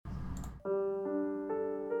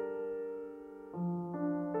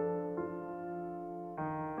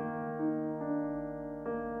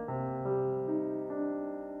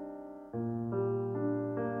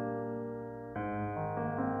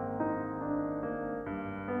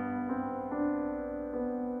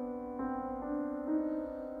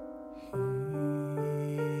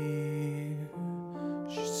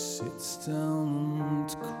down and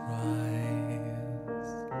cries,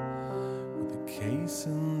 with the case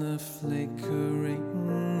and the flickering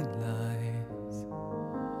lights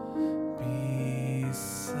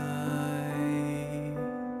beside.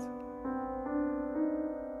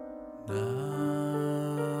 Now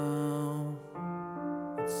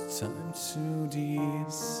it's time to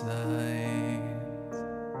decide,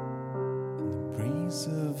 and the breeze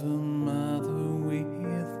of a mother with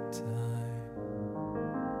time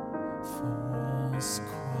falls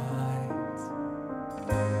quiet.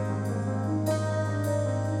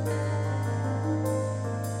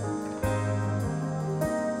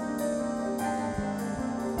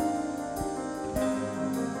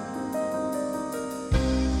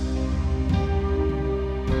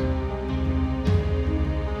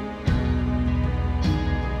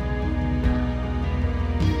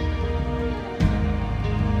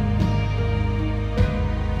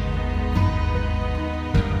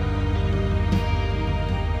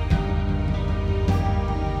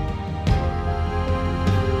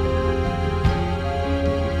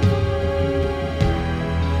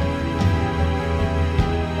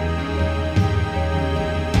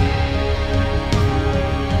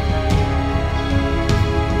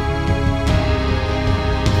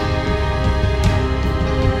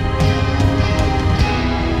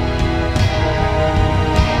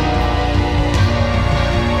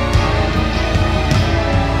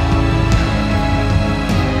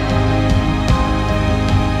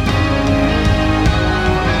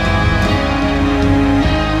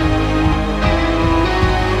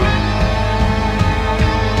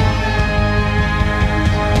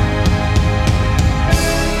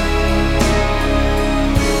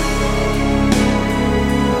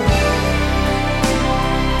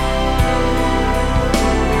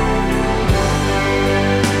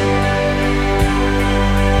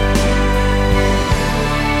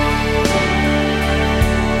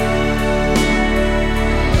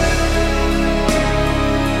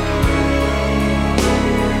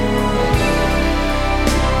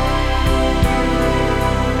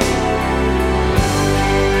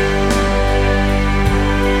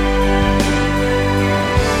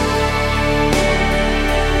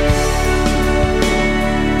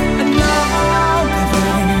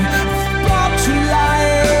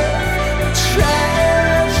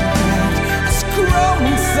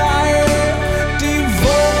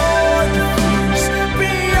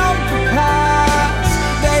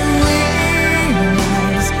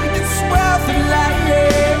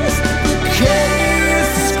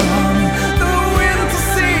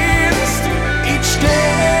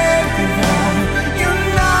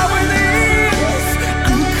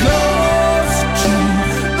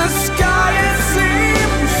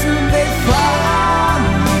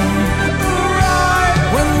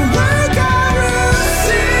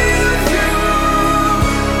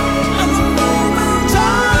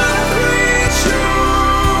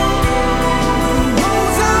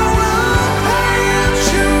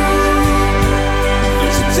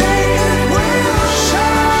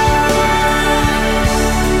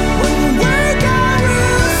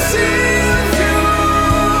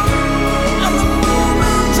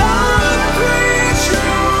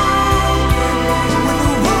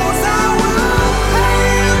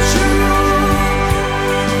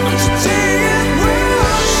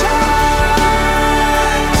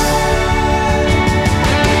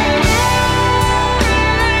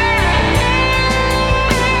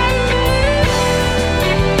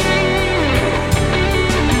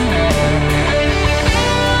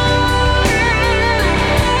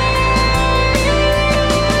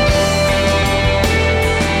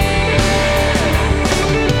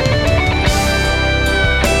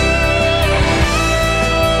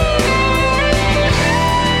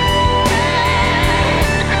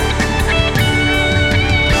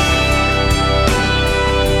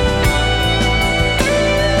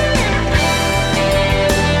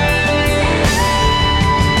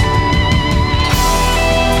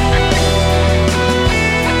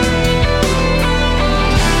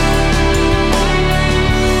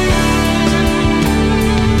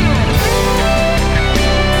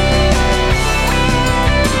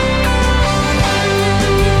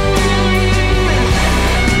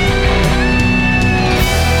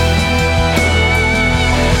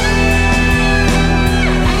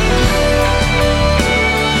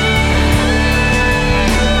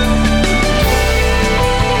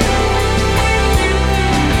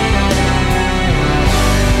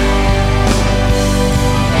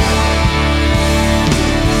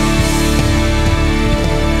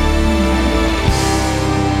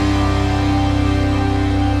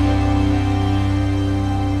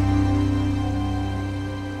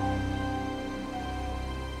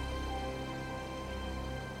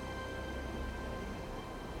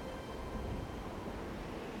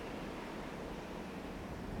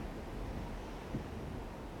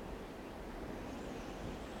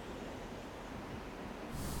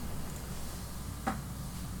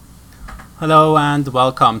 Hello and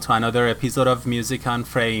welcome to another episode of Music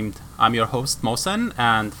Unframed. I'm your host Mohsen,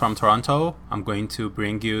 and from Toronto, I'm going to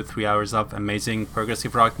bring you 3 hours of amazing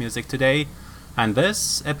progressive rock music today. And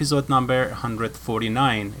this episode number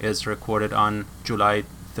 149 is recorded on July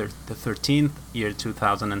the 13th, year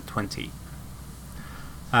 2020.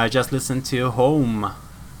 I just listened to Home,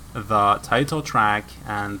 the title track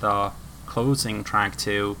and the closing track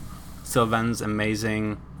to Sylvan's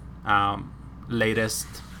amazing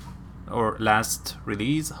last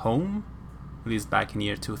release, Home, released back in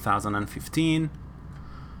year 2015.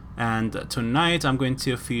 And tonight I'm going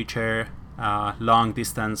to feature Long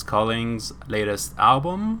Distance Calling's latest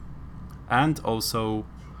album, and also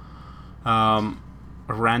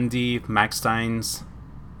Randy Maxstein's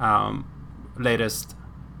latest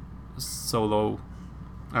solo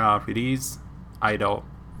release, Idol.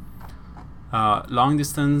 Long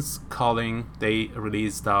Distance Calling, they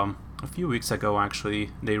released a few weeks ago actually.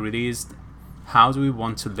 They released How Do We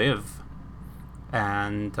Want to Live,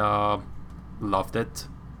 and loved it,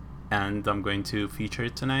 and I'm going to feature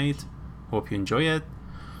it tonight. Hope you enjoy it.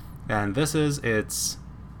 And this is its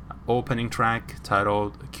opening track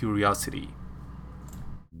titled Curiosity.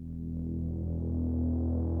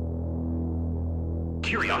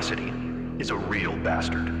 Curiosity is a real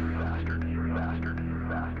bastard.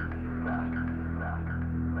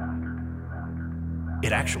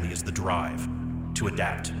 It actually is the drive to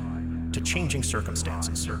adapt to changing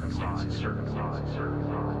circumstances.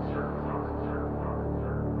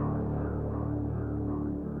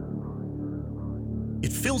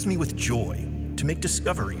 It fills me with joy to make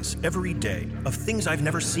discoveries every day of things I've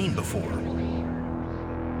never seen before.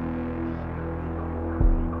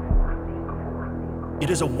 It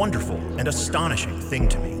is a wonderful and astonishing thing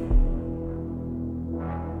to me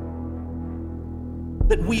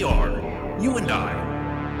that we are, you and I,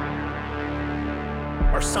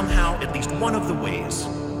 are somehow at least one of the ways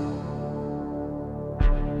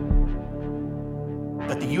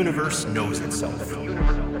that the universe knows itself.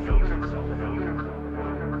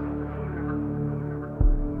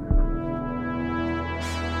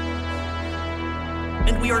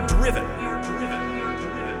 And we are driven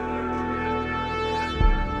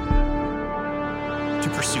to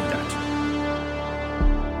pursue that.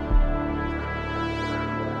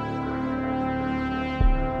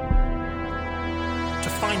 To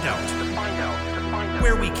find out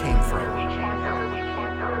where we came from.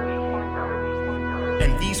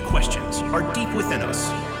 And these questions are deep within us,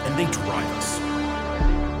 and they drive us.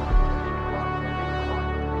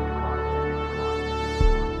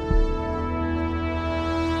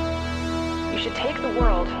 You should take the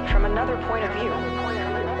world from another point of view.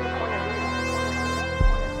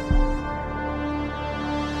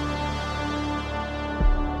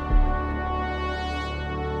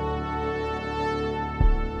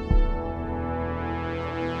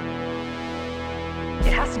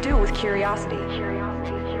 It has to do with curiosity.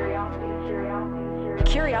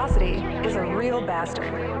 Curiosity is a real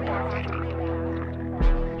bastard.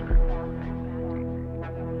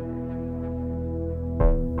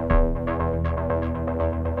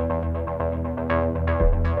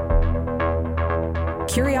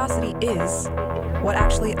 Curiosity is what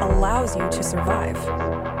actually allows you to survive.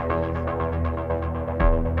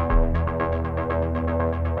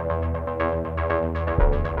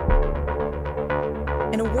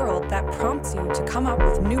 In a world that prompts you to come up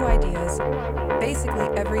with new ideas basically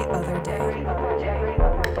every other day.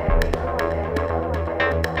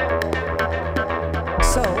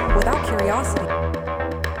 So, without curiosity,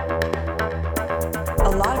 a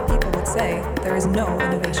lot of people would say there is no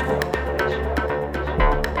innovation.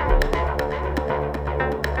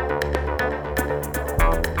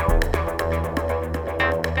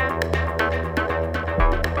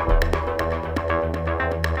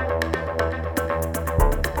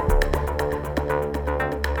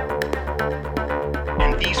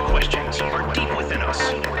 These questions are deep within us,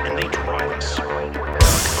 and they drive us.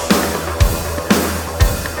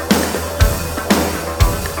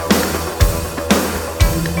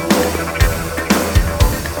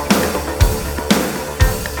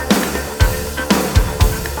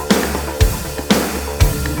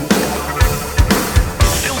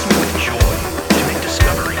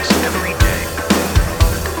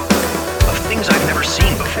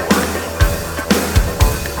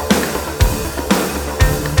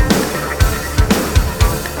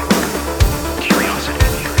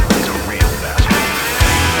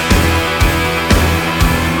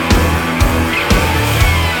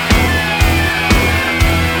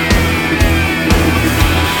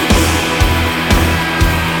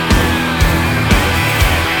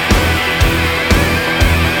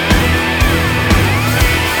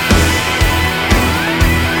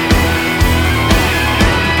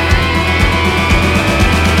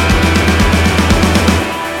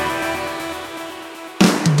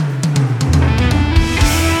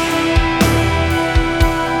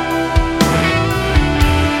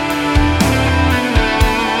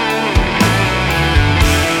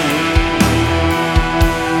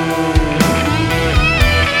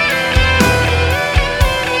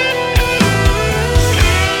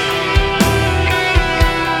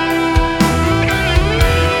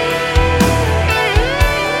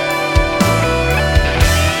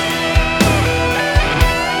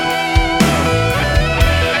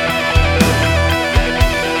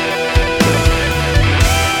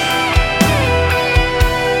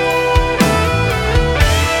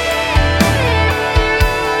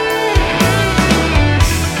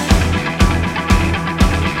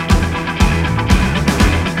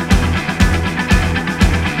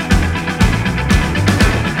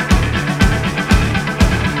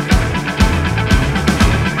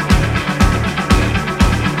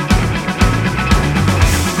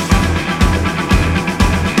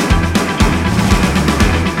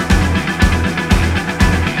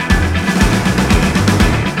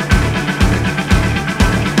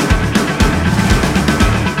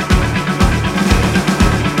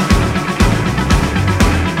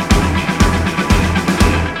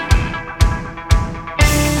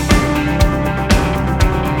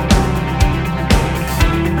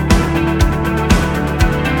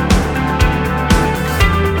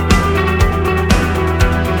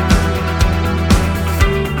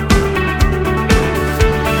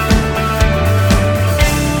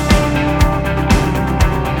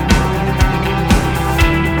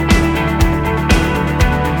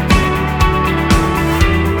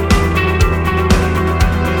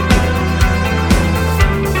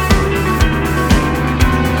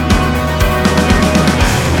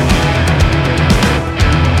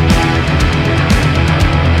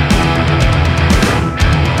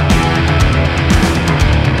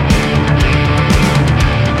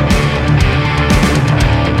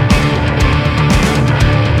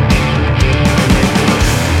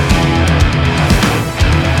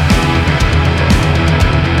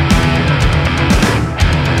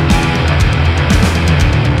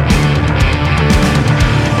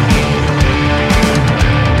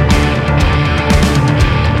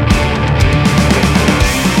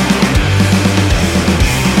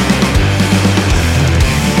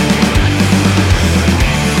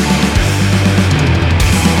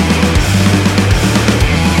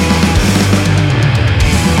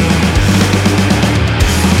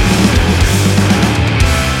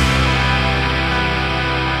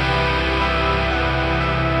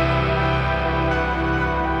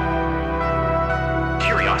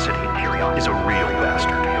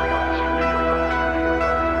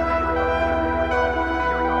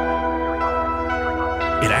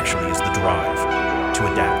 It actually is the drive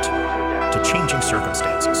to adapt to changing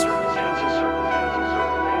circumstances.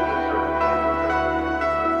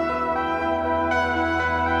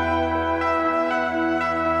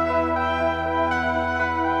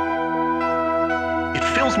 It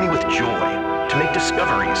fills me with joy to make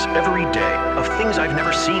discoveries every day of things I've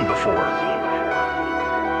never seen before.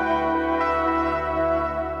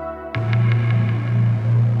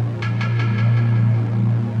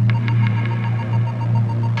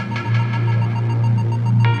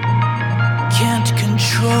 Can't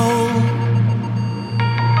control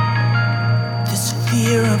this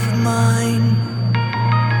fear of mine.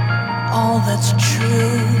 All that's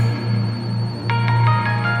true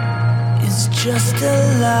is just a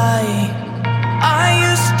lie. I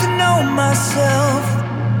used to know myself.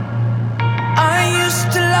 I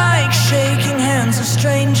used to like shaking hands with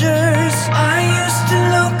strangers. I used to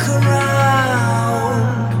look around.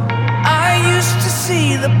 I used to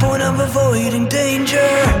see the point of avoiding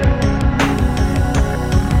danger.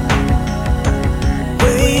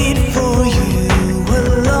 Wait for you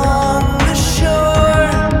along the shore.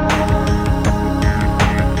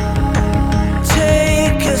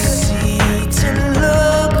 Take a seat and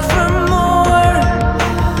look for more.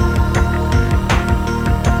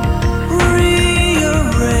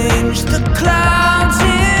 Rearrange the clouds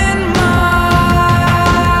in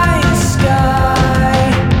my sky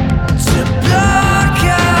to block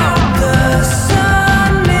out the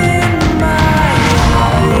sun in my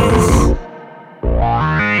eyes.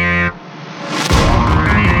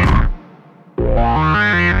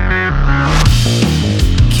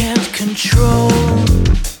 Can't control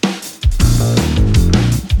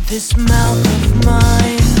this mouth of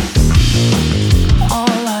mine.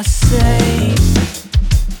 All I say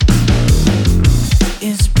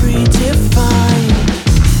is predefined.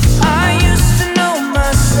 I used to know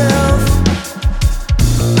myself.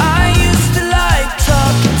 I used to like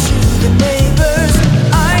talking to the neighbors.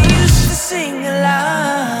 I used to sing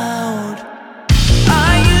aloud.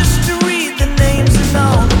 I used to read the names in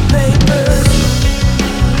all the papers.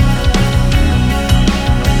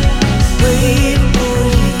 Wait for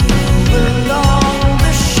you along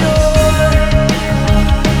the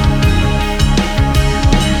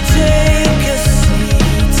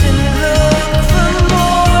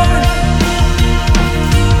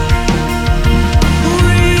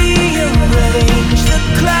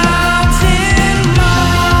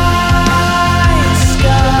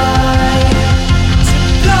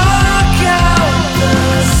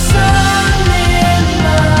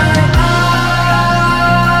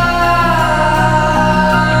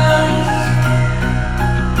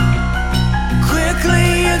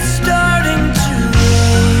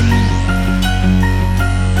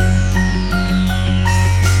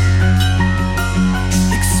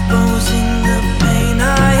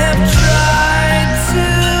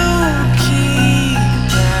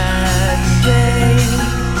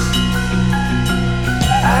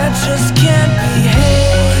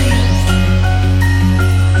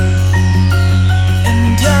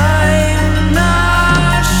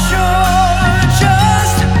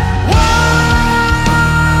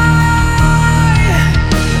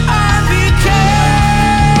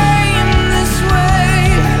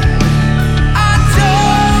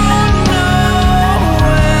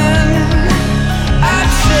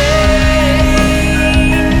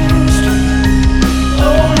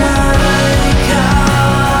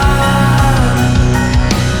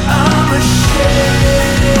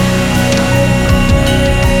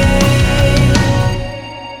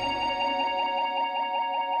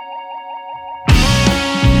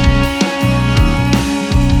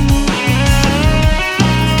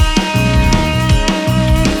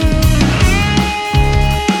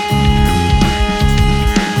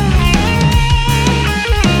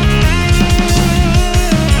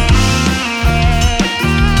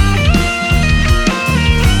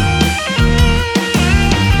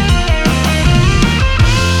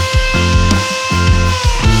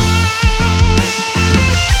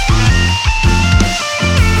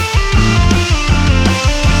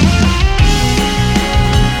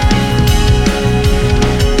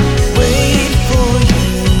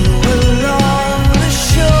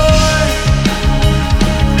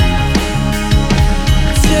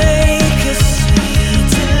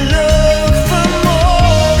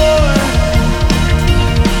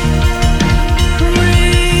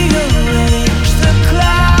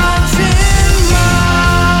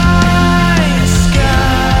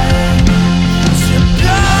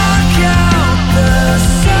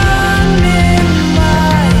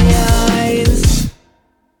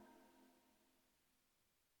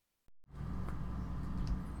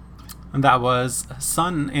And that was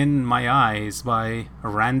Sun in My Eyes by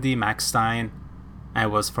Randy Maxstein.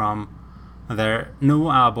 It was from their new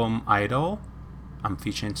album Idol. I'm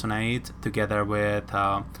featuring tonight together with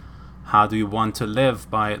How Do You Want to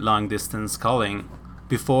Live by Long Distance Calling.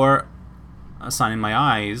 Before Sun in My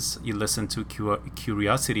Eyes, you listened to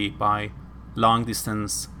Curiosity by Long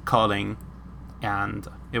Distance Calling, and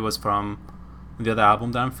it was from the other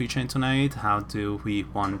album that I'm featuring tonight, How Do We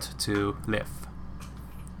Want to Live.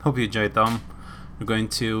 Hope you enjoyed them. We're going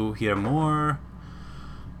to hear more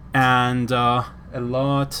and a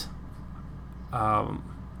lot of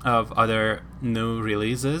other new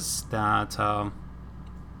releases that I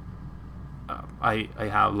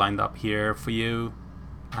have lined up here for you,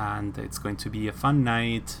 and it's going to be a fun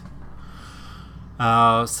night.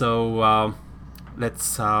 So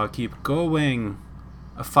let's keep going.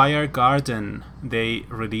 Fire Garden, they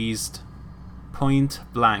released Point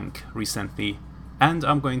Blank recently, and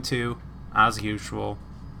I'm going to, as usual,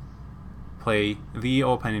 play the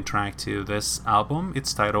opening track to this album.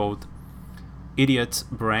 It's titled Idiot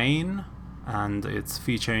Brain, and it's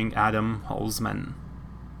featuring Adam Holzman.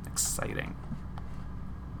 Exciting.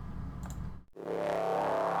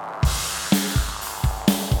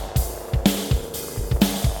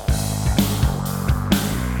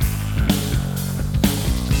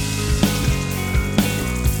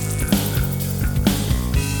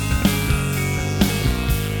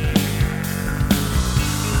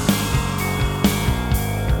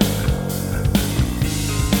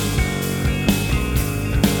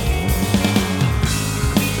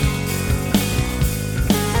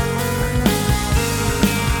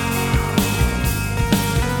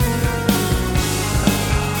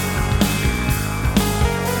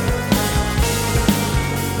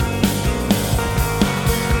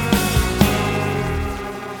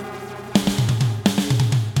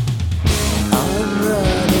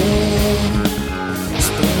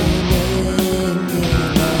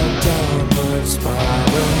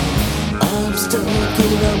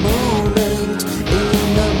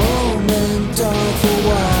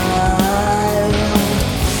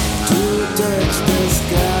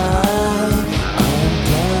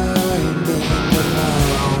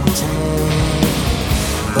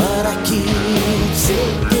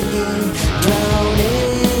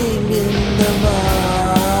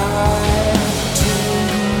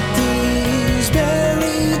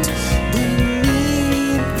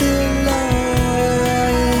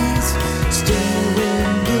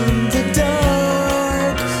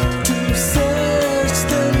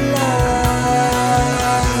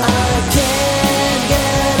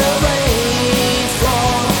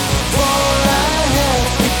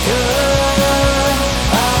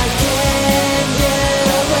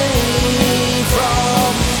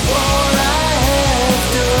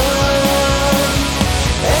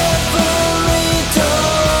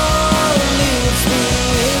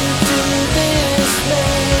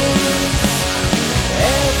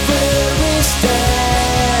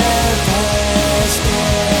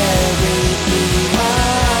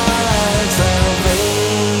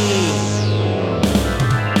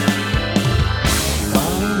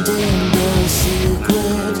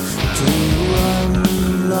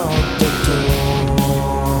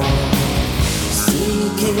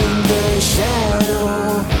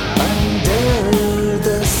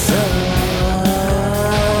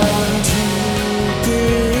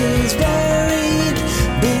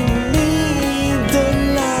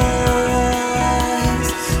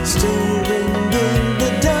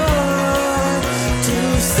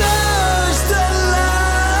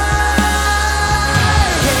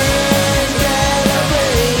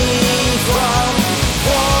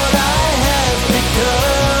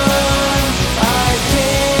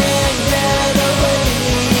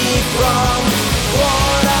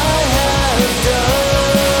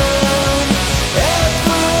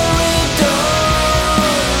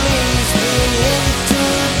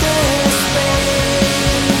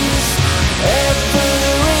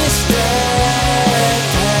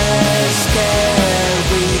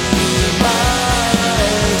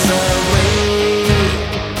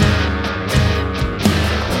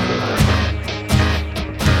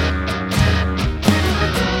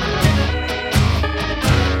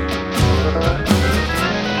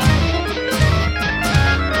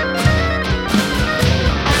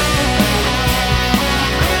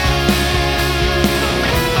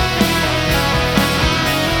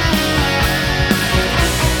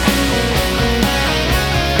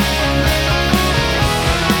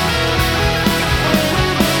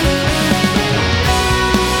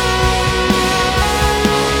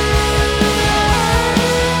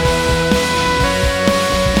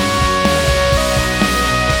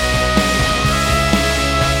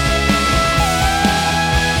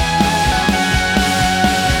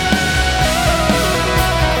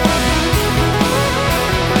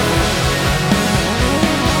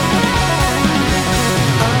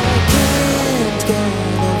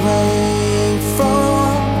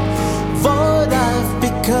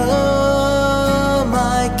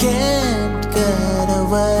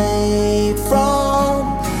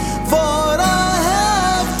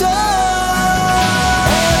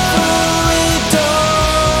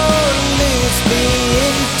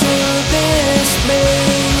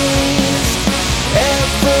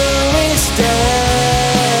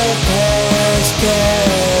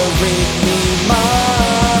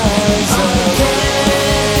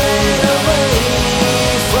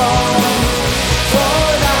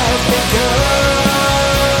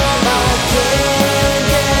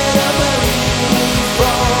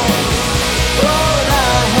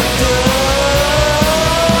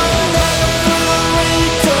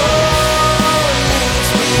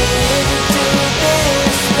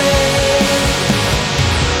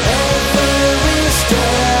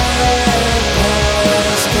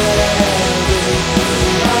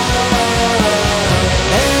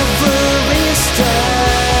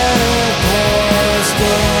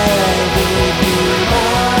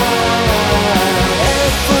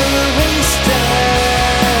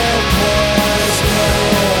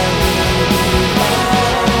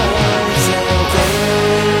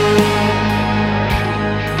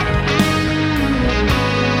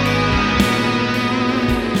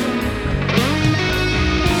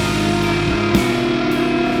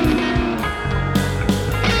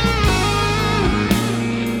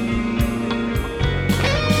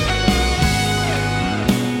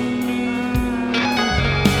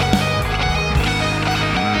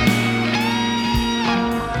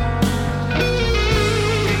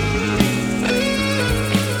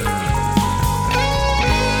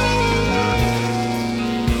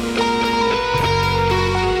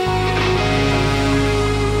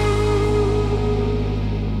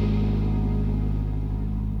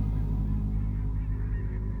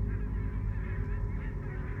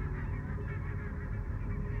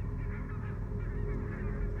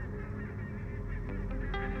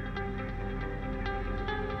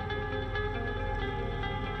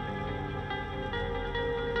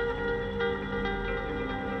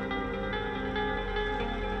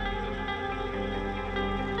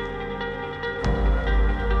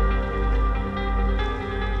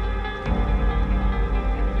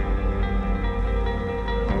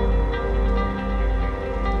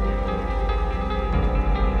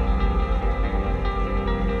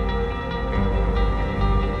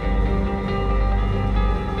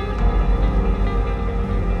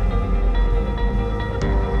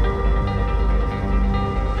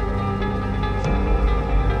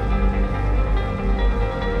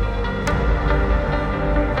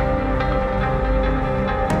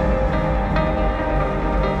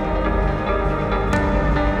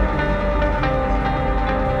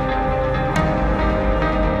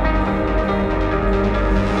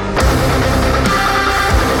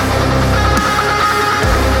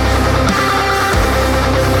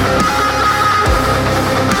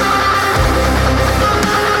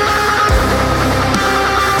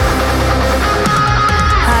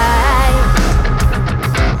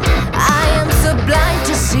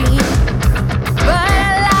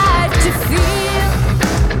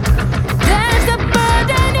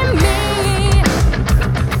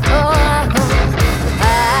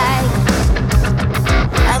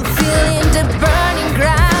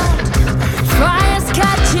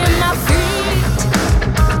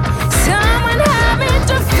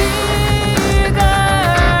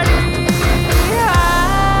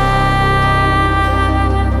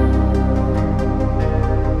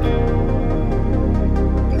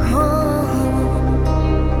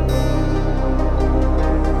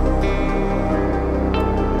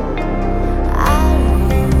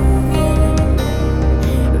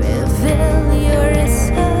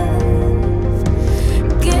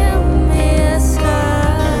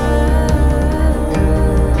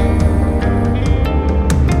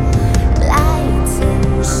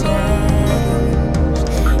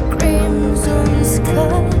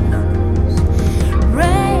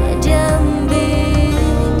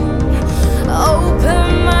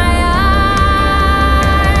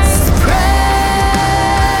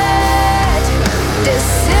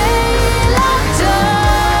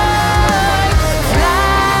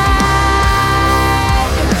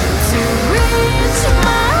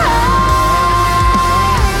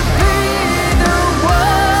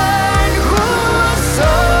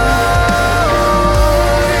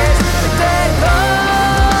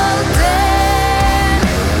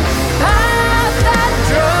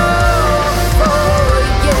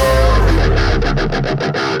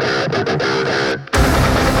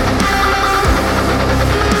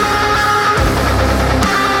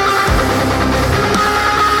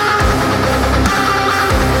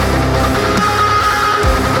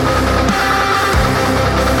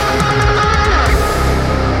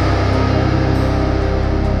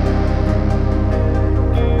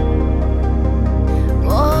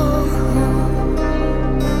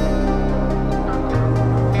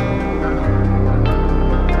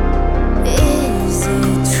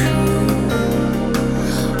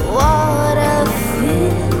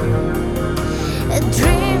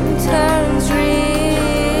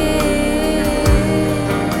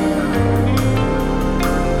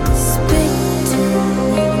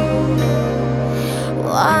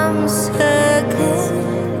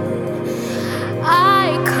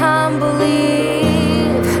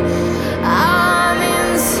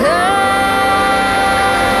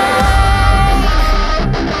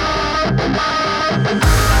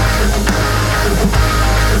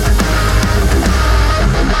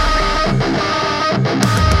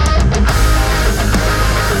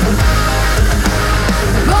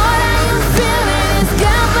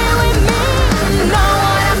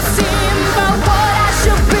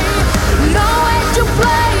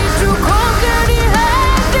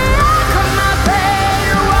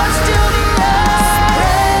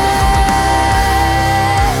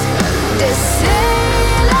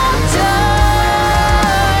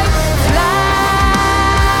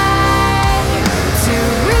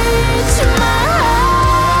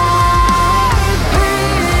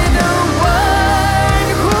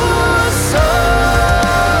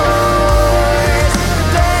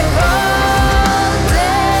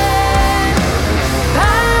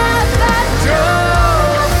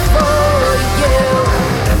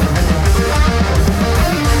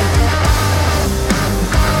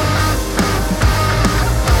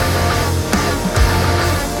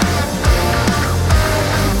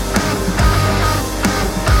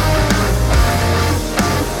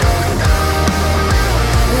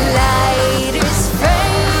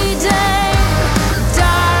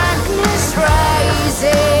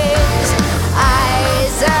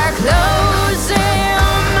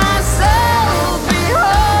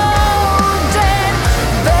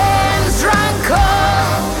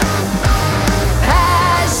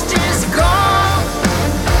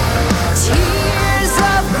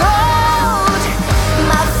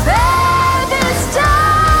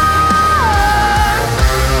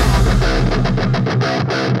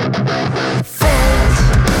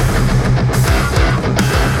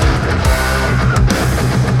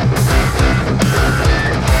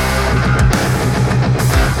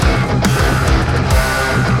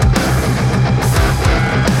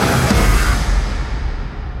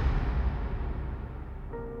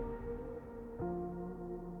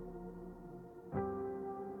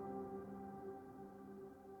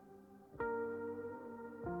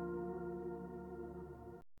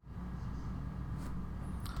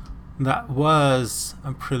 That was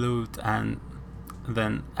a prelude and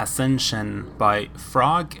then Ascension by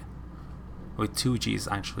Frog, with two G's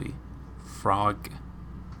actually, Frog.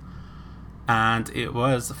 And it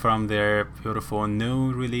was from their beautiful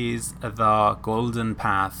new release, The Golden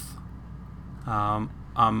Path. I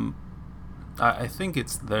think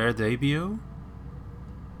it's their debut.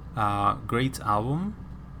 Great album,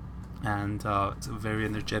 and it's very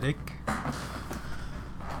energetic.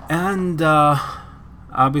 And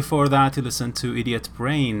before that, you listened to Idiot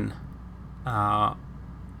Brain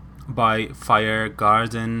by Fire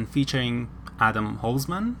Garden featuring Adam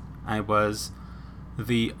Holzman. I was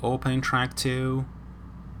the opening track to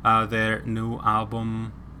their new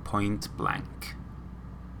album Point Blank.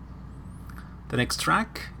 The next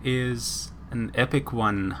track is an epic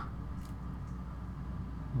one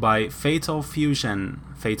by Fatal Fusion.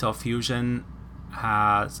 Fatal Fusion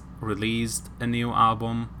has released a new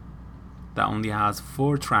album that only has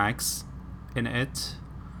 4 tracks in it,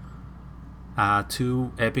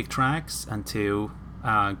 2 epic tracks and 2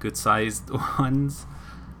 good-sized ones.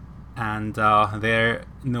 And their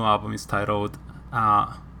new album is titled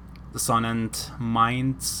Dissonant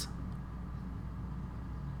Minds.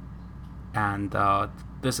 And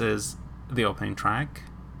this is the opening track,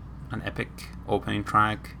 an epic opening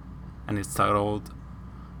track, and it's titled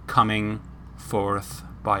Coming Forth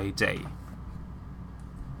by Day.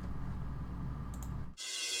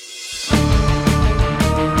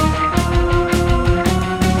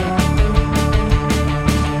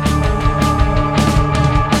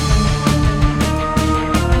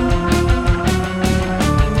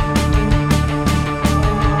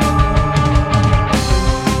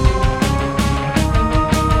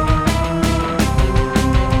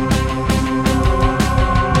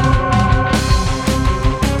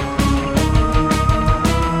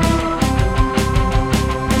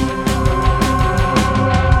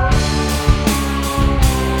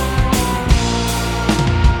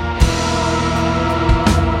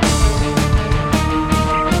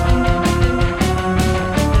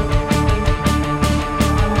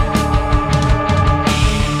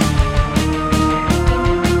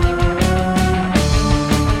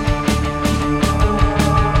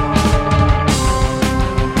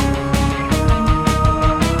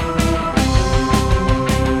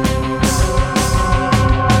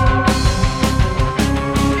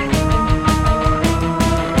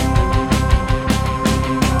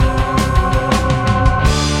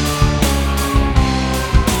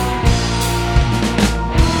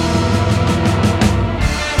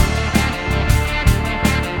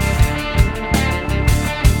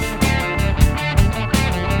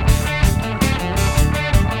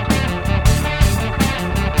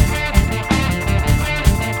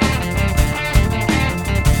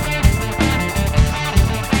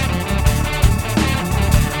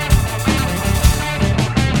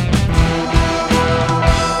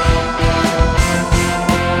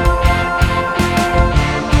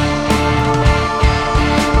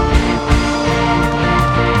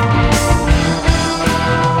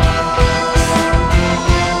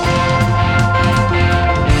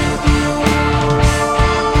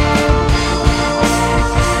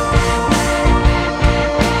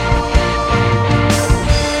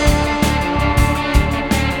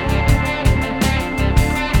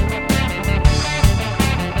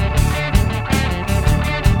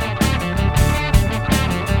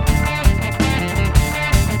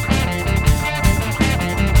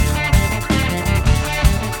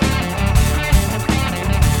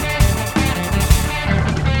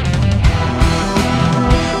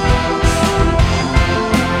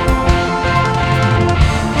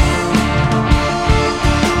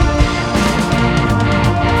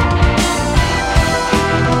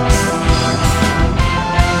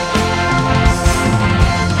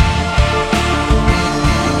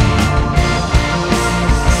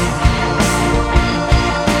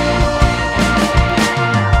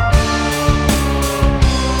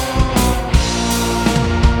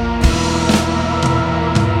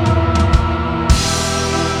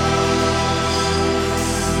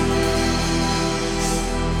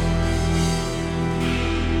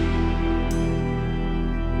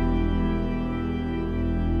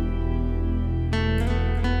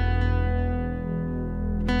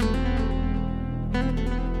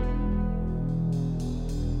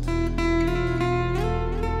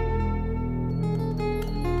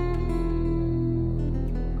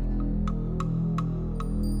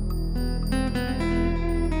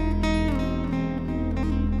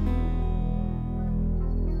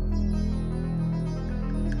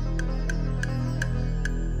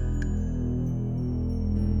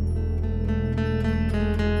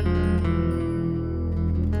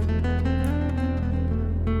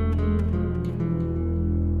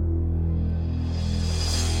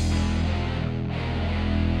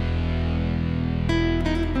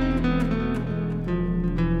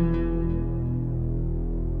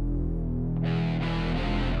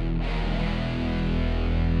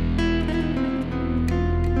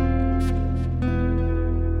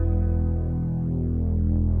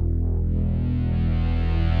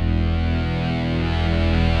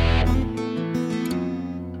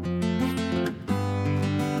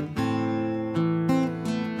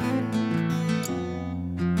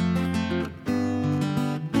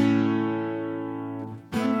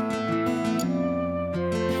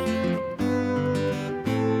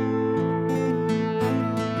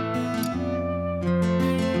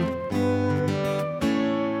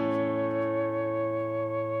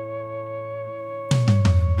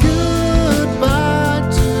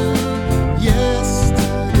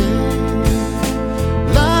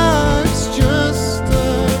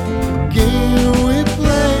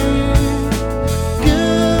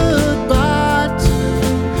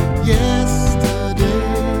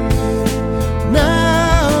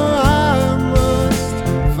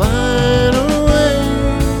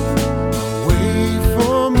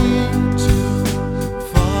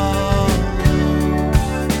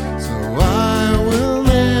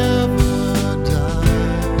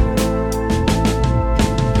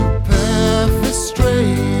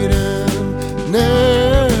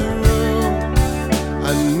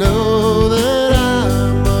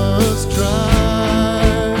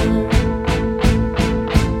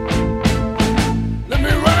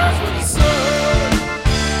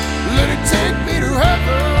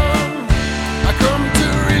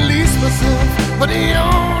 the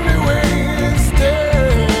only way is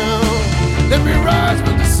down. Let me rise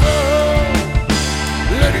with the sun,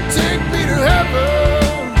 let it take me to heaven.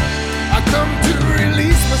 I come to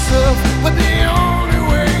release myself, but the only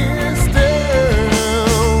way is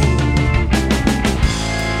down.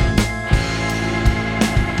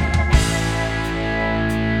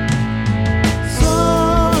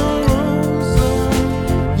 Sorrows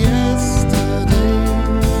of yesterday,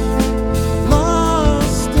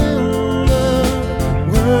 lost in the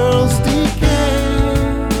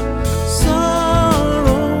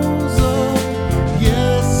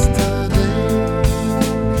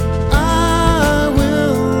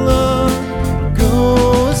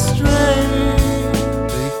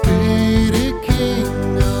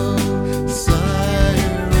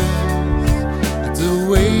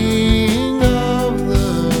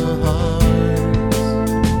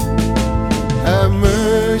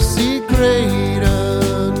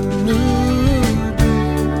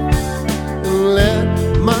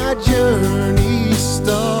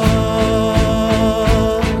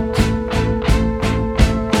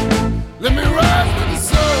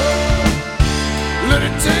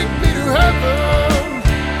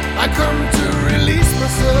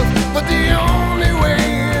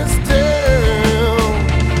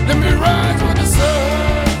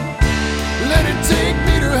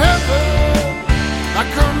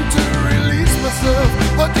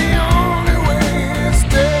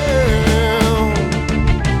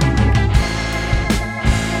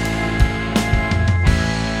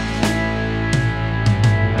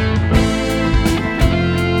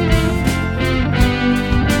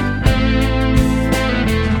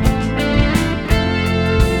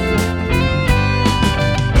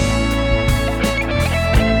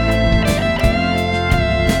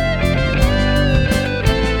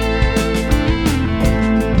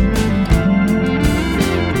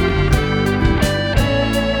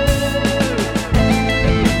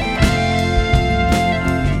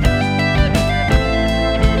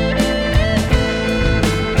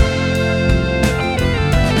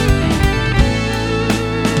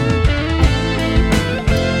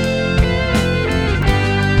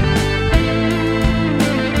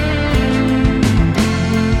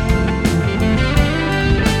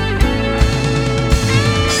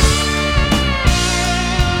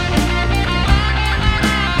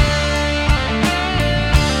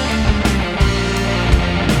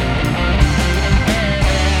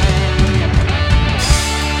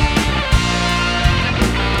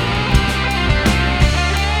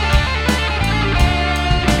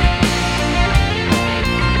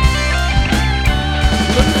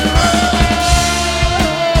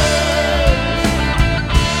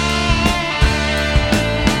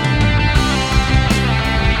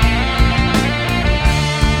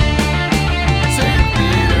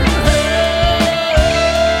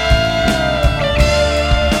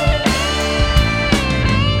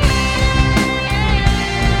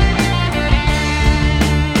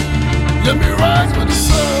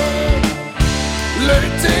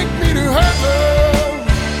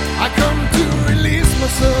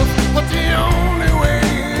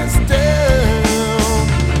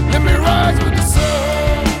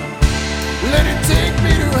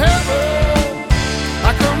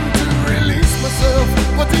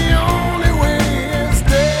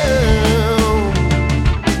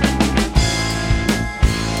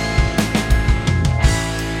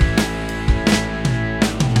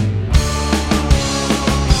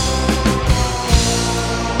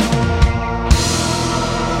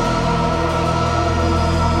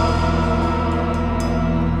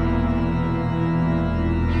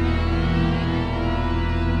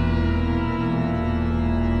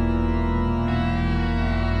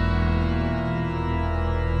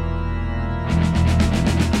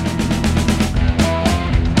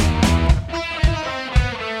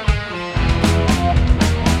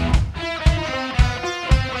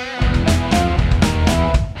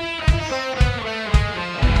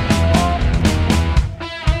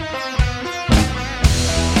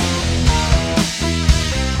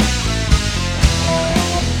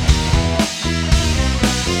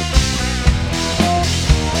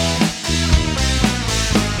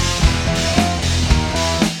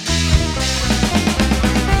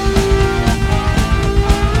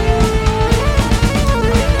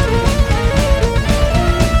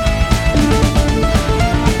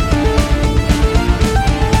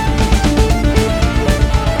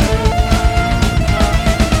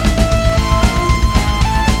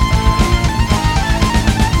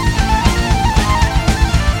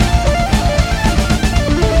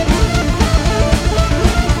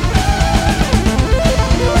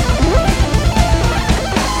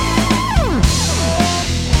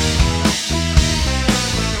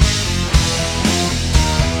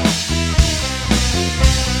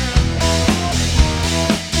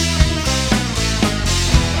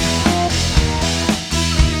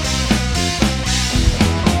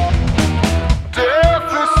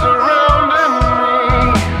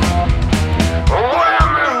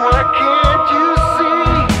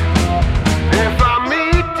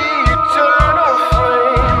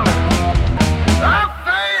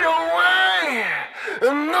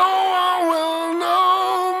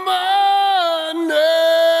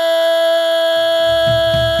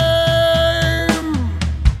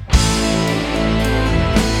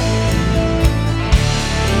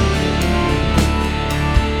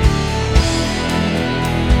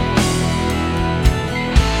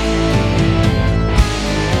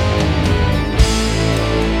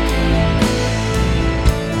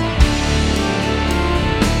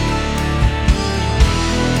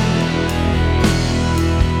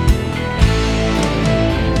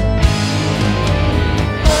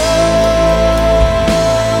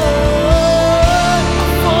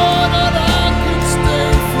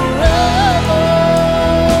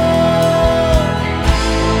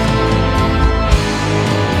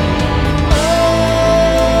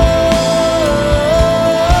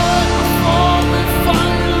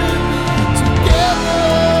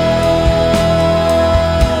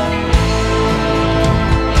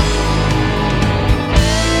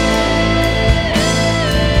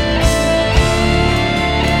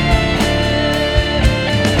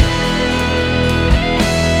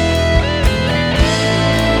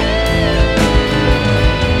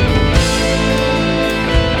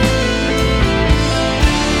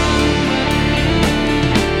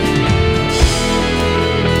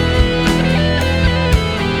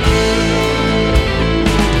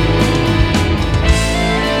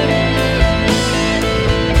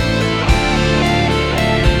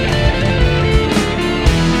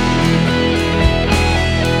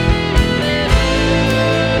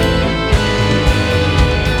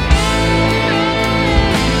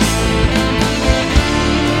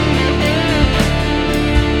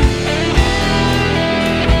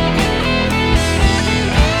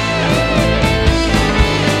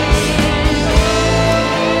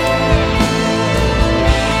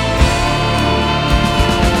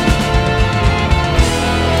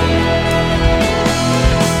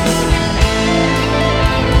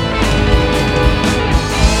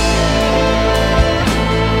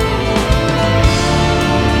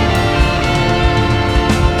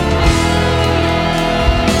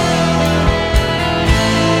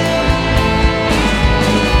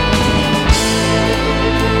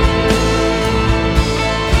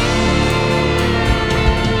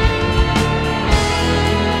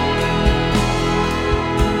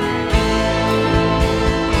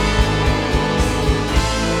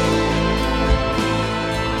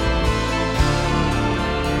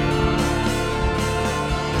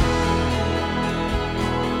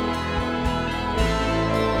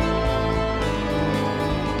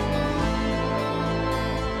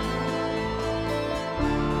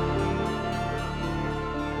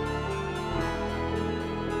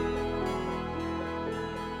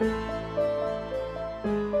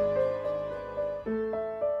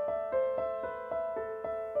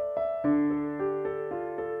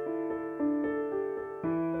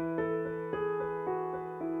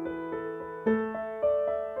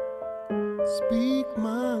speak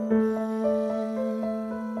my name.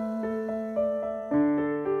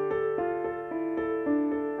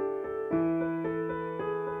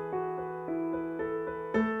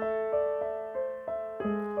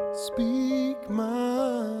 Speak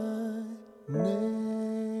my name.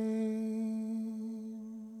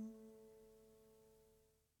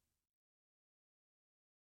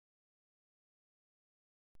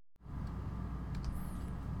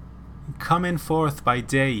 Coming Forth by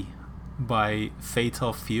Day by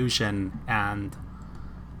Fatal Fusion, and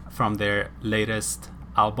from their latest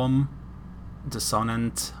album,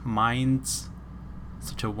 Dissonant Minds.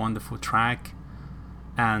 Such a wonderful track,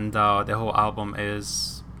 and the whole album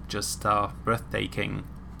is just breathtaking,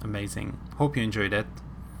 amazing. Hope you enjoyed it.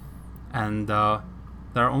 And there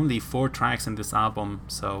are only 4 tracks in this album,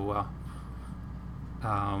 so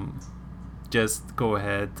just go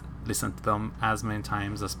ahead, listen to them as many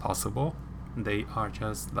times as possible. They are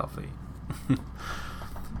just lovely.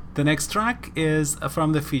 The next track is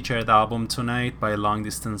from the featured album Tonight by Long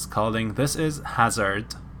Distance Calling. This is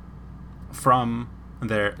Hazard from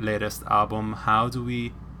their latest album, How Do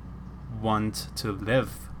We Want to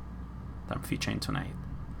Live, that I'm featuring tonight.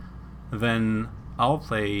 Then I'll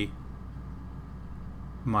play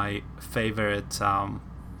my favorite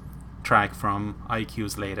track from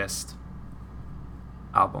IQ's latest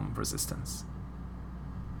album, Resistance,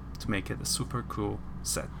 to make it a super cool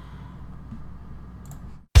set.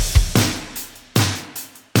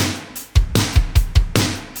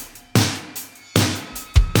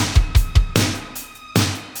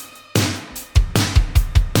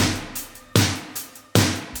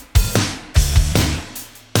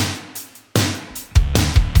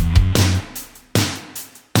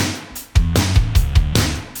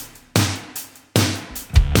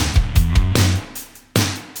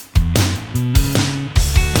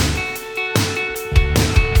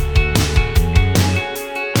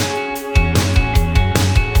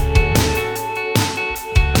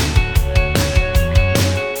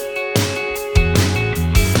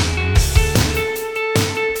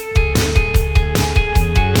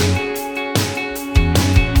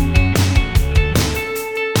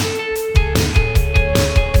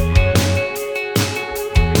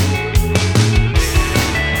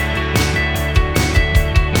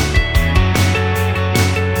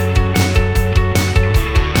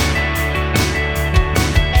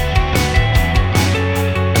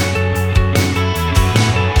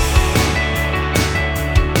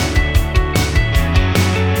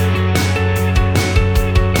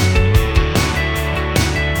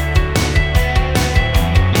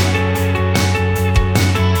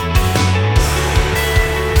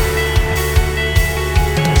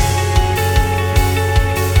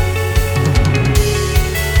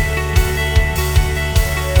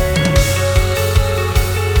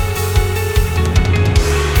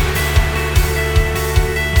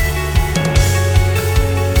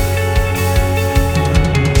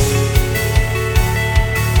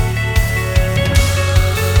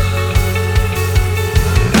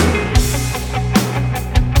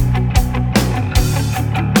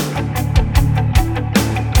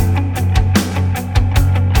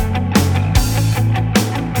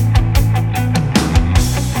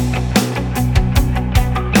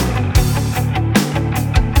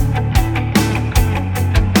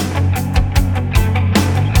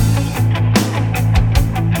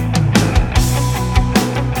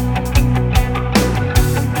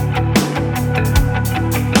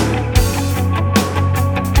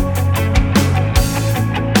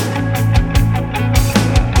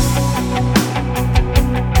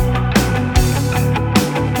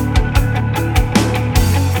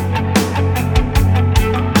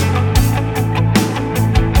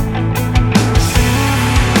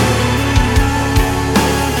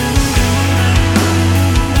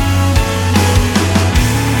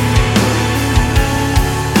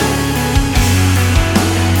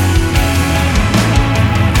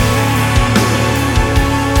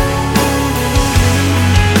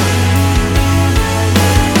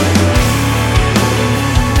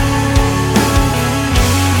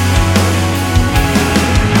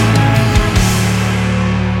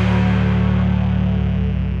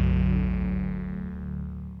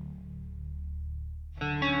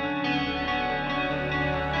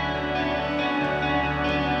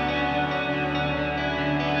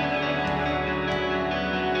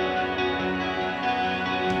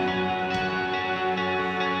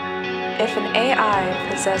 If an AI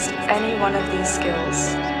possessed any one of these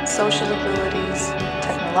skills, social abilities,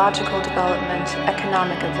 technological development,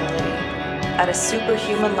 economic ability, at a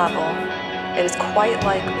superhuman level, it is quite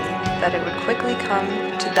likely that it would quickly come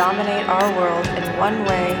to dominate our world in one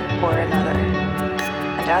way or another.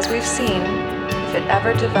 And as we've seen, if it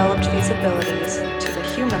ever developed these abilities to the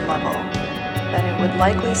human level, then it would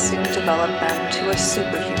likely soon develop them to a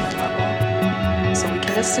superhuman level. So we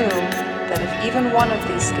can assume that if even one of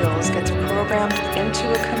these skills gets programmed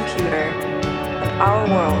into a computer, then our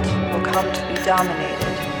world will come to be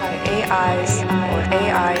dominated by AIs or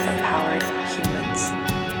AI-empowered humans.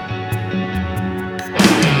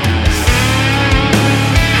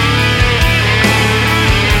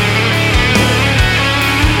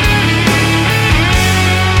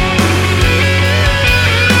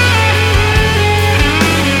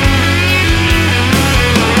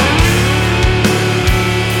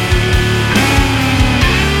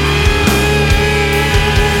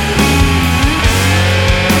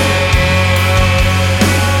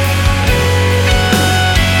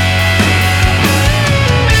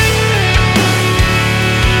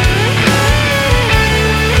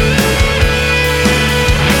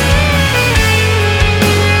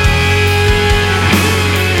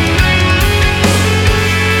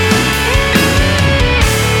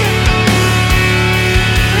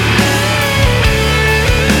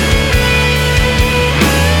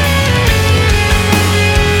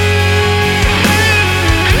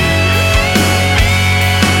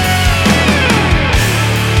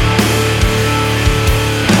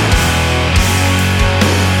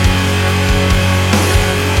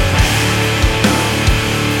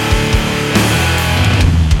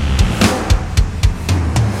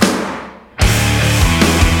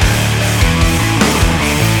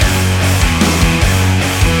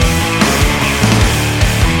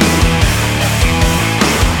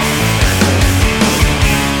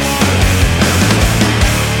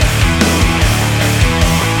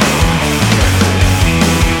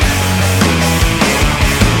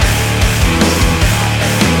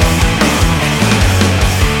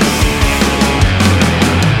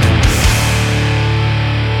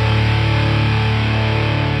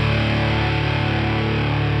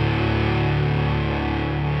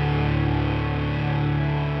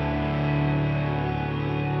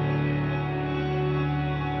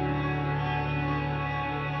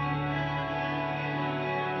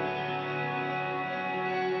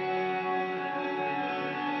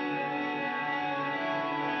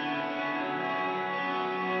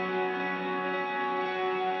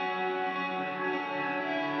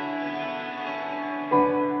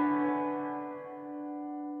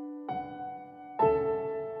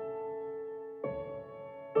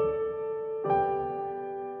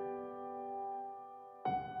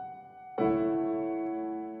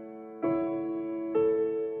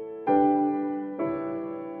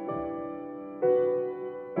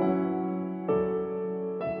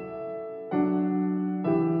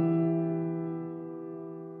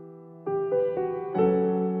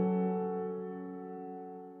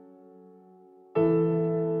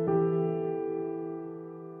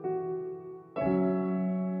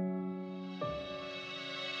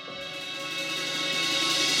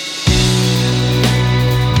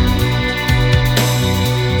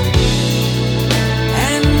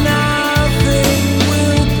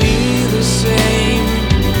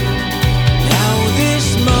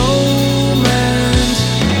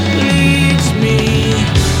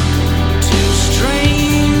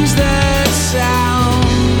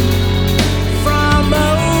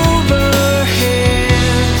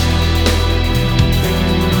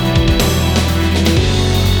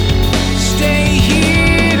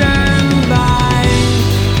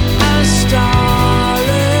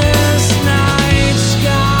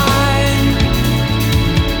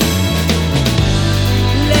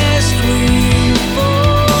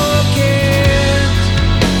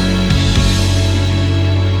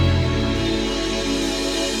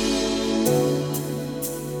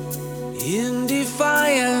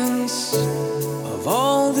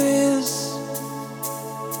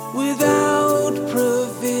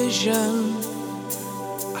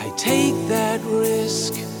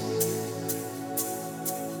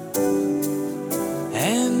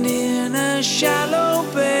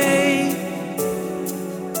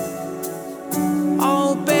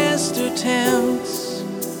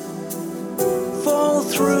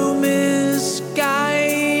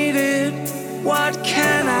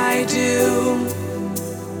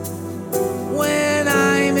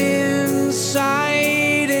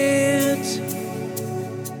 Inside it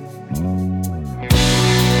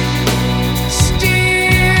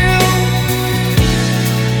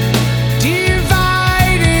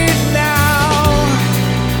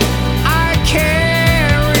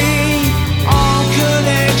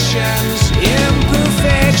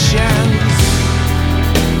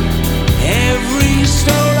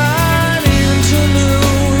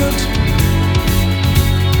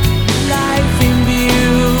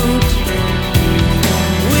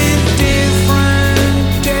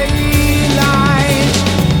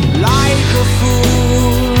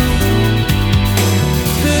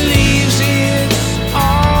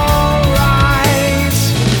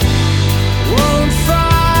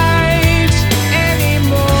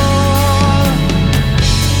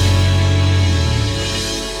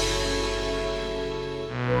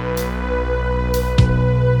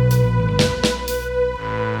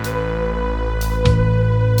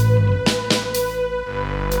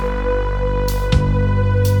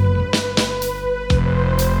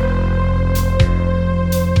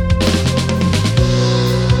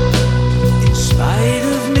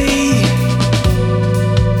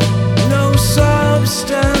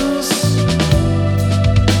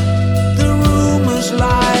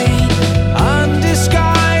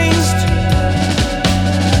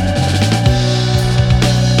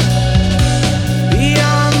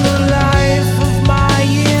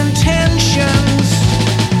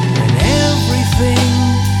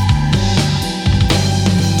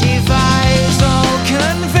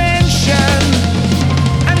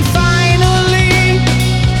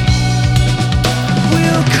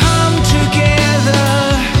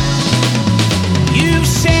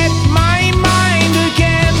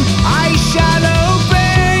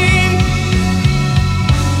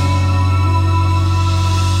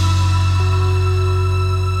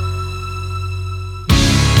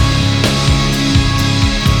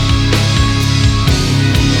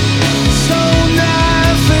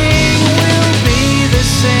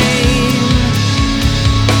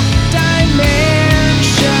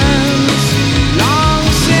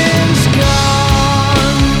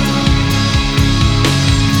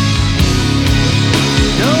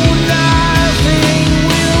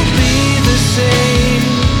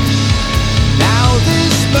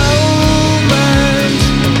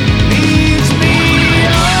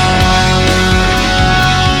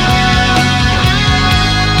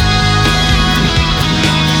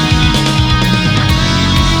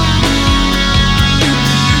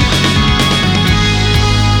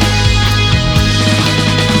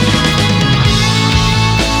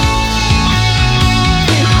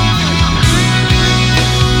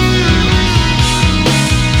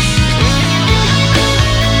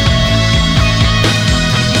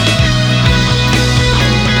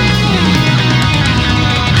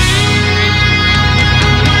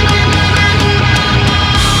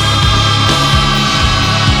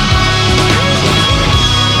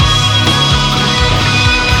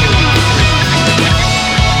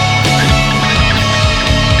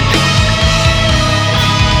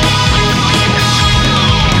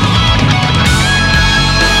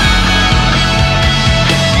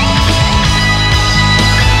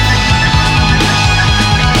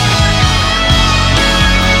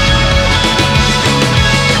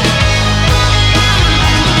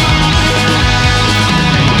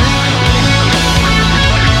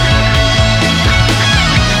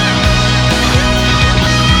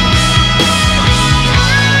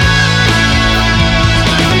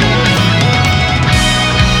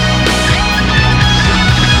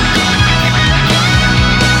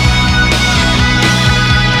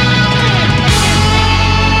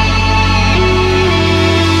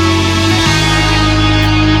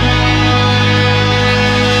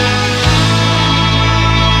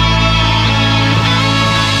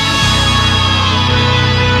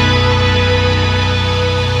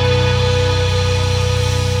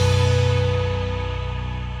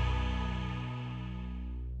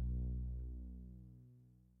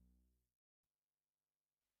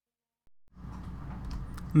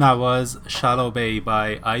That was Shallow Bay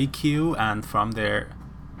by IQ, and from their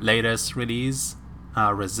latest release,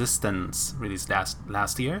 Resistance, released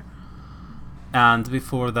last year. And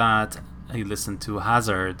before that, I listened to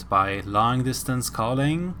Hazard by Long Distance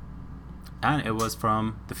Calling, and it was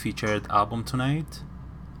from the featured album tonight,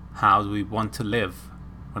 How Do We Want to Live,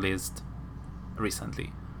 released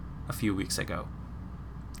recently, a few weeks ago.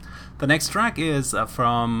 The next track is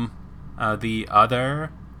from the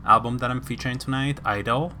other album that I'm featuring tonight,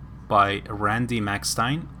 Idol, by Randy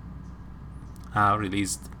Maxstein,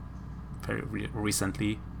 released very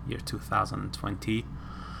recently, year 2020,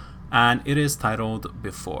 and it is titled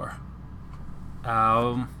Before.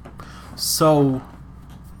 So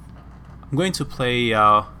I'm going to play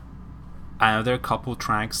another couple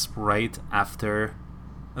tracks right after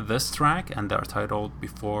this track, and they're titled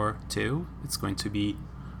Before too. It's going to be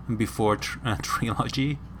Before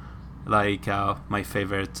trilogy, like my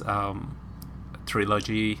favorite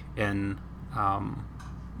trilogy in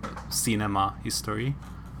cinema history,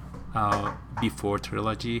 Before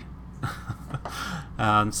trilogy.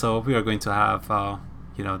 And so we are going to have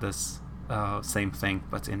this same thing,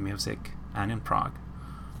 but in music and in prog,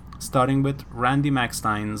 starting with Randy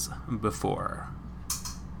Maxstein's Before.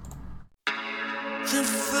 The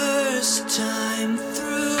first time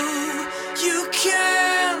through, you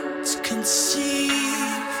can't conceive.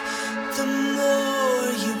 The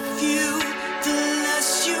more you view, the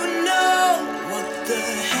less you know what the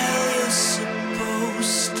hell you're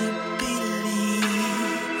supposed to believe.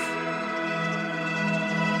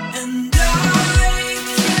 And I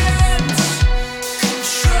can't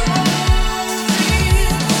control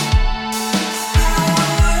these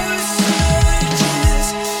power surges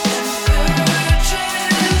and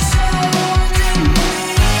urges holding me.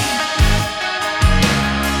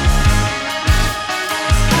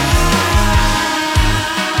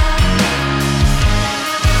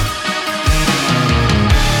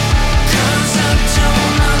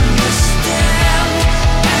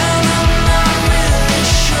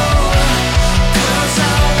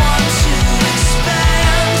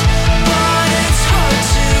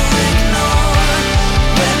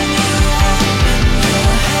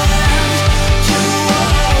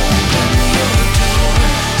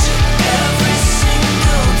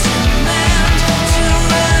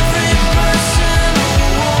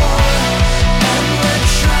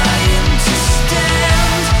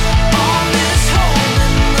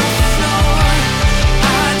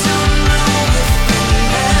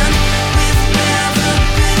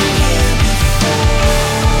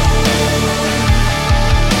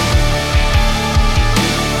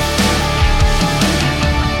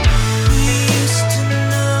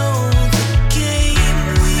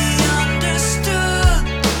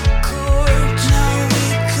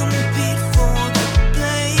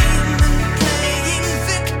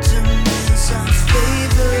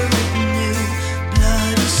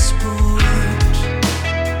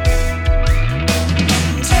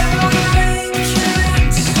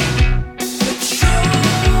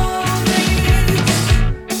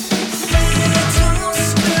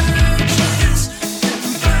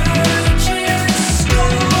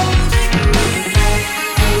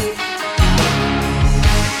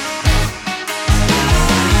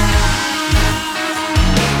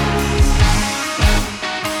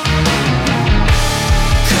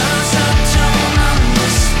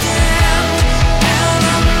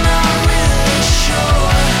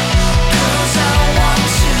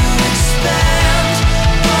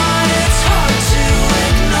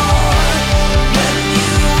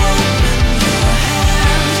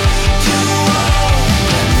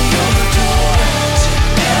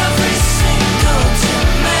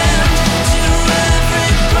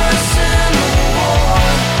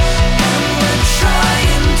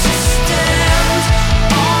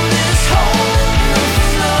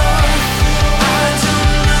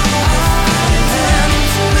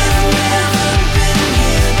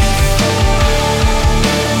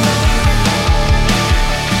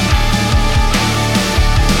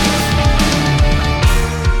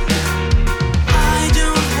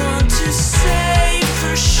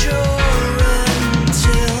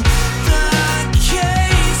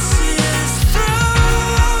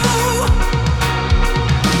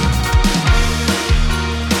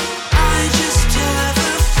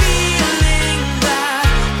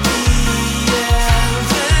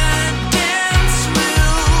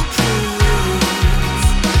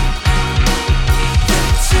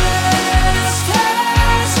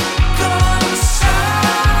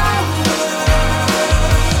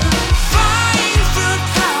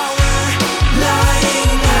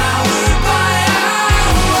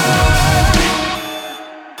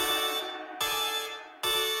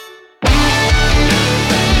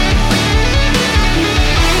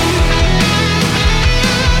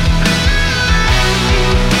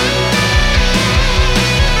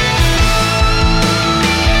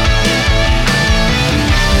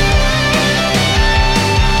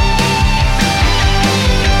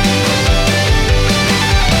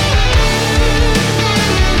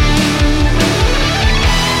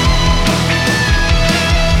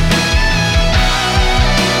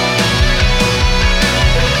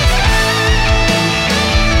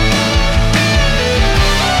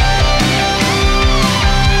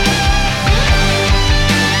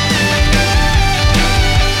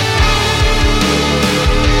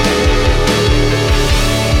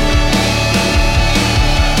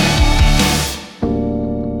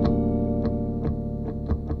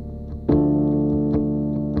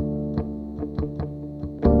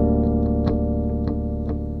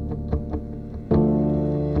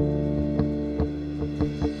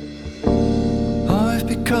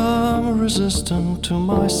 resistant to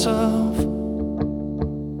myself,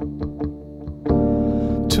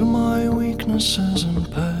 to my weaknesses and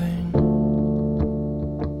pain.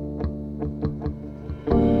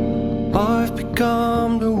 I've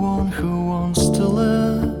become the one who wants to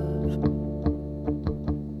live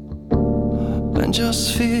and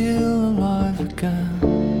just feel alive again.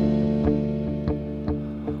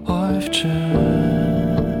 I've changed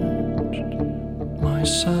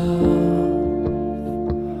myself.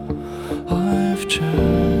 I've changed.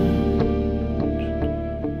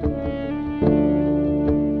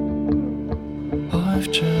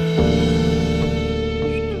 I've changed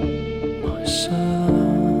myself.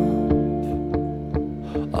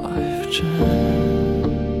 I've changed.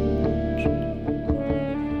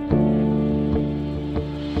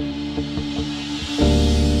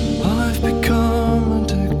 I've become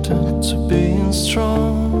addicted to being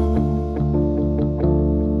strong.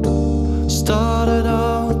 Started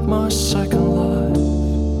out my second life,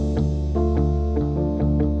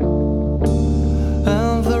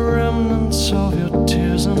 and the remnants of your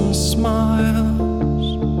tears and smiles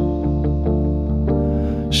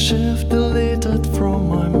shift deleted from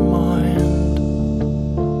my mind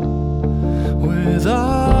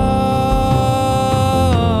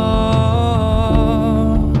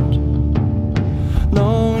without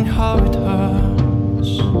knowing how it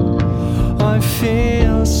hurts. I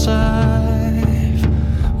feel safe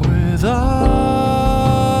without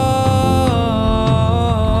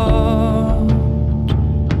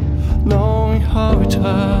knowing how it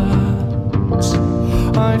hurts.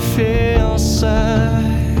 I feel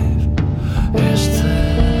safe. Is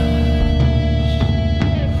this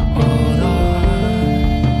what I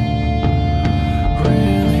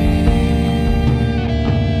really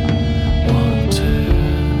wanted?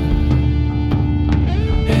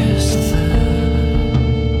 Is this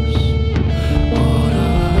what I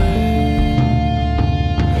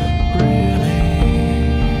really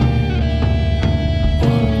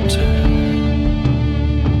wanted?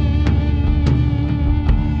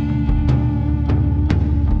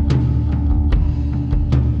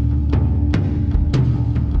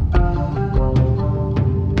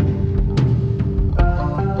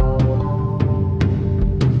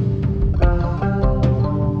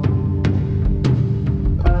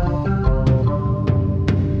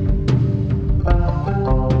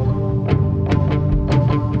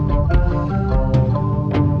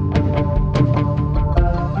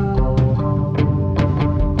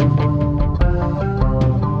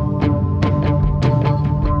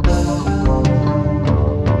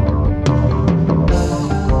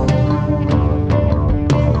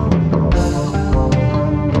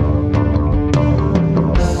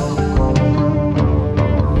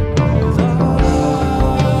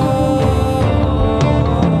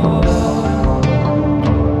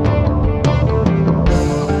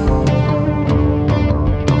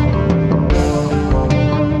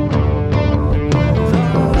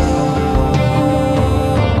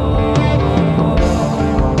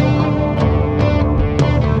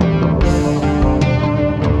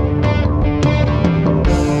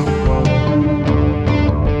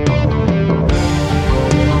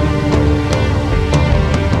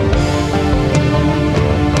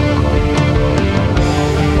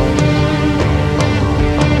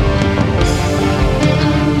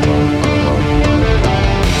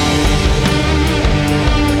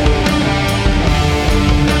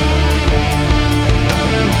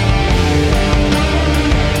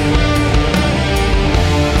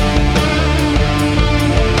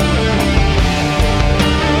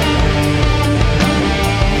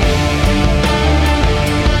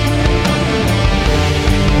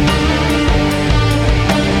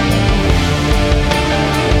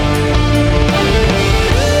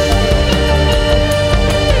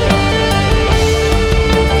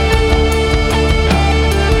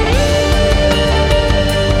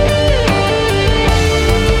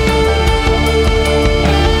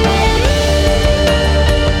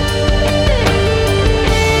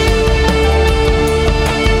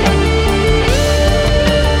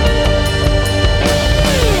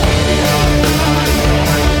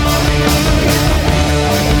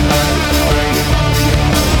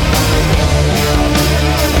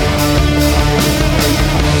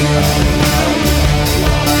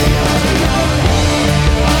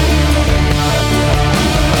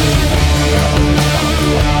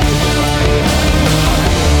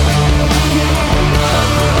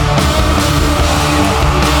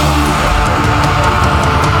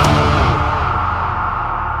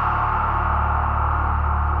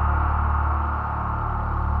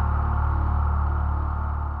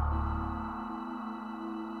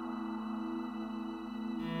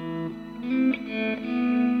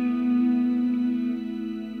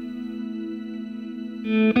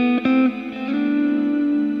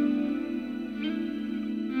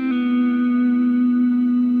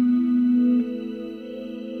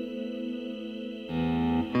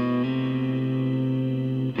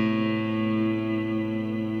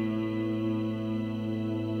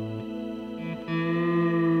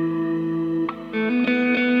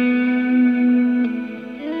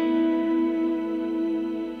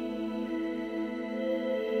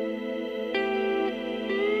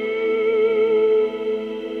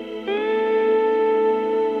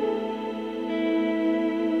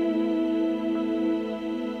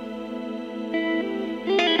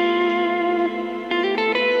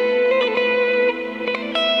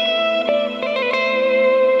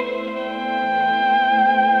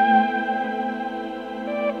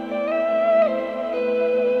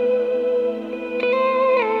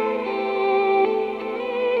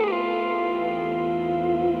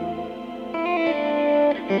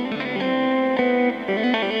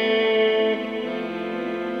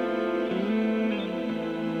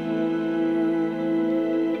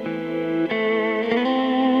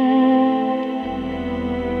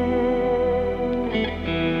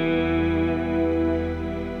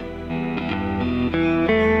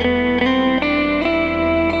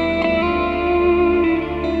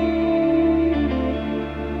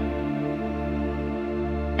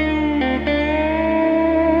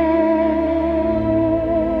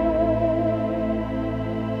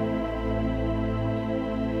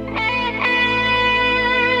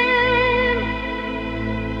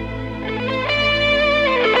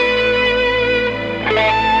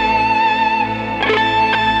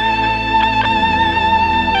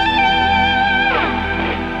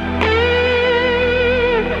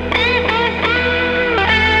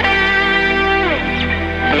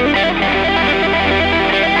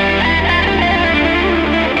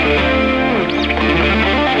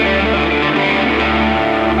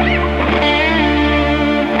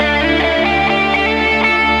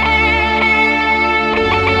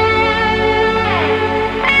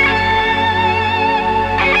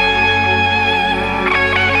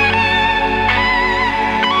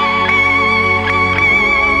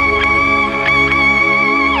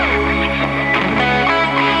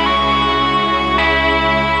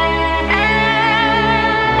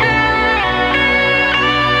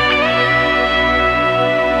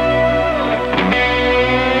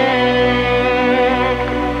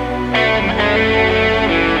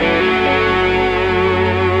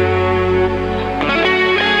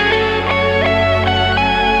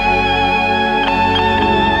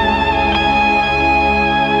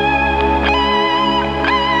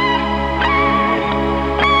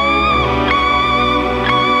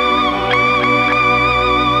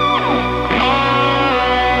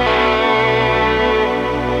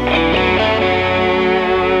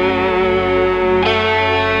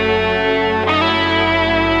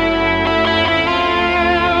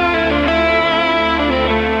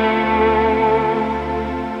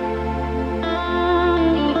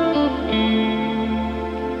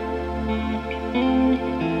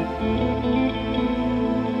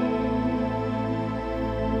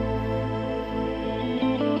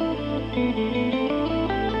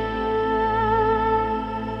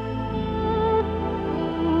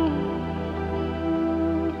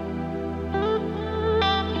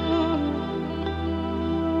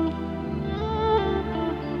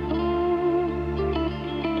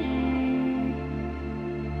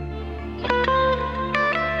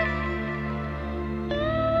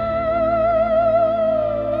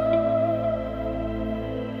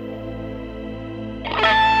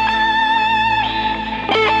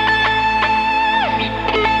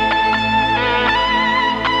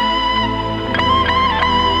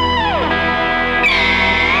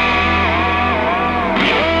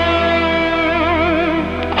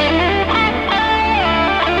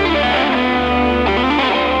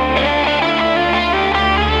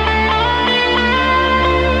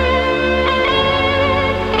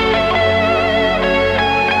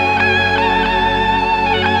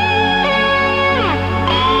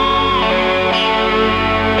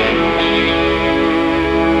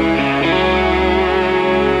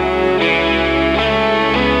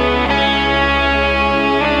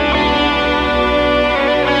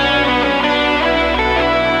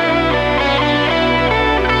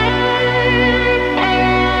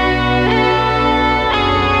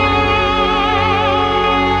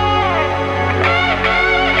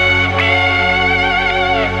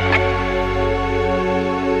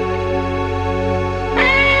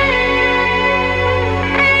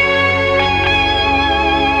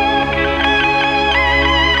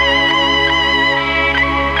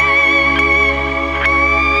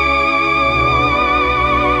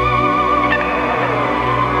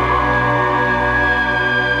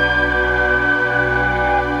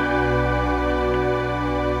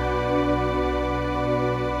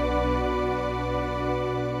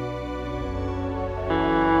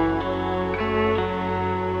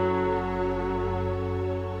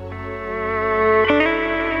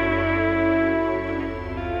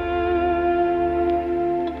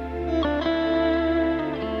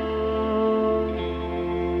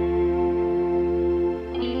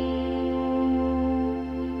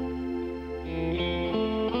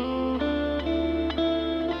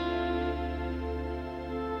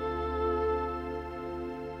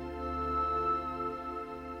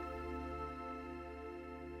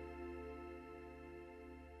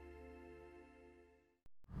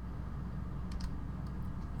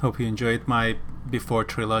 Hope you enjoyed my Before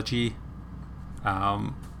trilogy.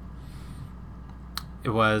 It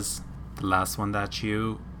was the last one that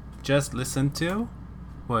you just listened to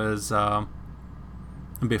was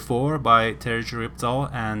Before by Terje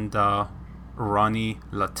Ripdahl and Ronnie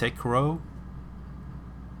Latecro.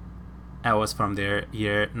 That was from their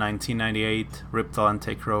year 1998, Ripdahl and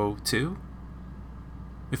Tecro 2.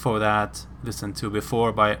 Before that, listened to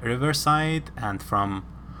Before by Riverside, and from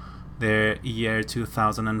their year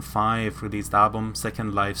 2005 released album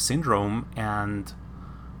Second Life Syndrome. And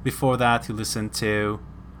before that, you listened to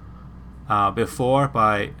Before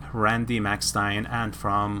by Randy Maxstein, and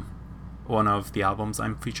from one of the albums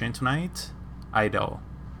I'm featuring tonight, Idol,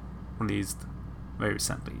 released very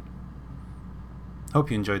recently. Hope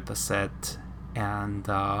you enjoyed the set, and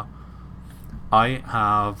I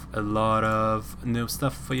have a lot of new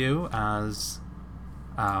stuff for you, as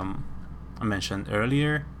I mentioned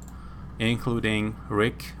earlier, including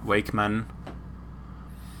Rick Wakeman.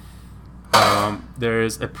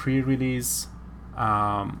 There's a pre-release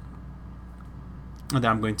that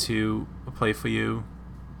I'm going to play for you,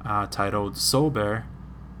 titled Sober.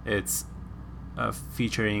 It's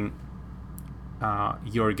featuring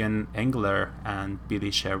Jürgen Engler and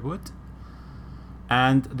Billy Sherwood.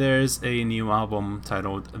 And there's a new album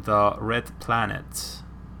titled The Red Planet.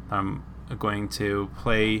 I'm going to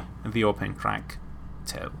play the opening track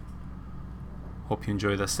too. Hope you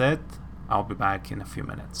enjoy the set. I'll be back in a few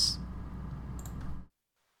minutes.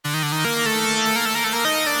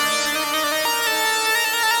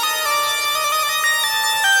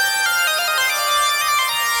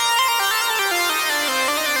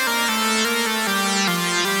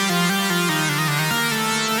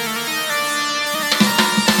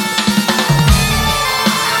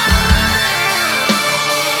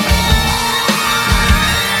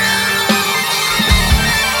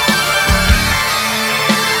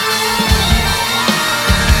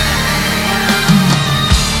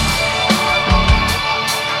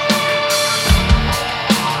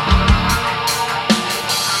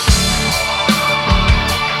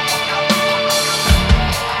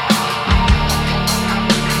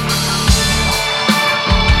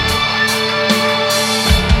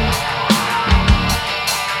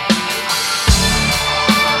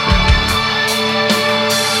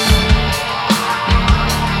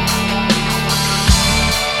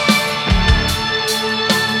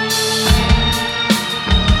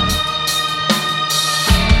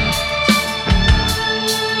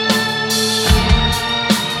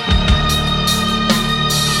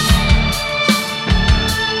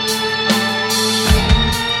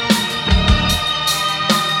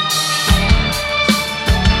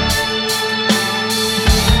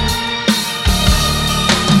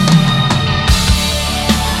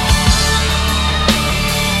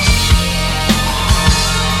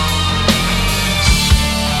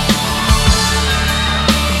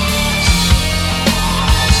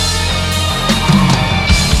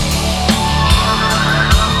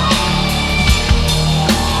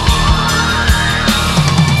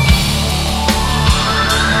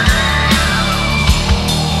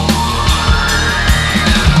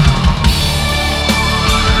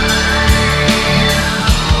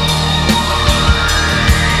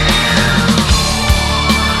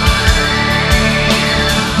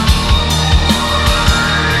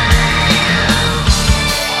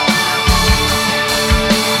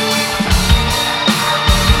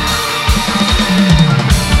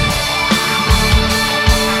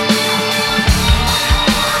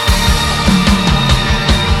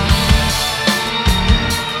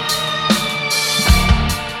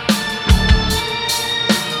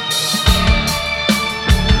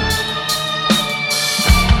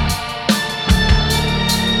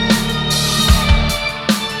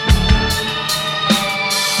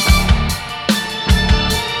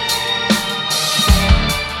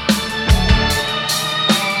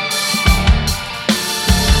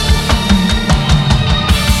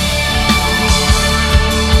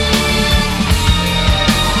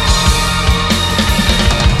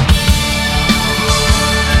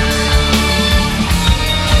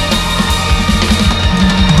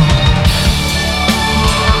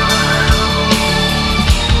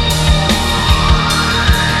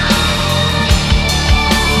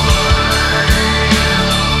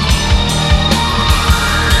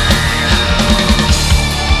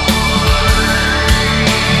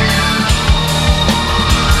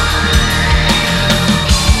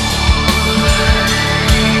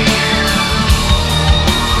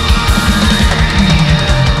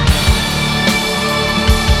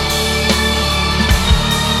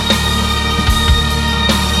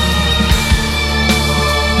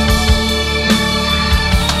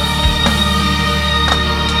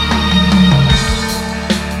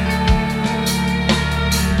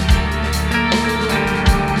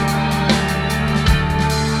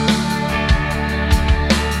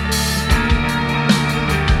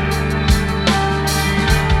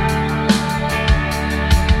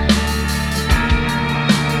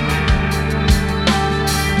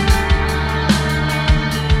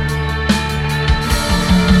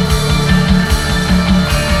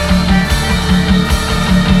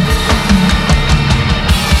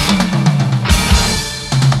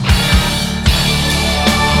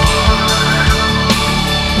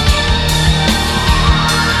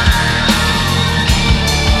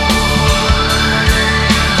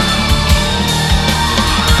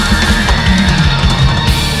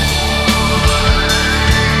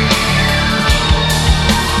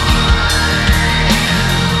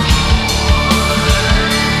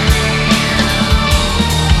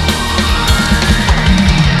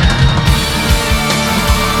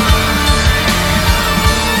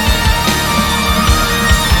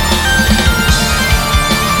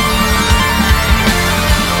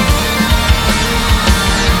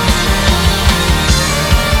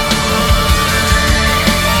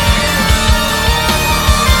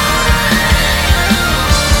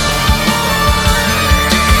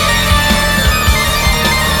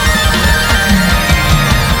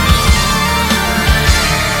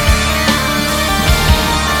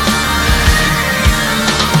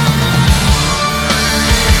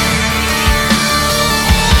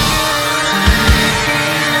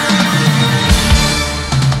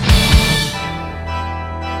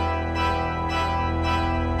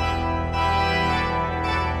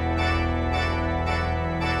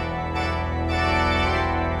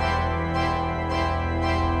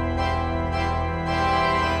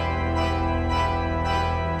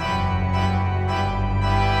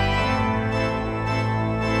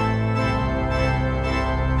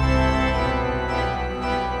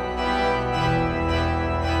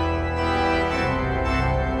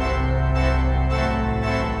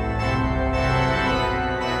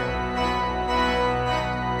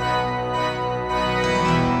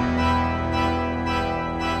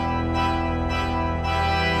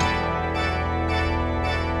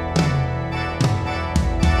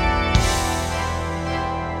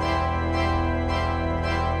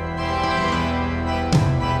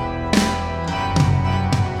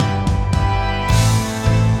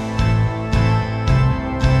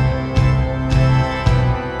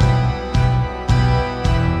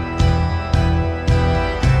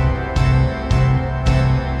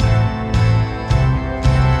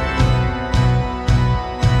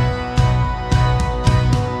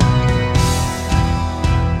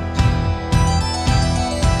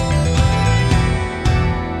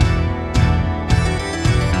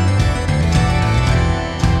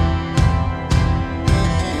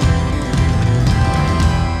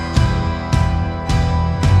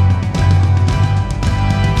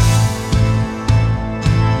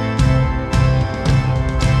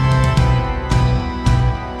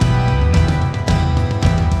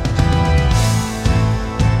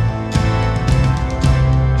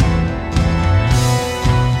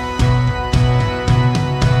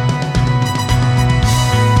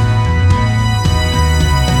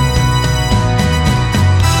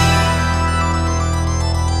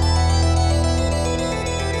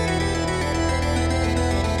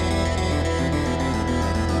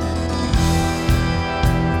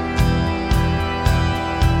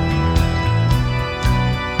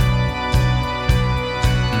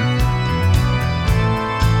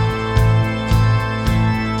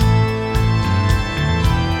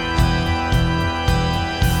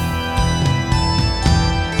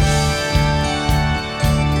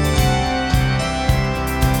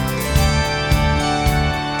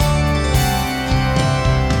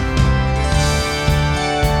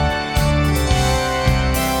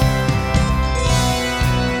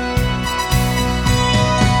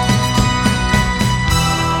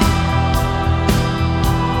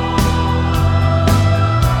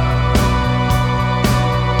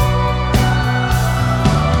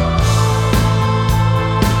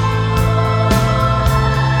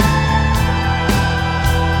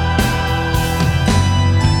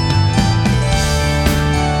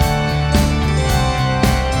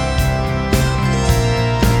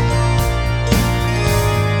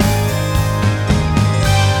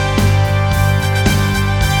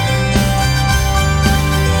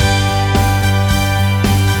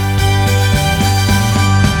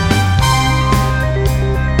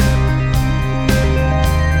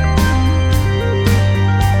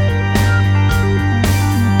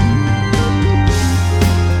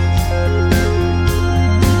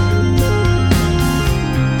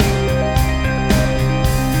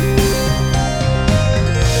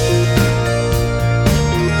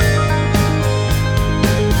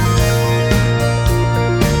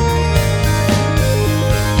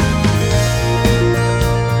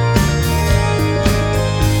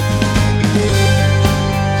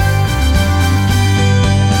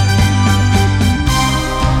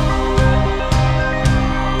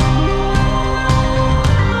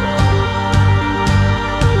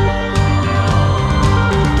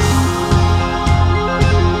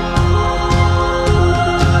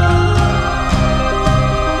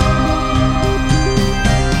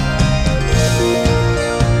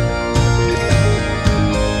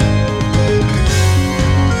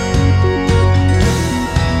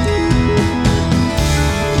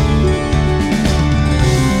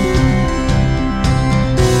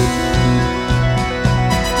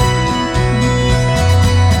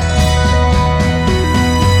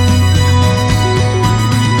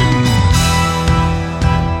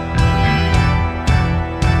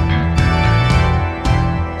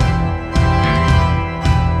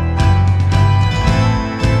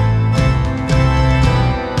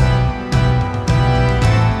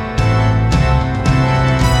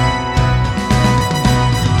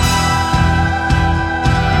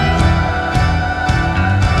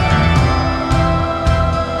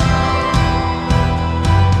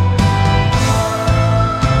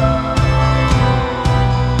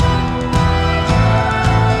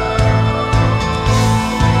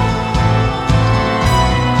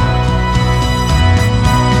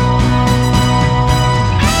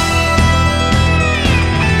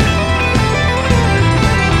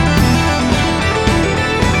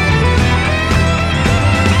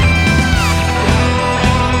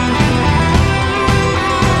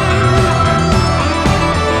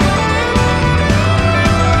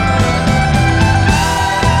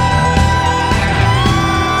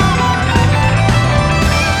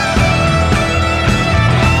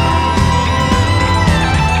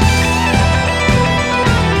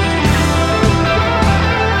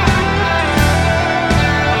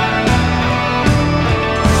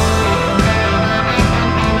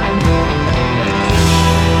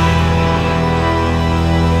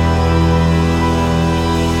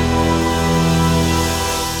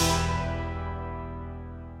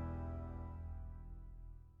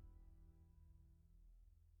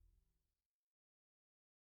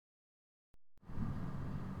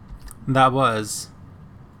 That was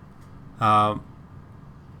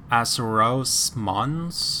Azeroth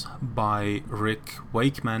Mons by Rick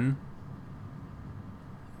Wakeman,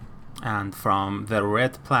 and from The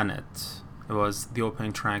Red Planet. It was the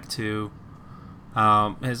opening track to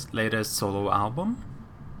his latest solo album.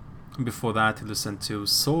 Before that, you listened to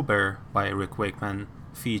Sober by Rick Wakeman,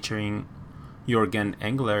 featuring Jürgen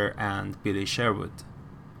Engler and Billy Sherwood.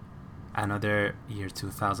 Another year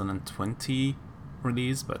 2020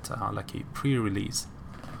 release, but like a pre-release.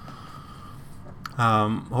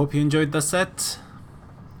 Hope you enjoyed the set,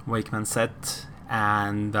 Wakeman set,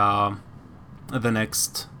 and the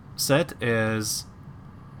next set is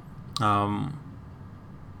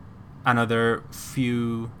another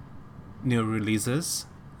few new releases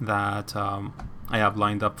that I have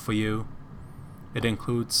lined up for you. It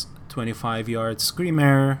includes 25 Yard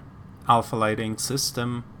Screamer, Alpha Lighting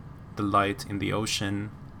System, The Light in the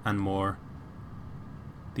Ocean, and more.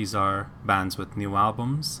 These are bands with new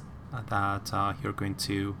albums that you're going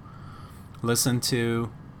to listen to,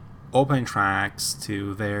 open tracks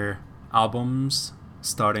to their albums,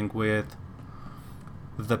 starting with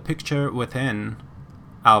The Picture Within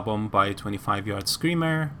album by 25 Yard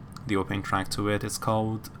Screamer. The opening track to it is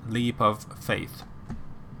called Leap of Faith.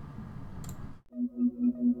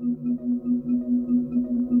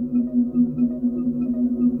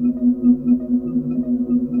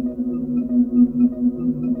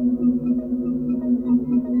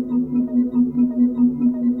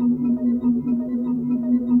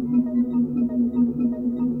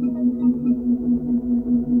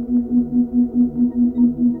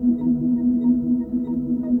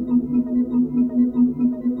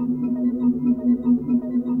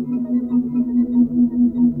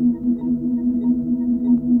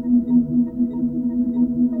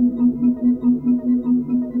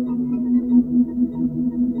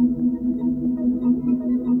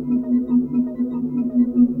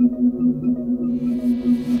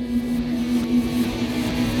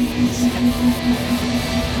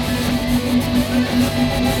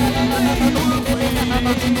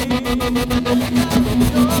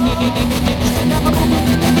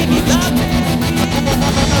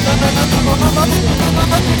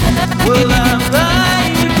 Well, I'm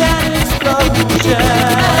like an explosion.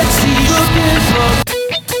 I see you beautiful.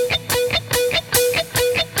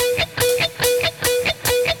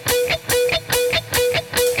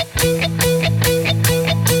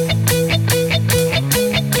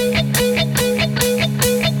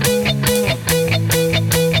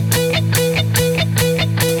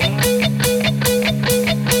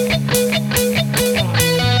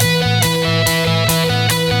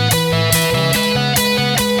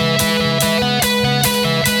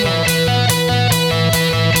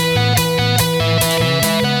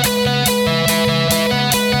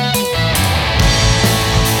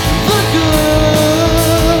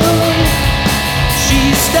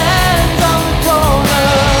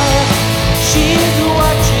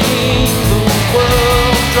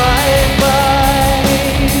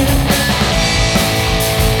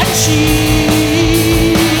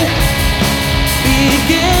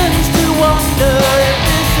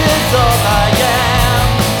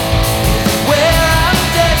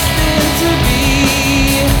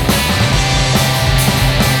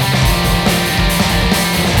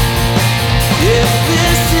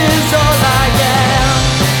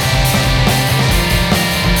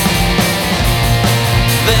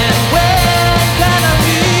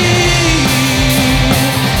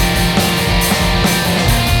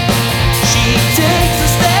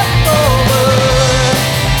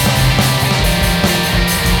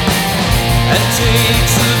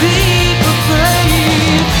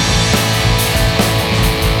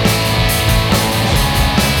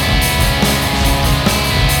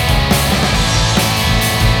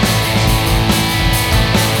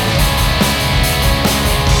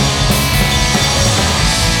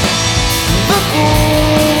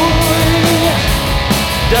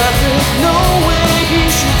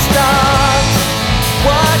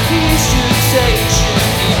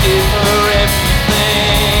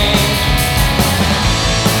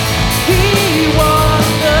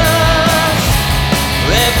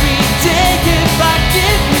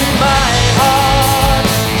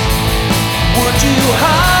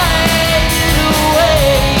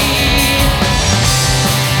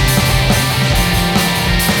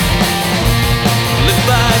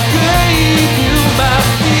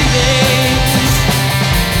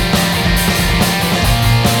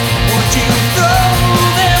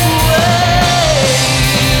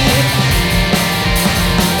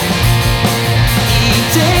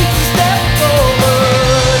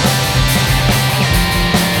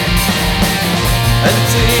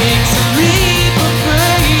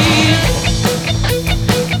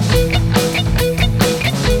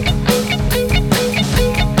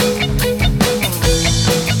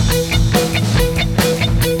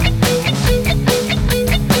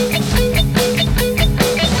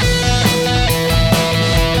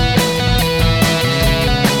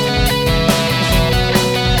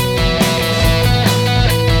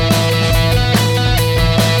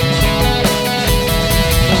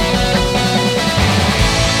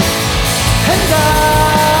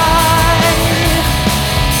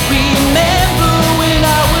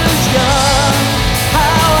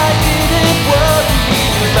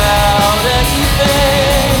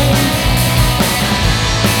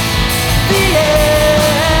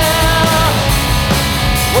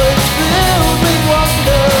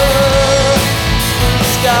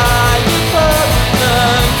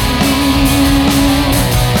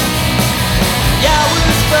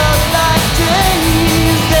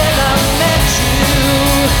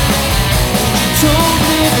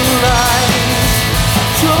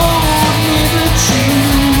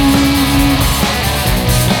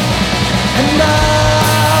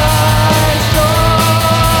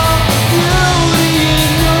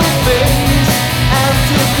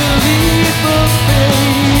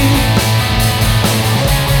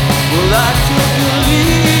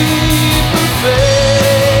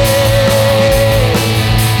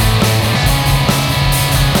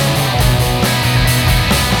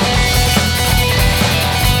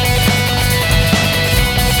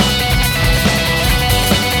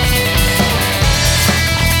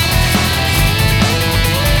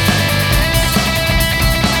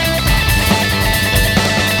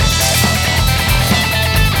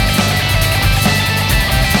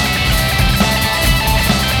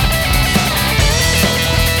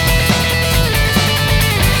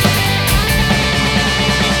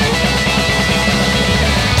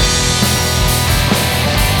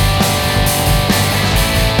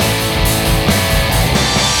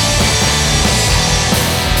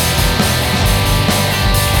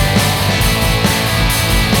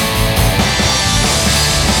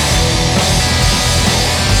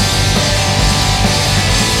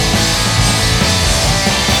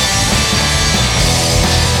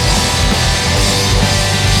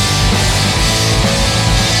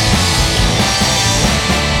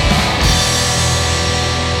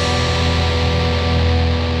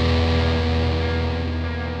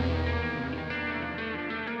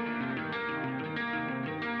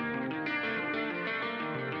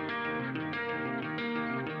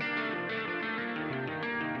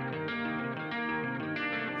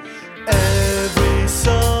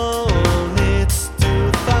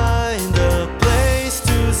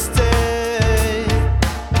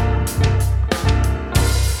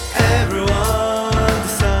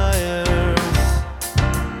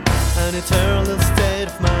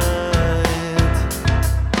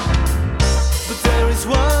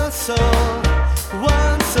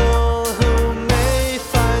 one soul who may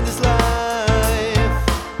find his life.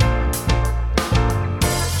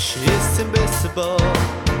 She is invisible,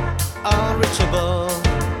 unreachable,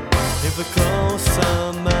 if we close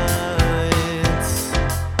our minds.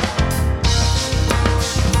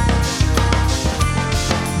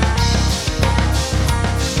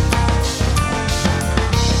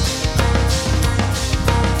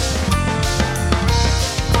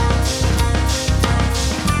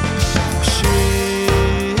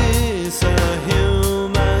 She's a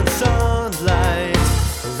human sunlight,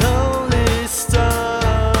 a lonely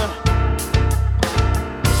star.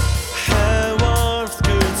 Her warmth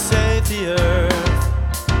could save the earth,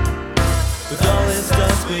 with all its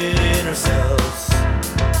dust within ourselves.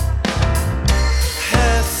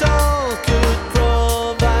 Her soul could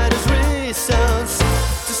provide us reasons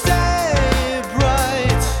to stay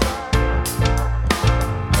bright.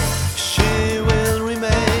 She will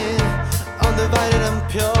remain undivided and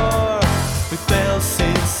pure, with veiled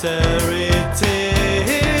sincerity.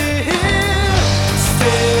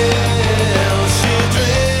 Still, she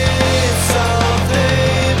dreams of the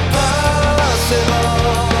impossible.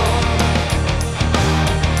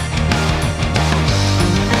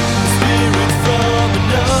 Spirit from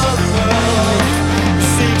another world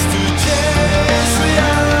seeks to change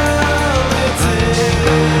reality.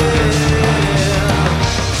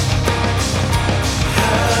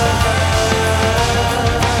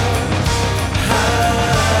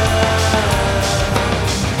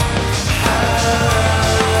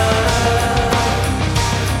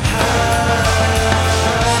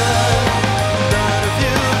 None of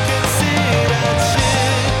you can see that she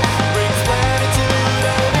brings plenitude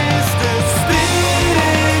and is the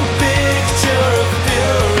speeding picture of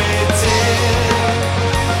purity.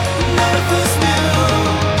 None of us knew,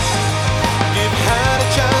 give her a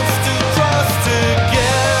chance to trust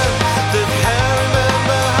again. Let her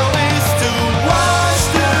remember how it is to watch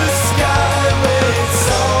the sky with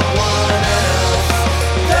someone else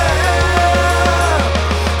there.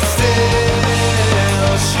 Still,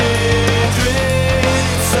 she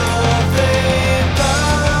dreams of the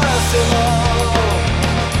impossible.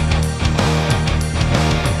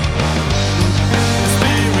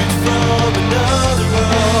 Spirit from another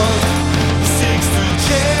world seeks to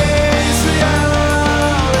change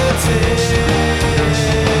reality.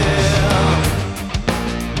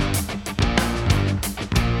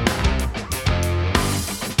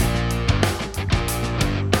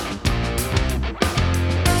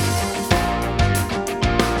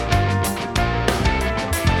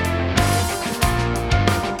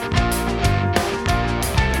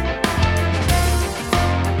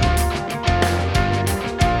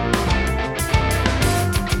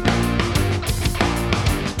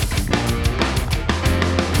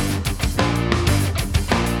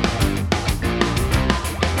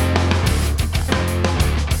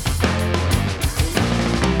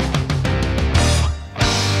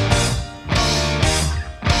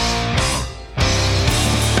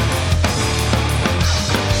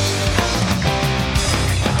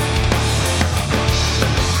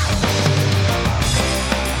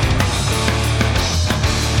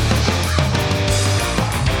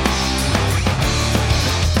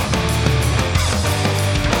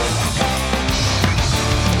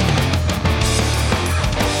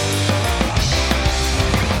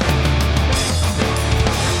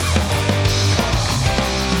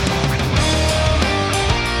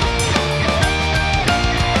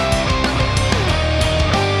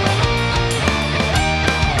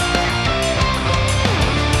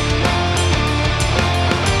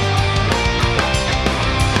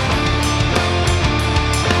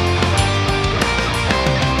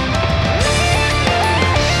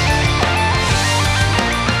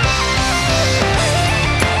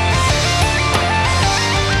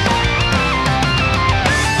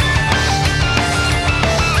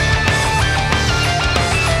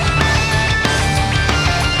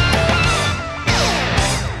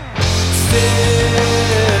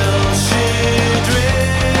 Still, she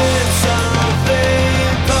dreams of the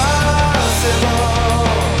impossible.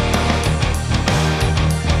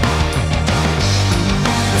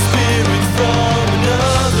 A spirit from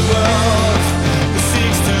another world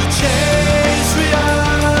seeks to change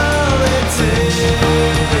reality.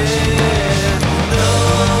 No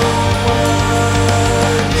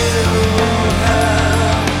one knew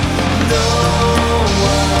how, no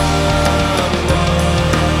one was.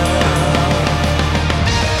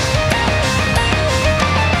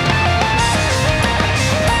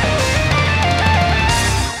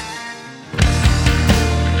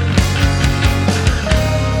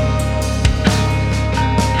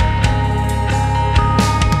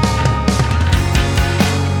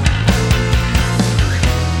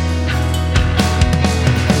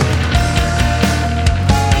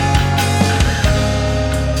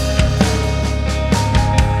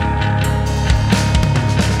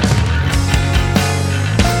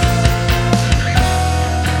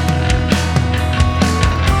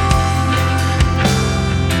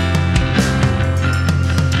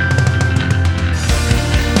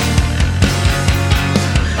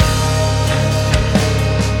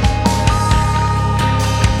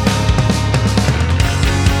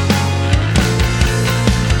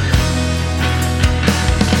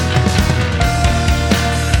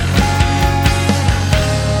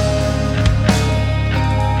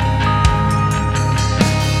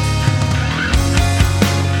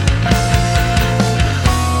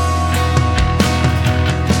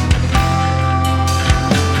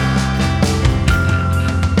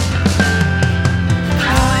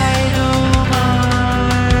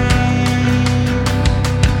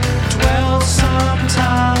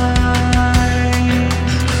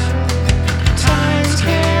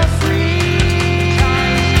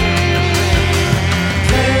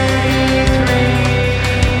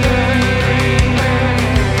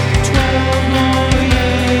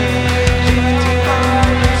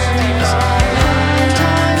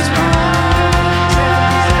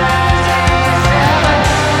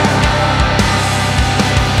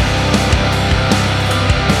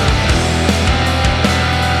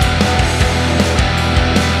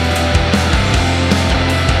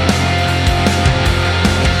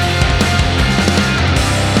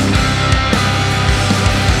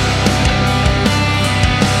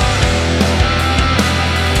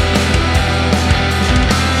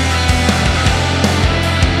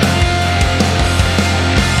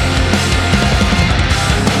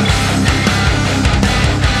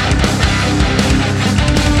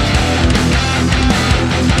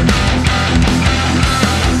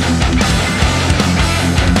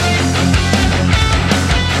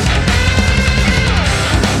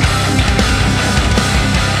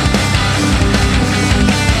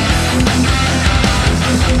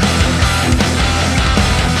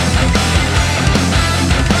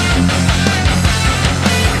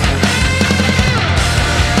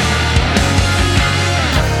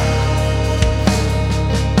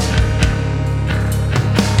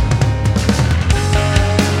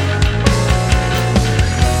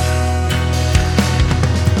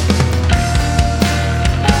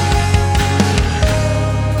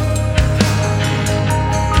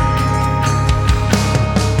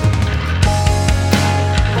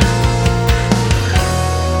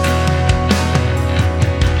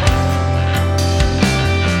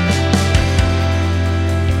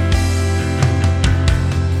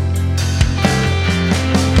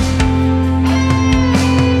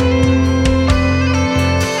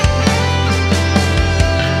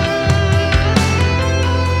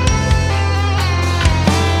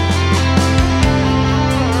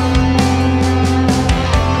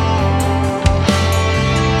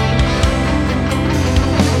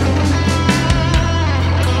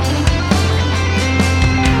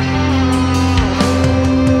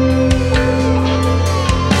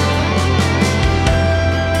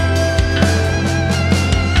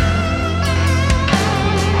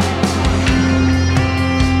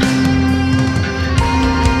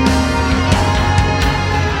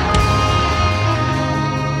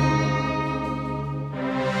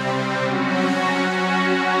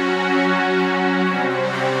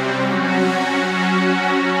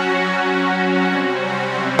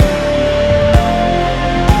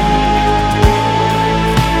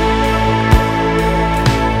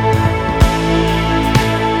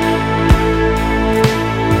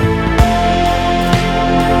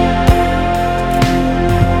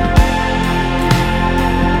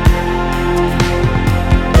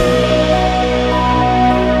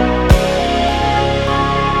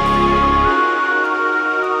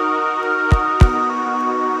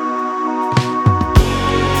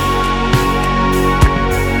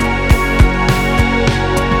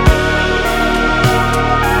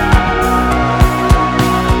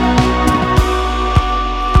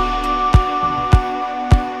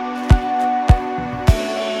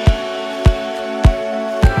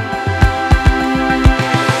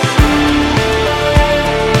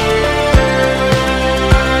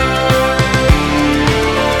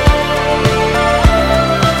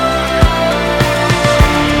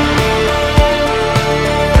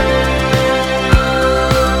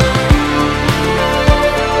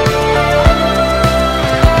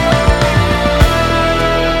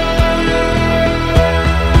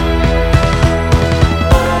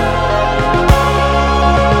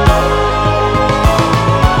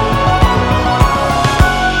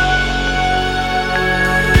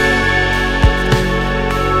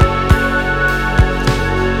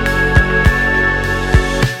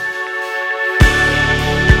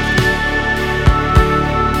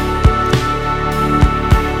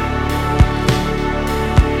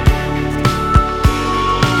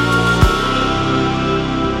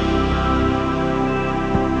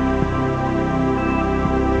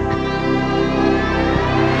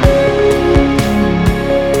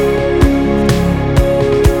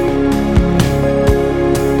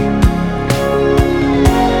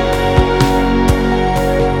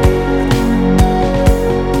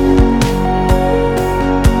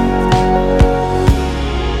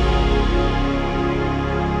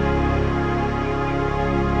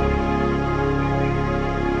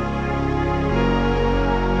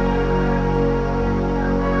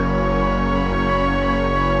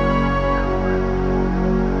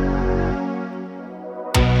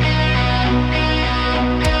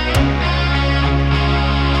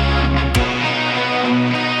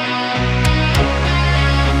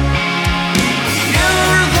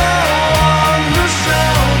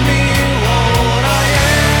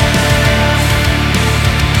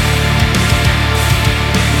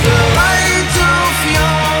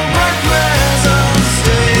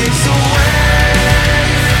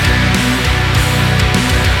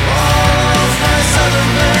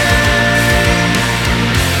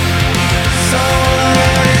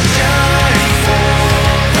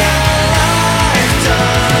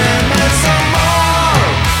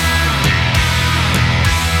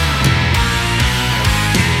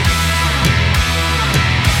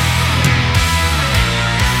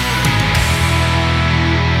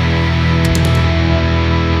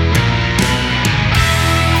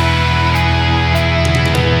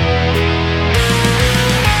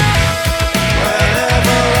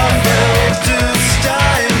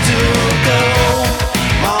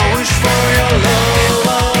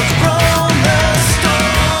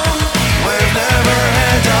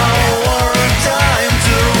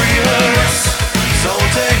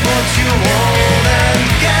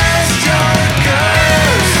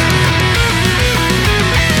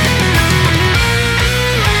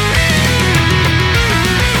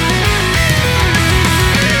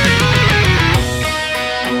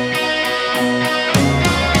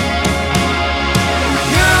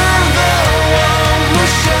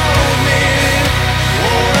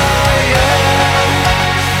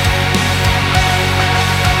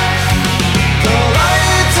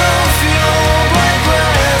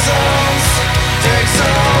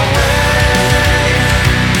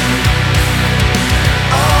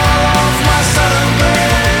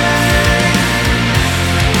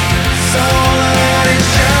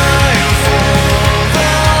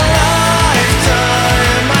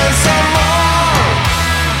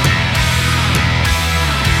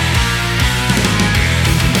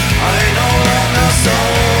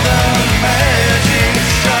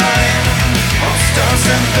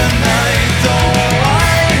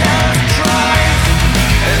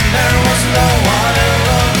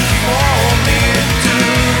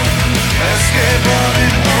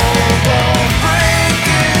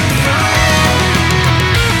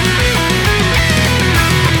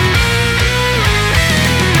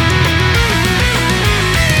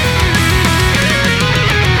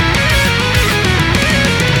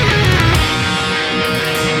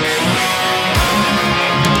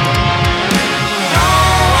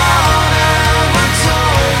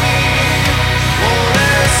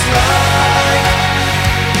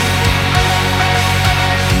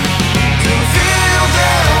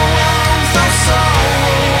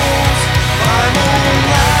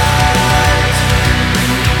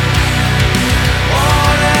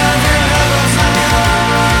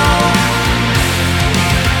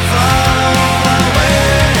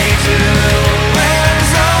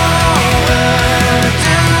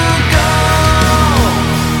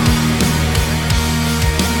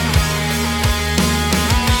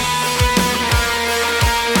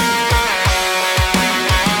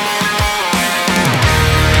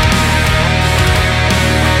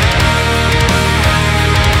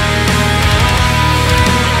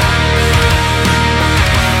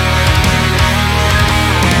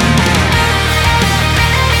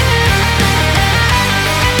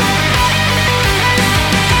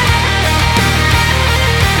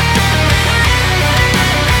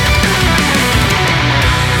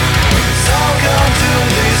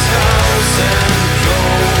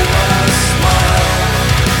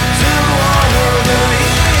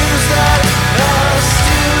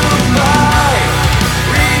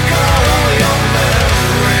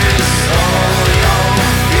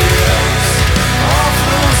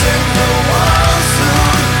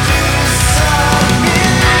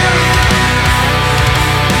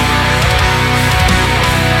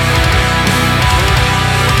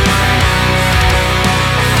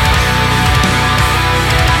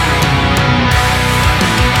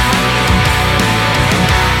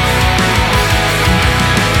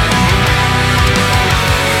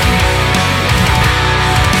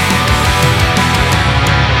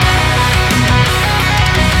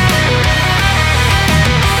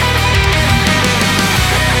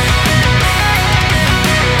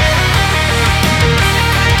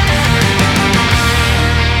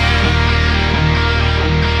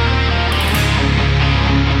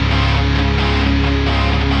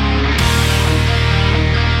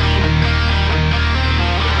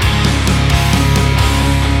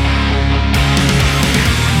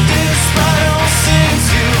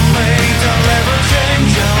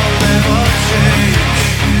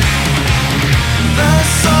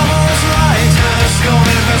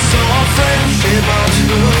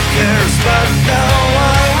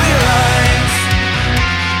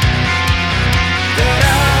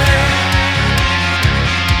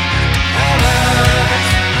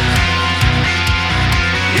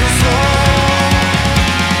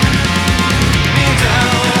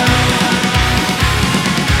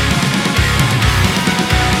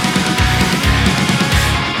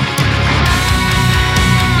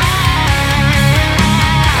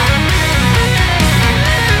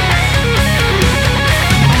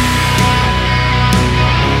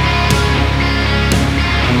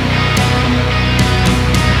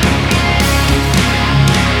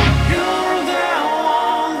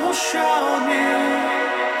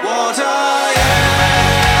 what I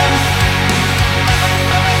am.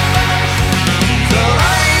 The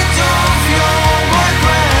light of my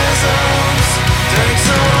presence takes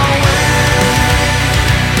away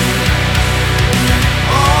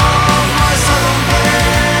all my sudden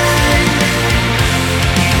pain.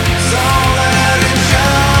 So let it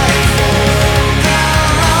shine for the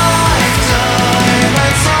lifetime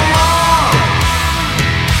and so long.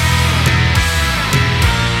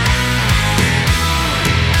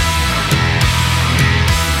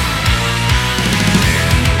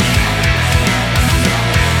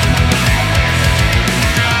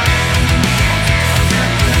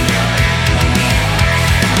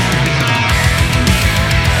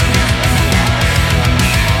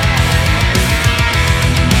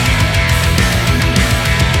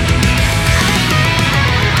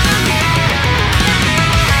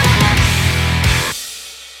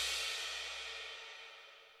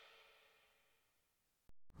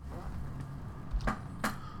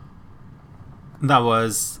 That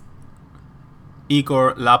was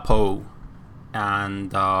Igor Lapo and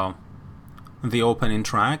the opening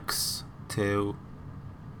tracks to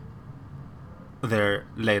their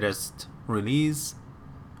latest release,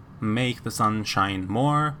 Make the Sun Shine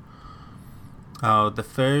More. The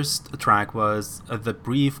first track was The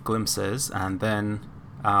Brief Glimpses, and then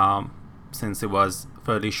since it was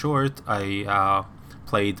fairly short, I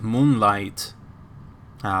played Moonlight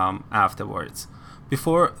afterwards.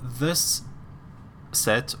 Before this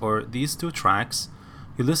set, or these two tracks,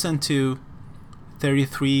 you listen to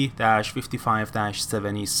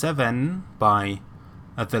 33-55-77 by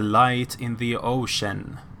The Light in the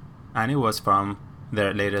Ocean, and it was from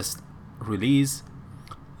their latest release,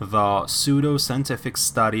 The Pseudo-Scientific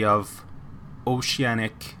Study of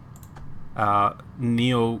Oceanic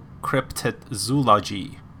Neocryptid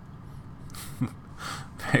Zoology.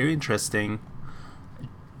 Very interesting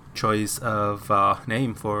choice of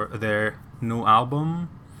name for their new album.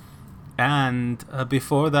 And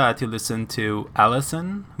before that, you listened to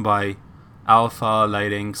Allison by Alpha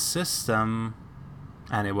Lighting System,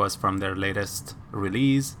 and it was from their latest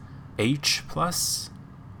release, H+.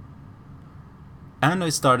 And I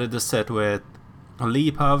started the set with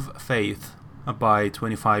Leap of Faith by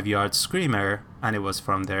 25 Yard Screamer, and it was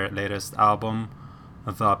from their latest album,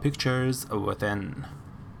 The Pictures Within.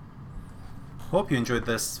 Hope you enjoyed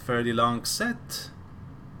this fairly long set.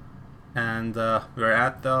 And we're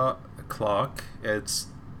at the clock. It's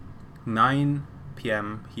 9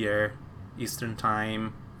 p.m. here, Eastern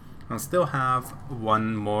Time. I still have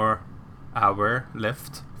one more hour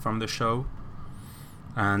left from the show,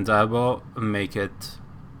 and I will make it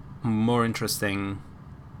more interesting.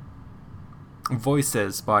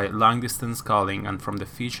 Voices by Long Distance Calling, and from the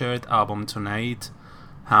featured album tonight,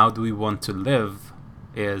 How Do We Want to Live,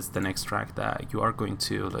 is the next track that you are going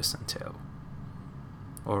to listen to,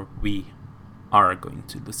 or we are going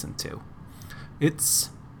to listen to. It's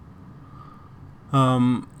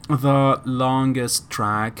the longest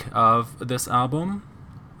track of this album,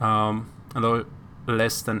 although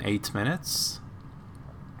less than 8 minutes.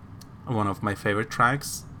 One of my favorite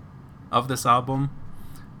tracks of this album,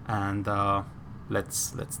 and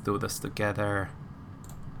let's do this together.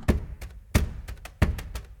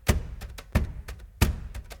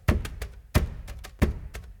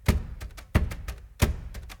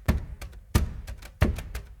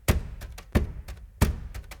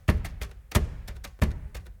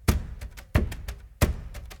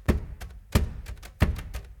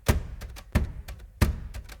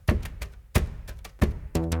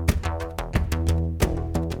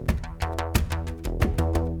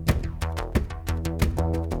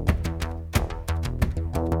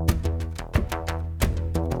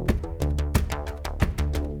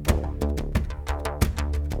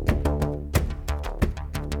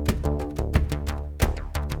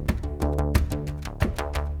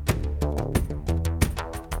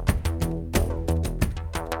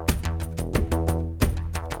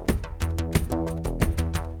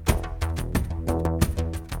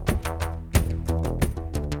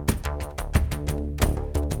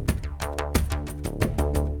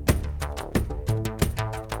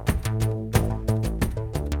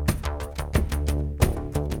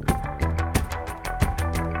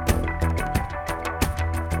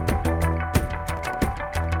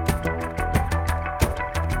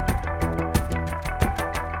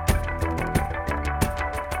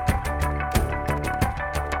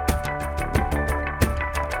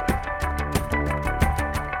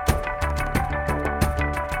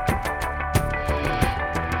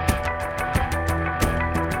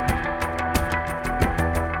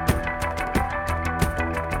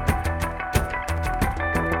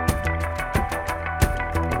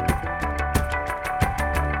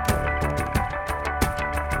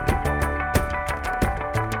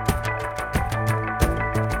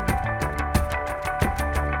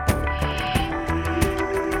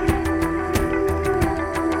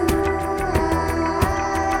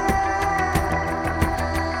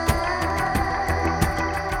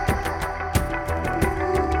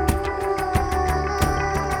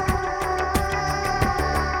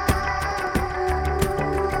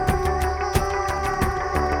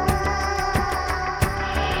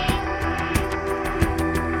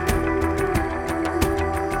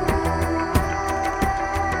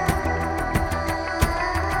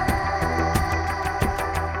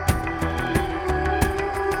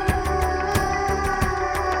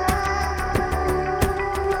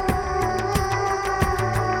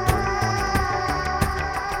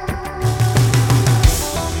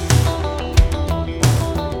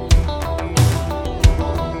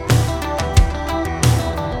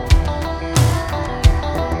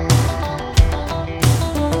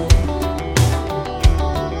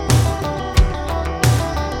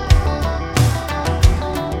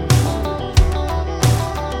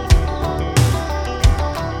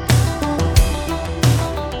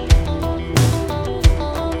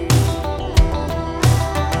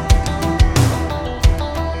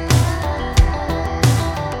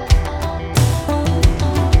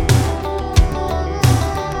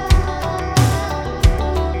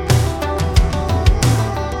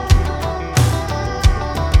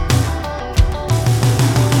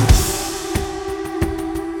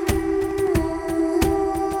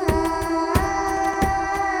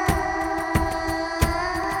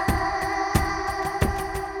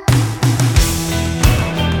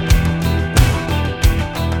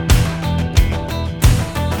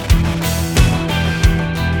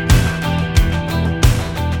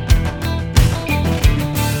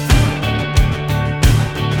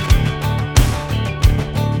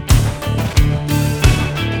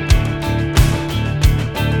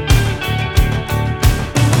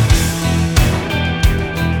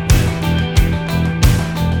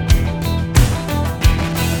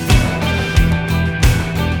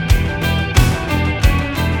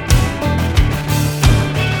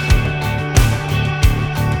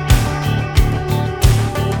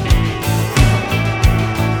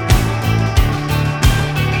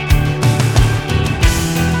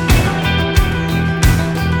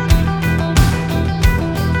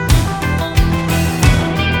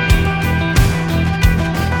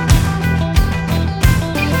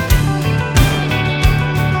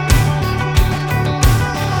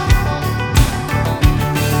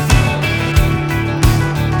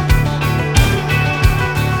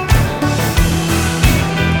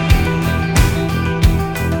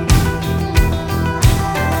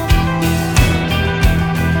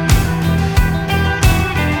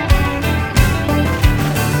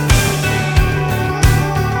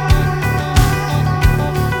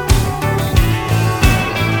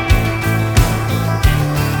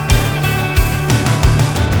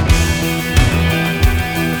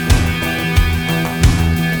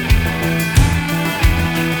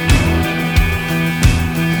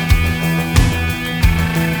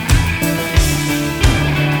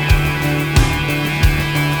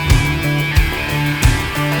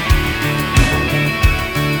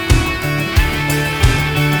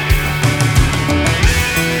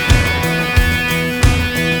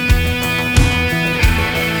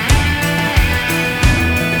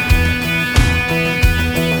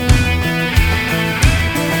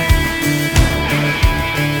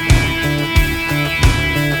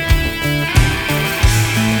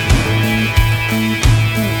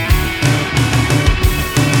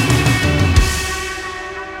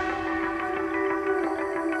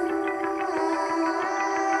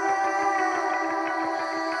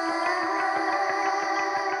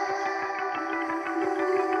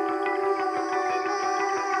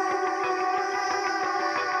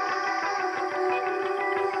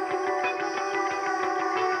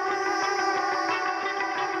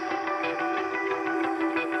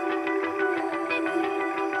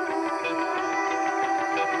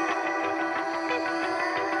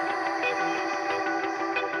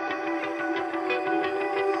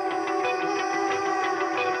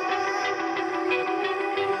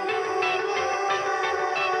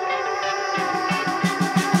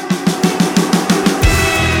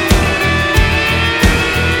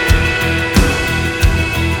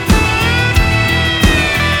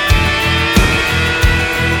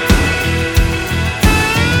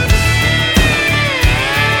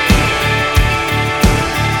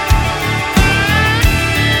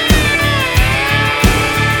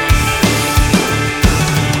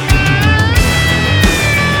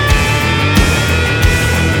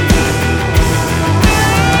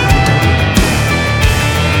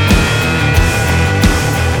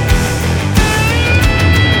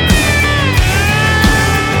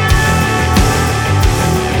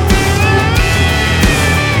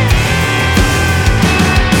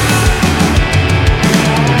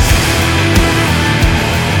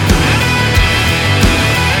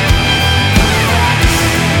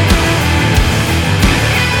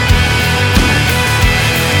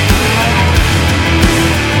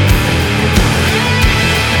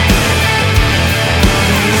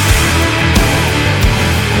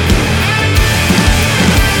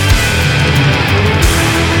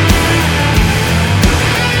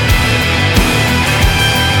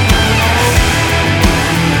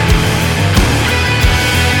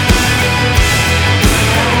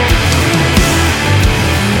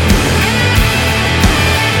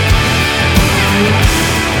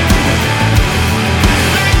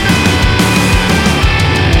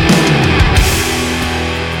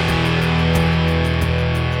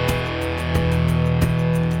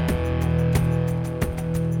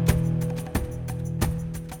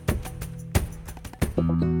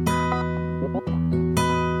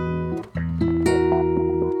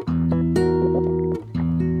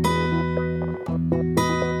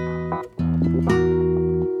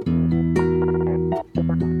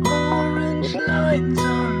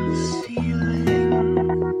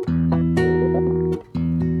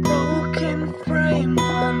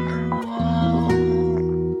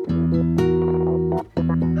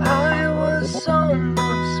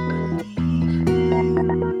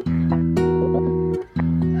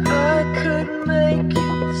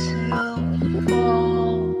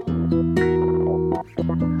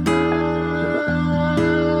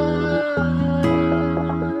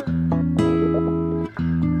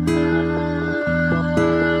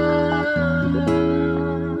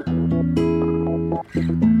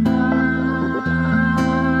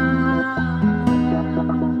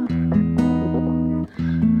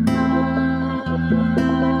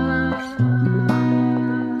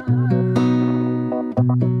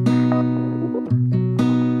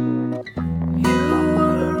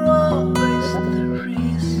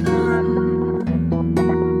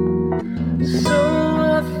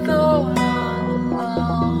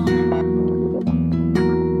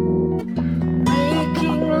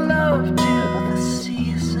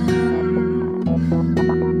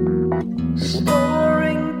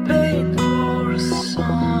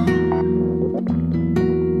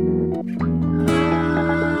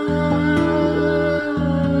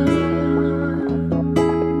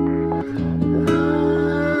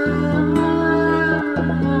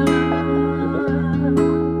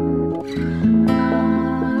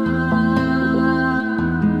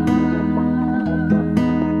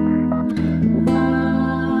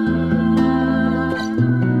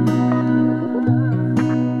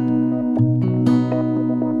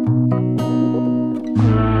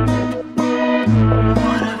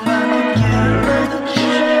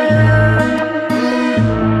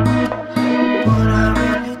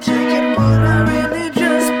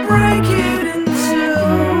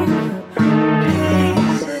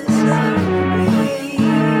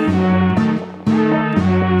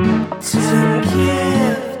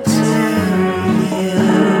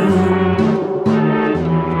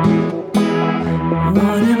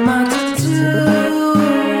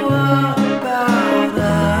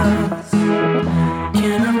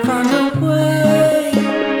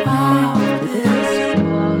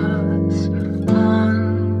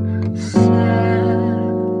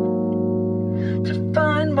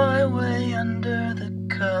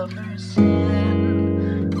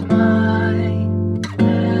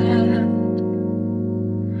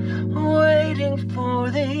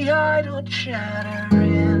 the idle chatter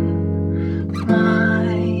in my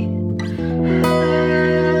head.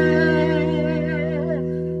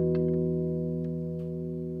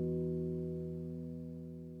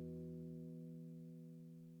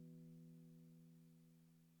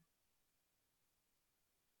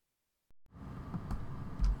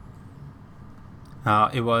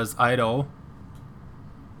 It was Idol,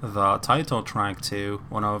 the title track to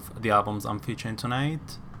one of the albums I'm featuring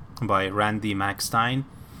tonight by Randy Maxstein.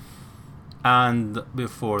 And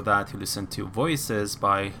before that, you listened to Voices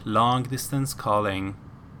by Long Distance Calling.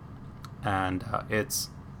 And it's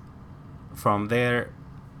from their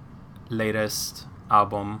latest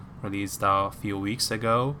album released a few weeks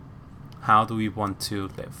ago, How Do We Want to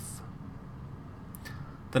Live.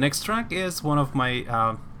 The next track is one of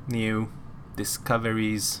my new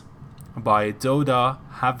discoveries by Doda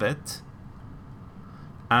Havit,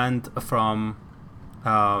 and from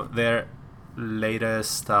their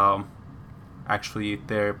latest, actually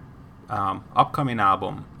their upcoming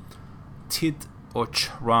album, Tid Och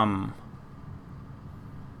Rum.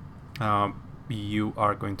 You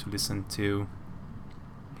are going to listen to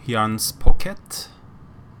Hyans Pocket.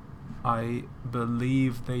 I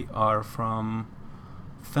believe they are from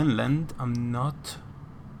Finland. I'm not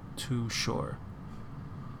too sure.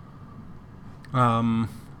 Yeah,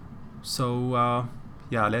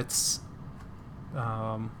 let's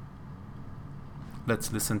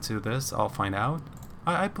listen to this. I'll find out.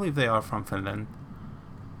 I believe they are from Finland.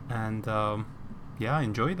 And yeah,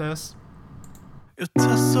 enjoy this. Jag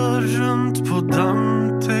tassar runt på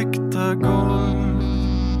dammtäckta golv.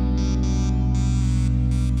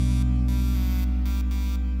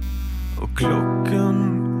 Och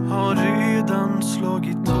klockan har redan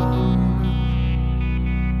slagit 12.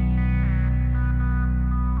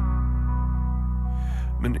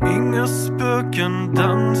 Men inga spöken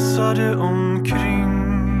dansade omkring.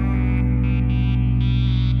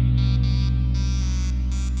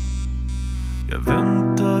 Jag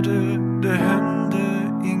väntade, det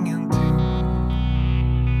hände ingenting.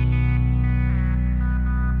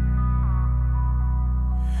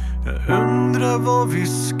 Jag undrar vad vi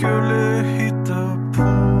skulle hitta på.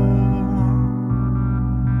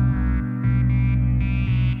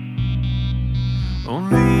 Om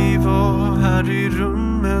vi var här i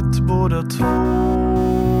rummet båda två.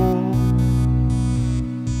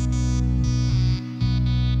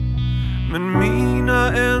 Men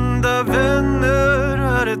mina enda vänner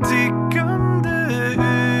är ett tickande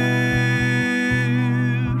ur.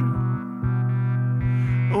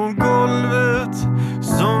 Och golvet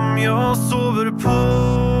som jag sover på.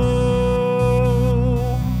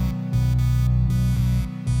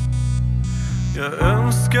 Jag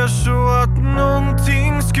önskar så att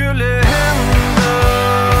någonting skulle hända.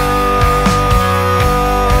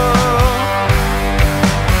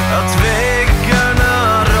 Att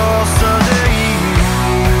väggarna rasade in.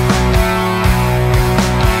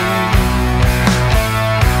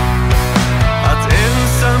 Att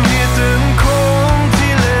ensamheten kom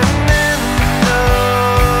till en ända.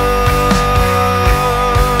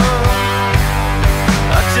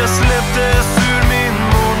 Att jag släpptes ur min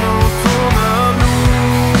monotona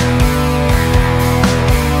lor.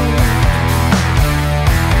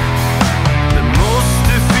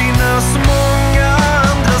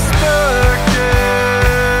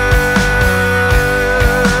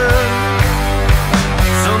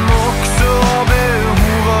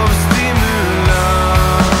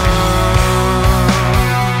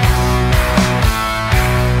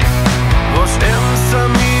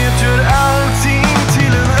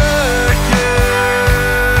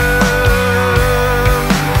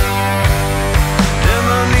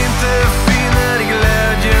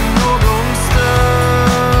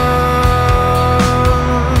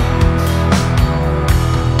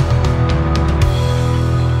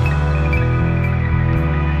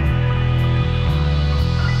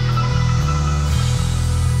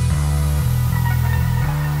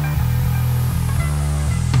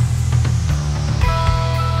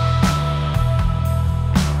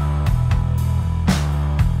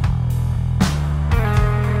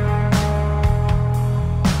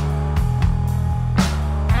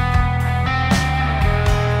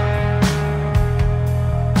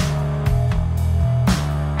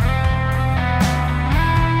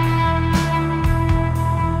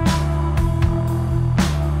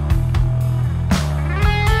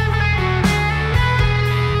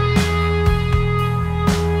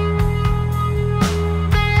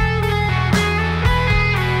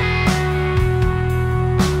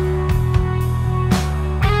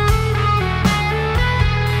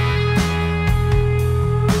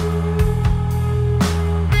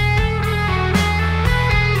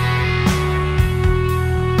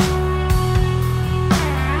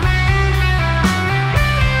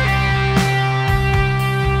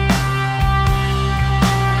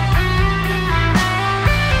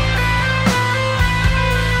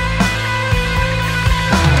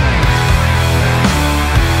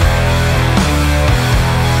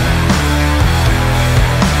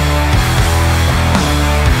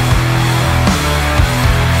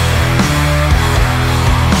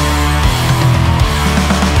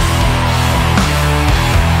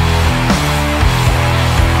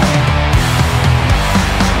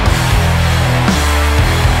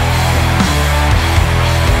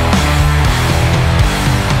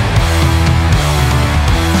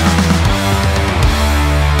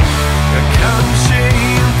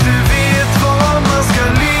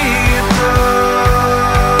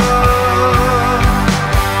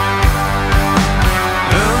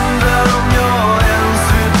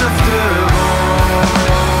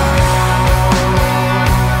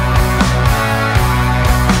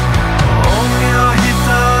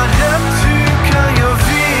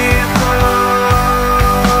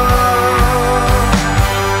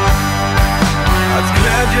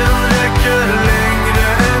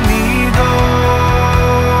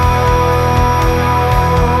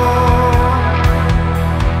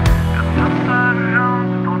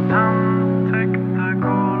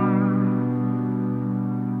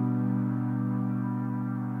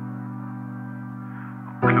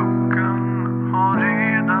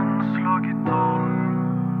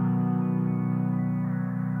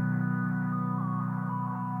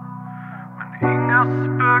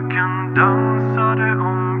 Marken dansade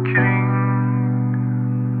omkring.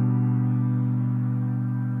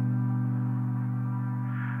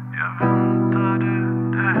 Jag väntade,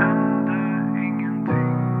 det hände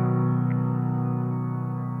ingenting.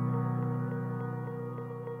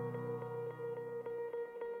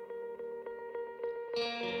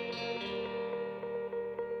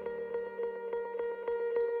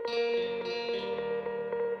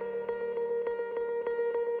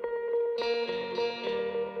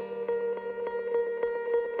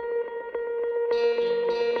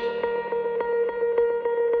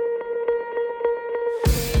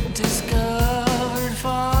 Discovered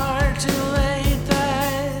far too late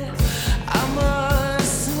that I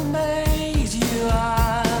must have made you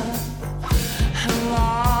up and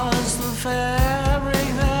lost the fabric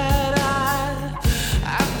that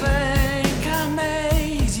I think I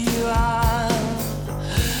made you up.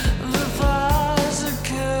 The thoughts that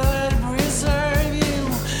could preserve you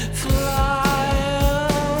fly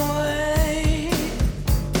away,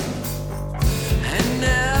 and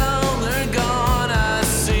now they're gone. I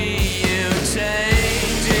see you changing,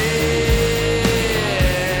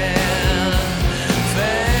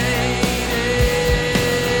 fading,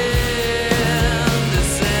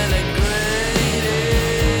 disintegrating,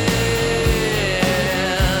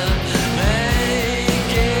 making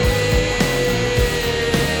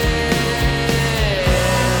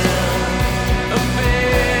a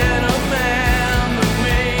better man of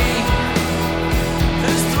me.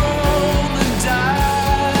 Has thrown the dice,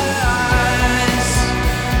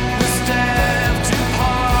 the staff to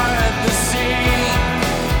part the sea,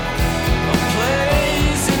 a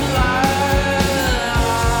place in life.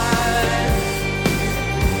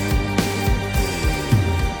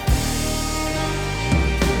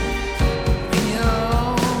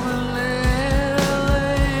 You're a little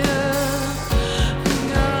later,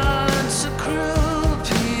 got to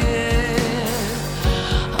croupier.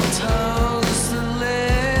 I'll toast the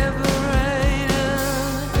liberator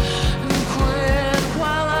and quit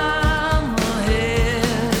while I'm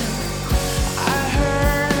ahead. I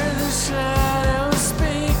heard the shadows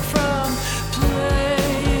speak from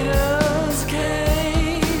Plato's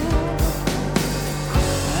cave.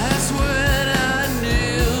 That's when I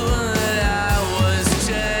knew that I was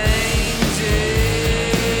changing,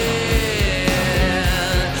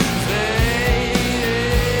 fading,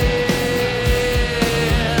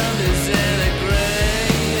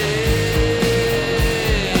 disintegrating,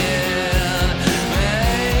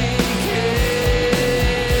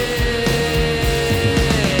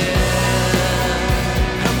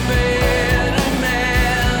 a better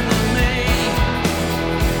man than me,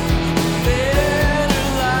 better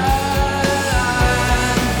life,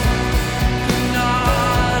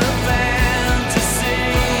 not a fantasy,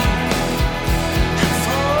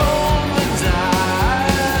 from the dice.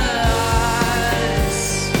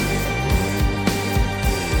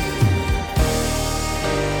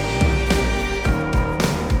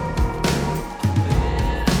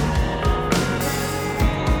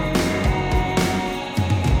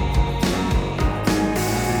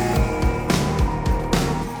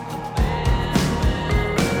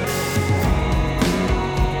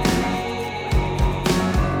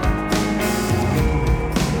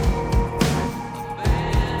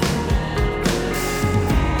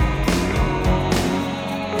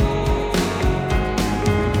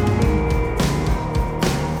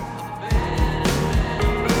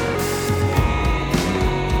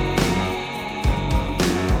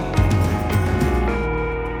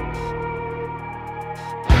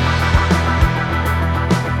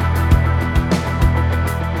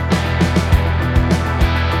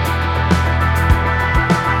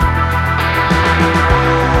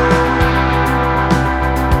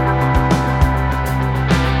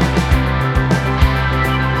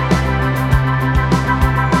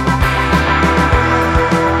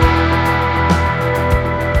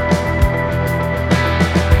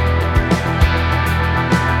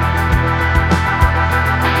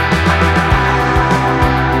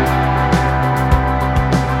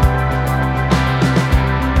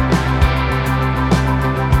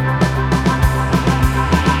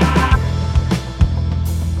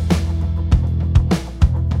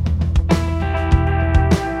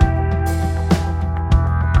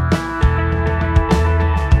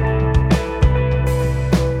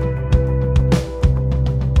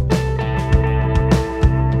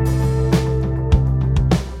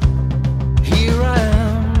 Here I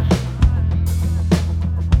am,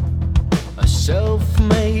 a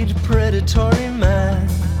self-made predatory man.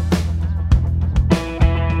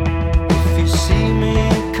 If you see me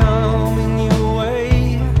coming your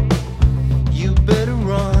way, you better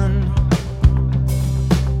run.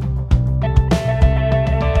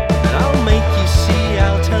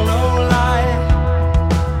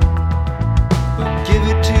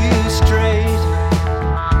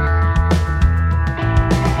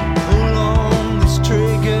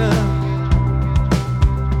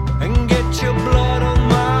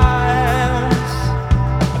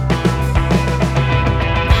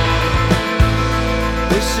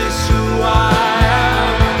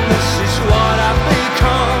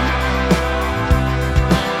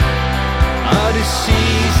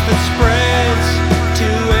 that spreads to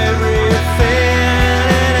everything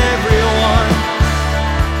and everyone.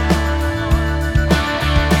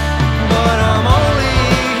 But I'm only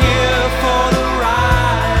here for the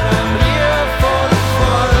ride, I'm here for the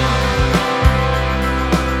fun.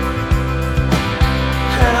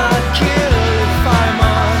 And I'd kill if I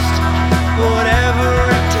must, whatever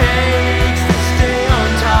it takes to stay on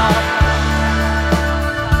top.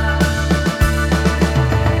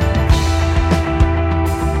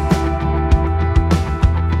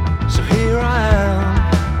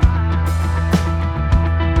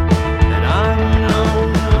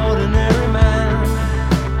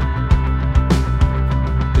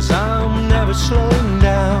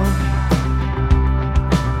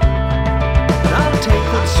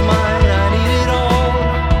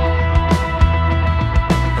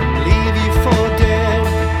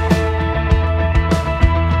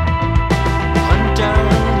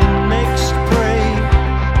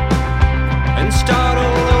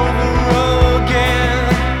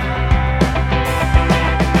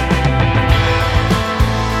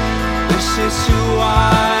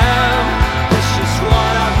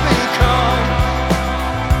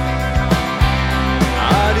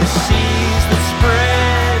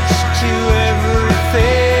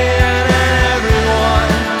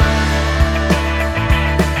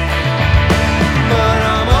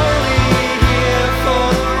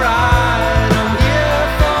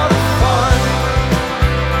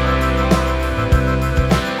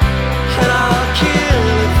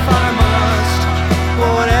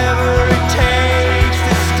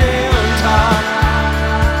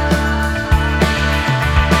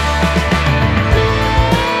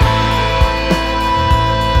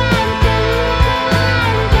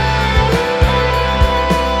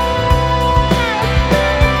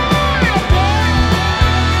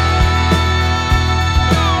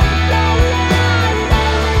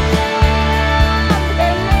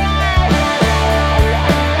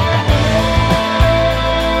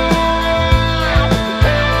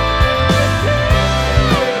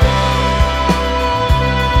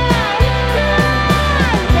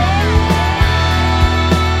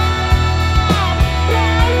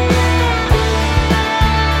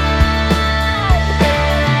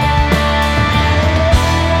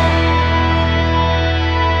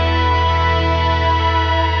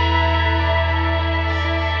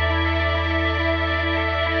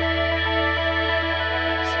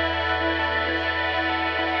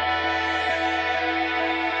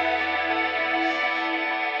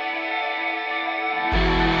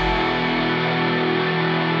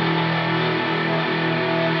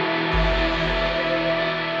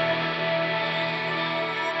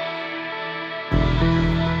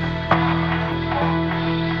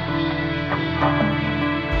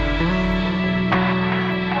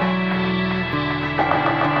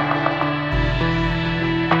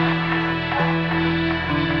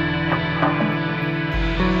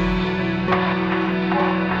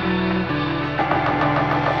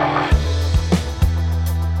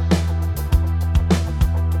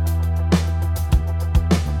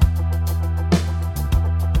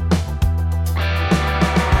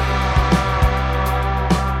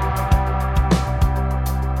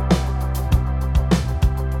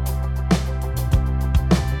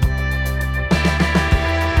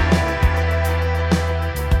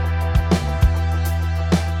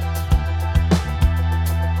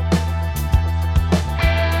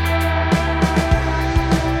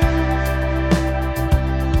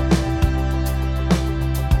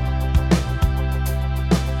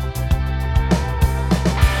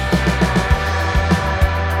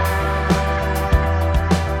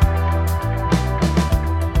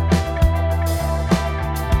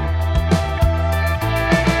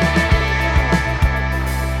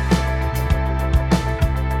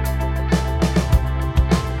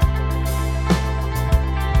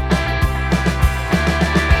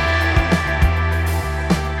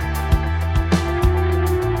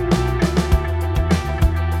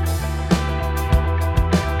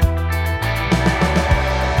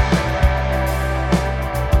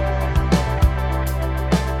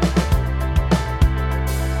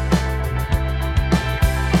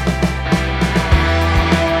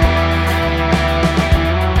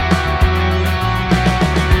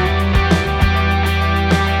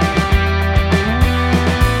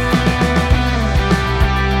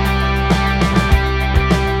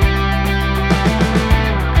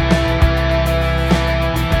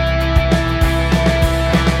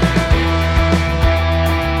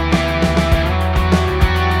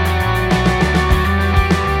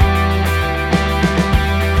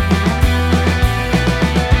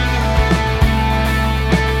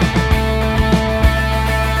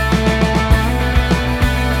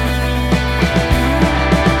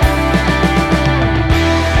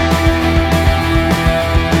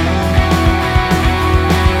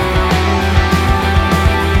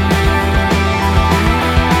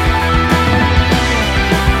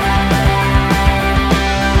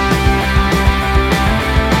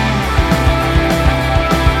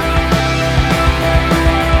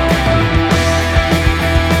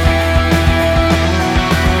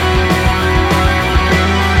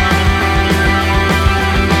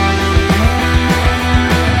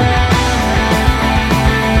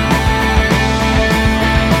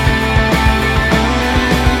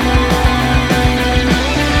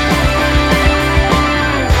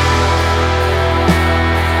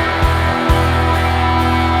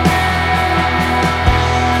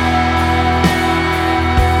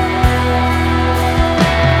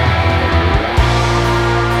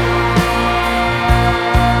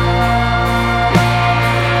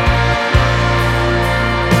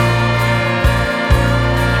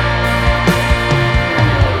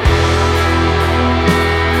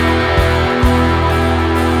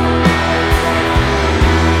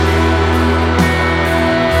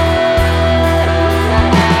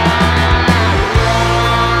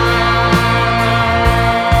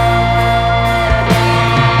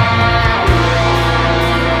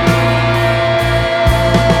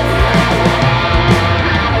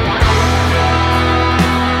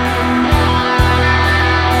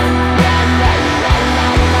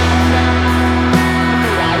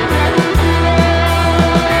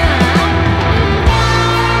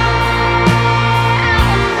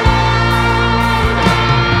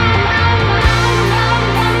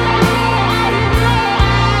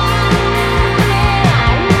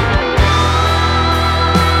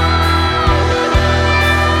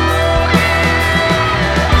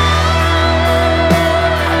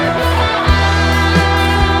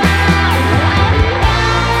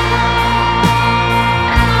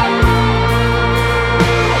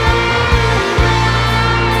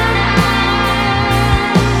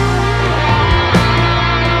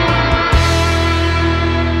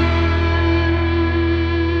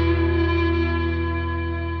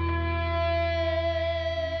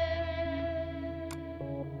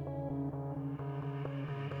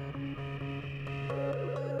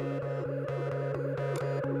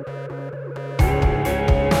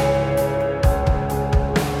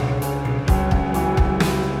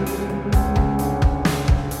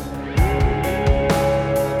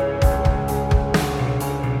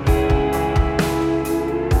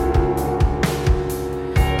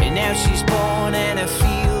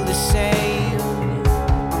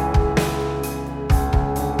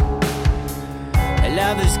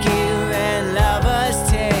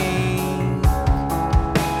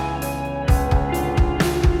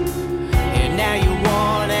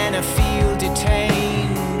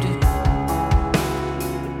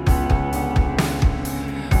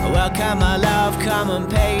 come, my love, come and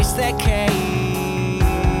pace the cave.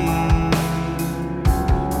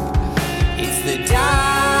 It's the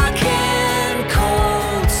dark and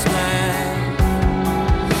cold smell.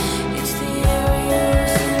 It's the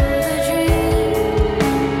areas in the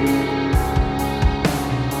dream.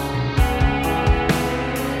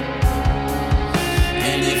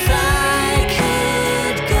 And if I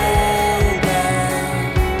could go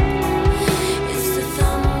back, It's the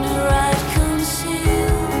thunder I'd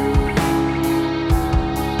conceal.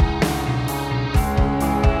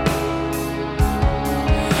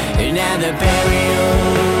 and now the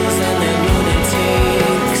burials and the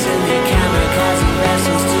lunatics and the kamikaze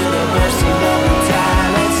vessels to the bursting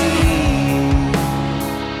mortality.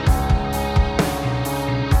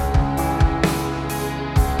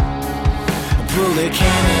 Pull the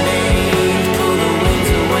cannonade, pull the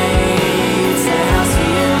winds away. It's the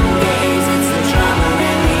halcyon gaze, it's the drama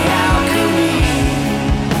and the alchemy.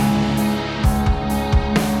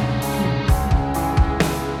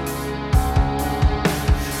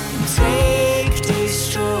 Take,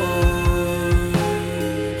 destroy.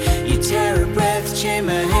 You tear a breath, chain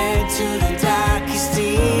my head to the darkest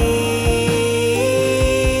deeds.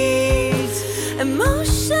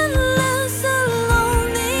 Emotionless,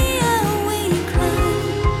 alone, the air we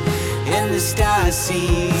climb. And the stars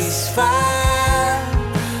cease fire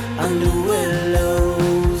under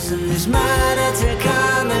willows. And there's murder to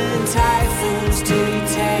come and typhoons to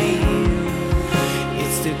tame.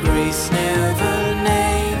 It's the grace never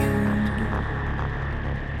named.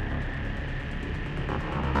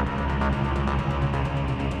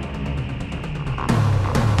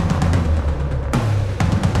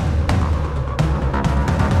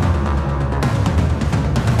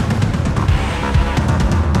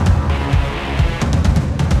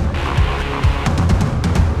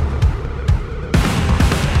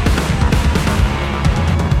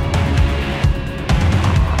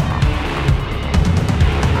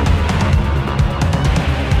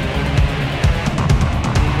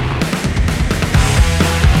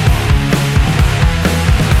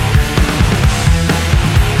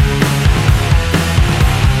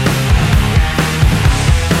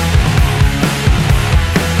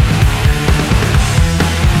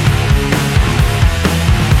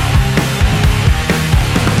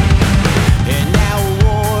 And now a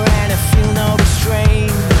war and I feel no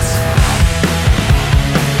restraint.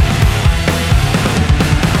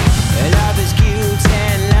 Love is guilt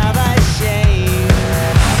and love is shame.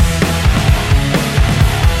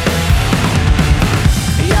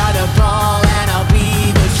 You're the ball and I'll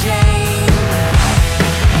be the chain.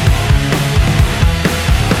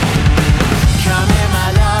 Come in, my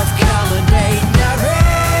love, come and bait the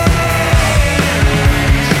rage.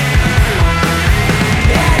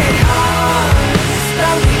 Let it hurts,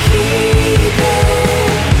 but we keep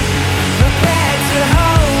it. Prepared to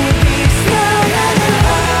hold these love and it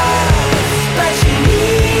hurts, but you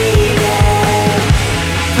need it.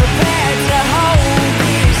 Prepared to hold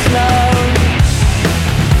these love.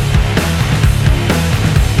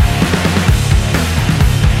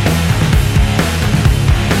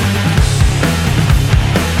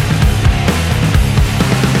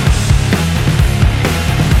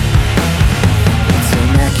 It's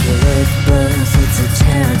immaculate birth, it's a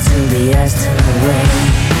tear to the eyes turn away.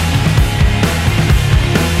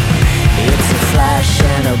 It's a flash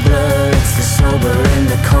and a blur, it's the sober in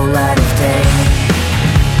the cold light of day.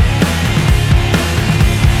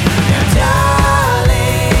 Now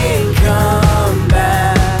darling, come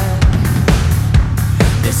back.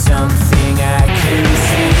 There's something I can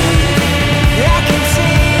see. I can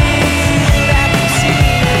see, I can see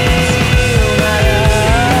my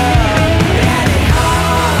love. And it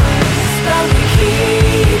hurts, but we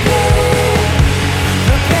keep it.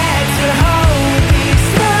 Prepared to hold these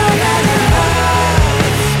love and it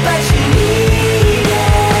hurts, but you need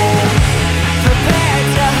it. Prepared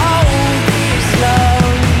to hold these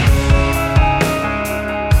love.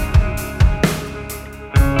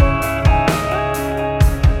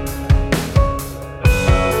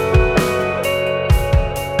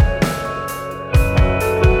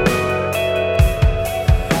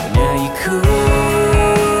 Now you could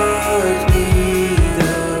be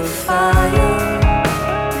the fire,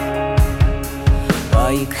 or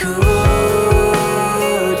you could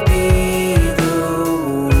be the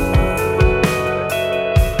wood.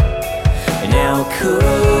 And now I could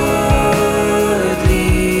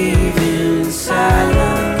leave in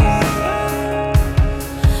silence,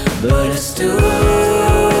 but I stood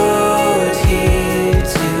here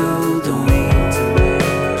till the winter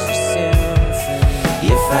wears herself.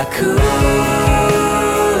 If I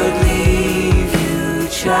could leave you,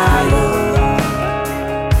 child,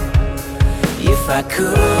 I could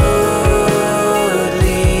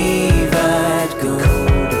leave, I'd go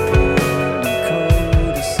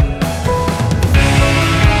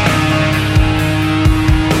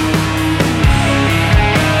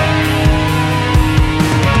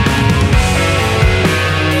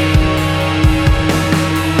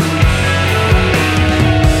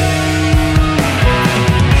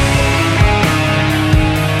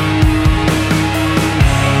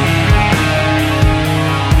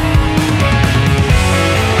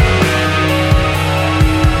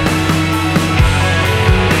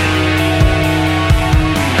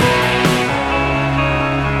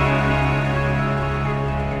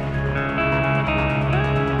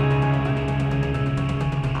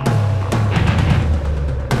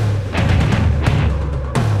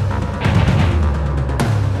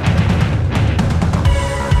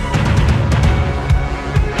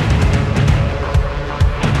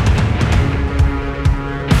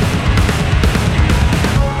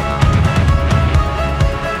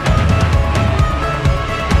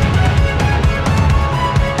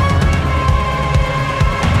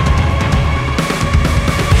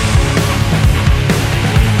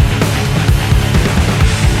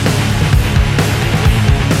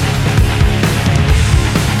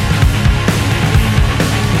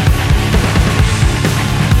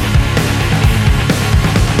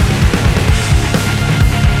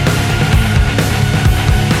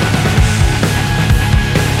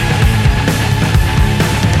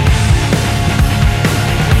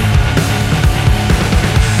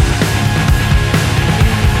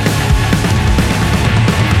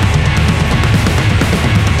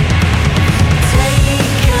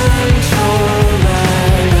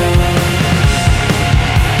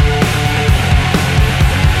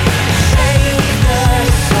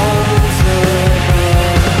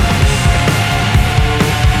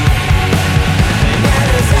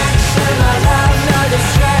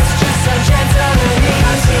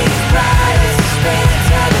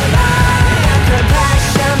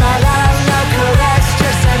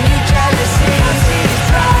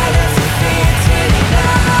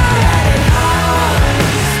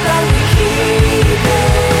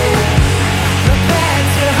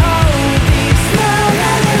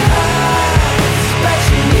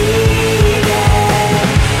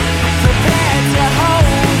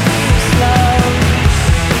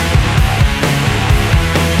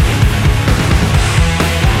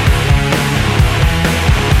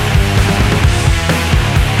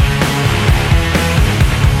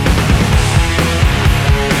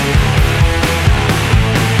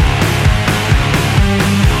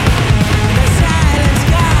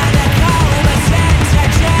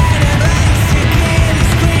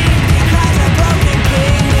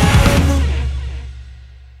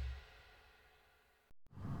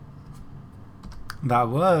That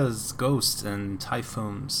was Ghosts and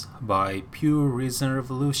Typhoons by Pure Reason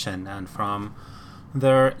Revolution, and from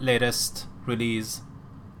their latest release,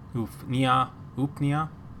 Upnia.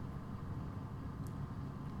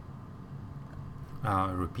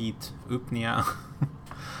 Repeat, Upnia.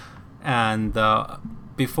 And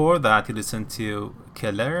before that, you listened to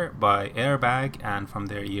Killer by Airbag, and from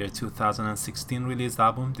their year 2016 released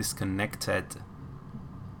album, Disconnected.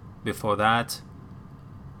 Before that,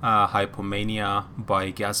 Hypomania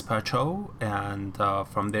by Gazpacho, and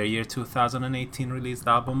from their year 2018 released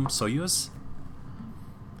album, Soyuz.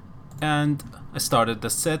 And I started the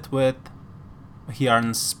set with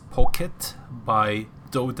Hjarn's Pocket by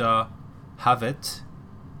Doda Havit,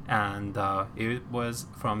 and it was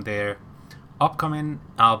from their upcoming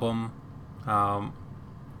album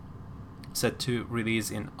set to release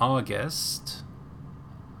in August,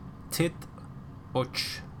 Tit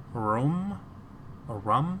Och Rum.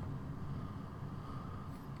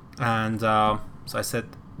 And so I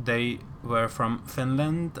said they were from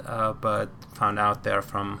Finland, but found out they're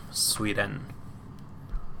from Sweden.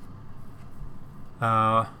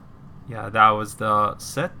 Yeah, that was the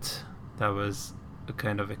set that I was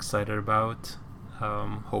kind of excited about.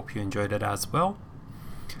 Hope you enjoyed it as well.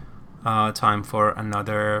 Time for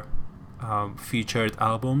another featured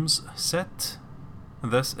albums set.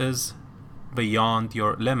 This is Beyond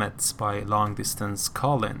Your Limits by Long Distance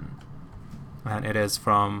Call-In, and it is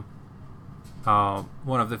from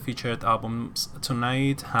one of the featured albums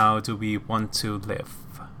tonight, How Do We Want to Live,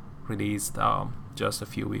 released just a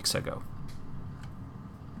few weeks ago.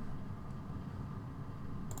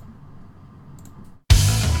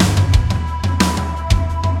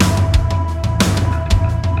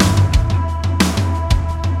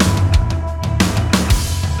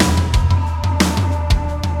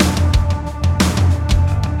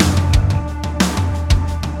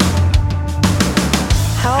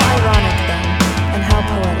 How ironic then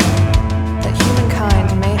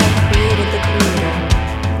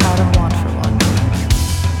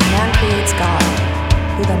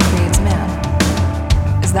who then creates man.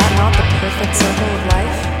 Is that not the perfect circle of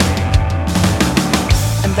life?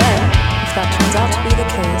 And then, if that turns out to be the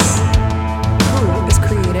case, who is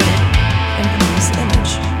created in whose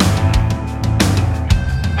image?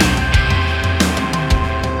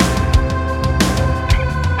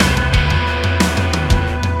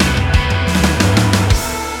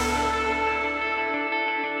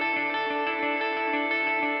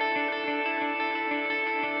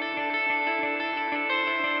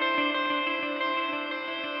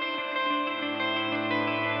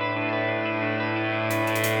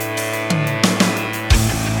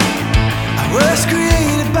 Was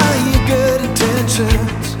created by your good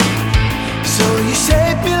intentions, so you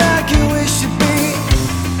shaped me like you wish you'd be.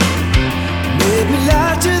 Made me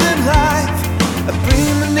larger than life, a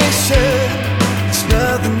premonition. It's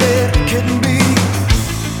nothing that I couldn't be.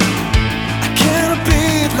 I cannot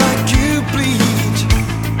breathe like you bleed.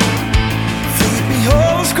 Feed me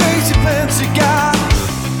all those crazy plans you got.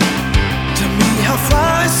 Tell me how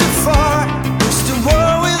far is so far. Just a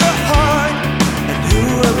war with a heart, and who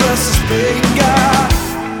of us is playing God?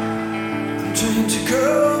 I'm trying to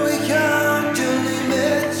go beyond your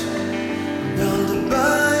limits.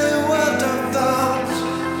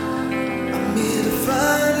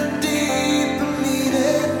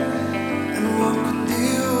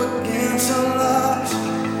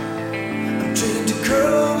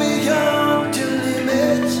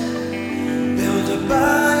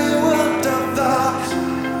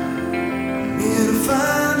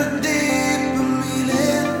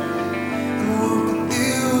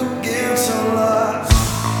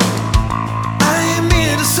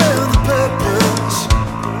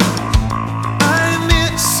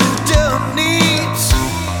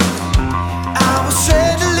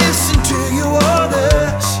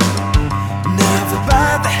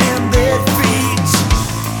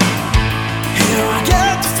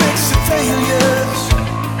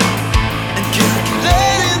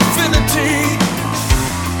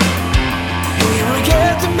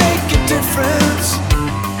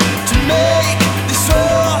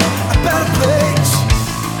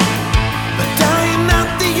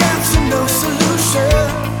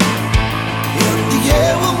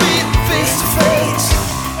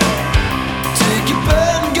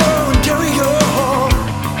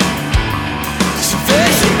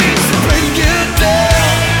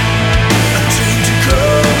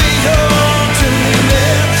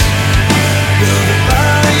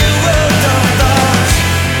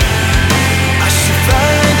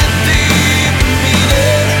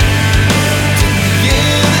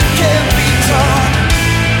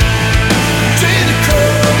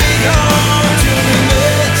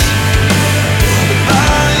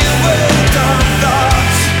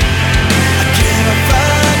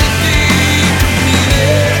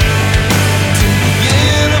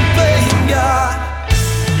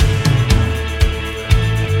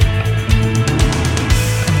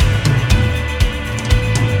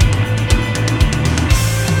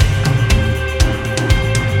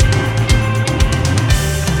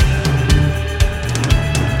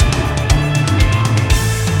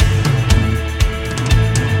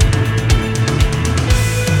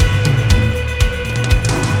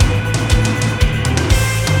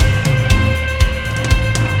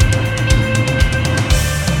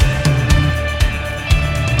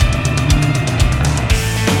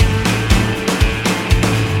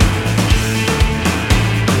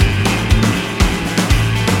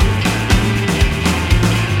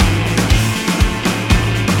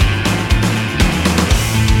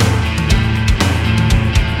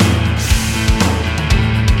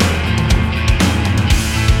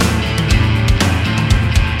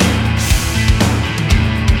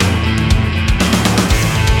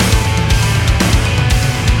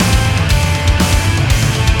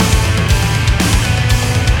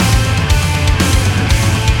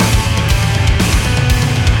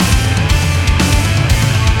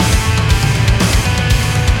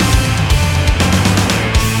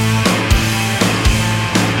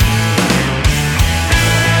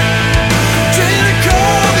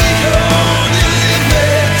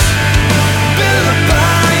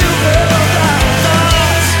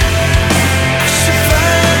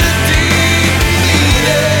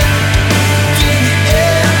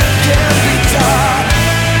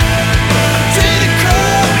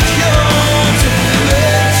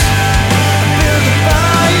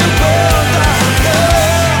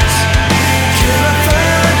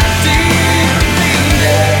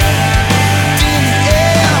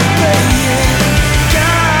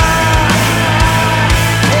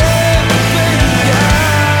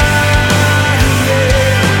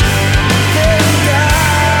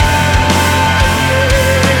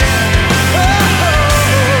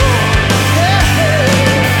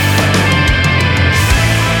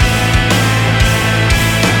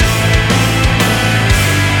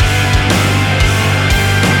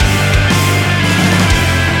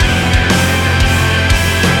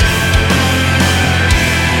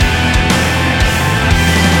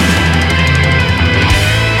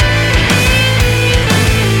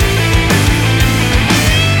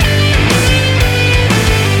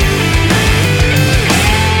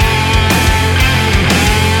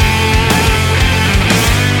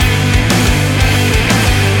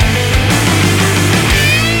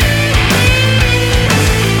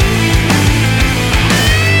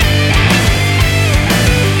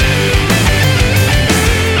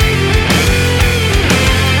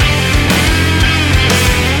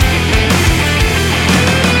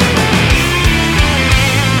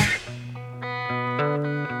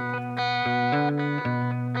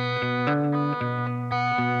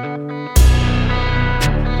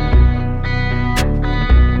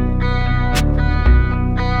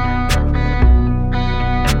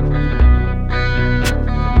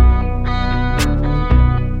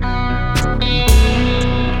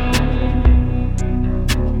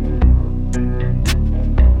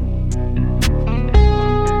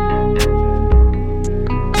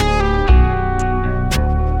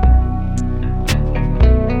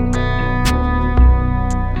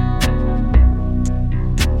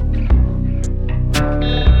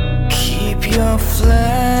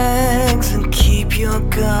 flags and keep your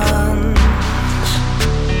guns.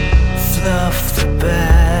 Fluff the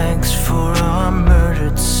bags for our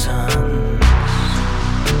murdered sons.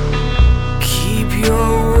 Keep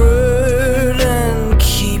your word and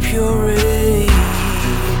keep your rage.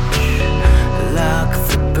 Lock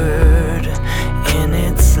the bird in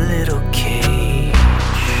its little cage.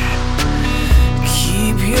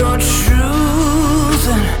 Keep your truth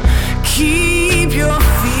and keep your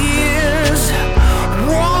fears.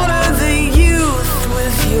 Water the youth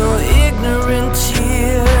with your ignorant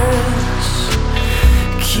tears.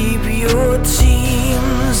 Keep your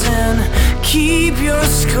teams and keep your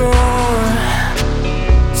score.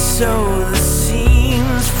 Sow the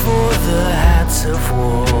seams for the hats of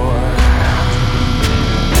war.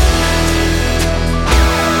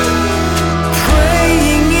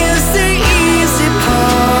 Praying is the easy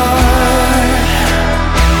part.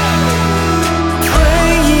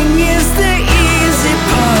 Praying is the easy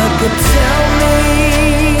part. But tell me,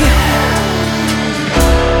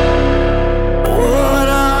 what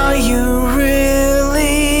are you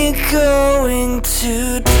really going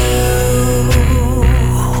to do?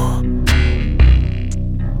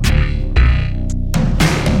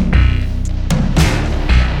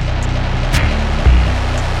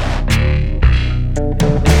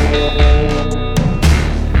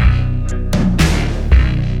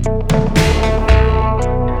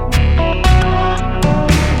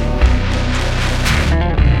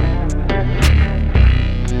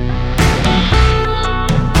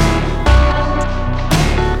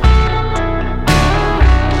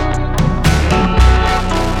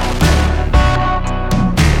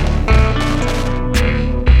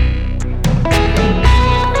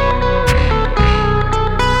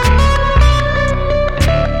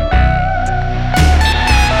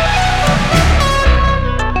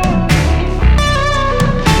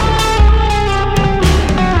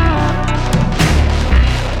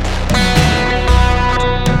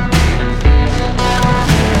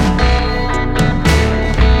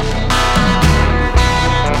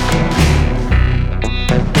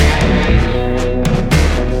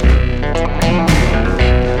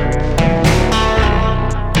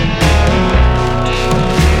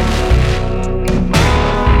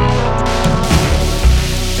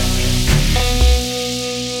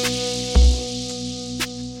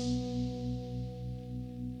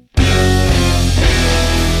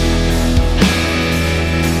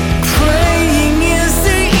 Praying is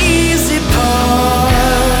the easy part.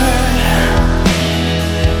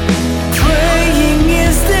 Praying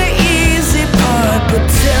is the easy part. But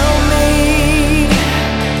tell me,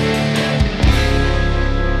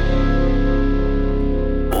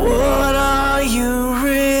 what are you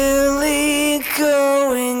really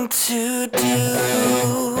going to do?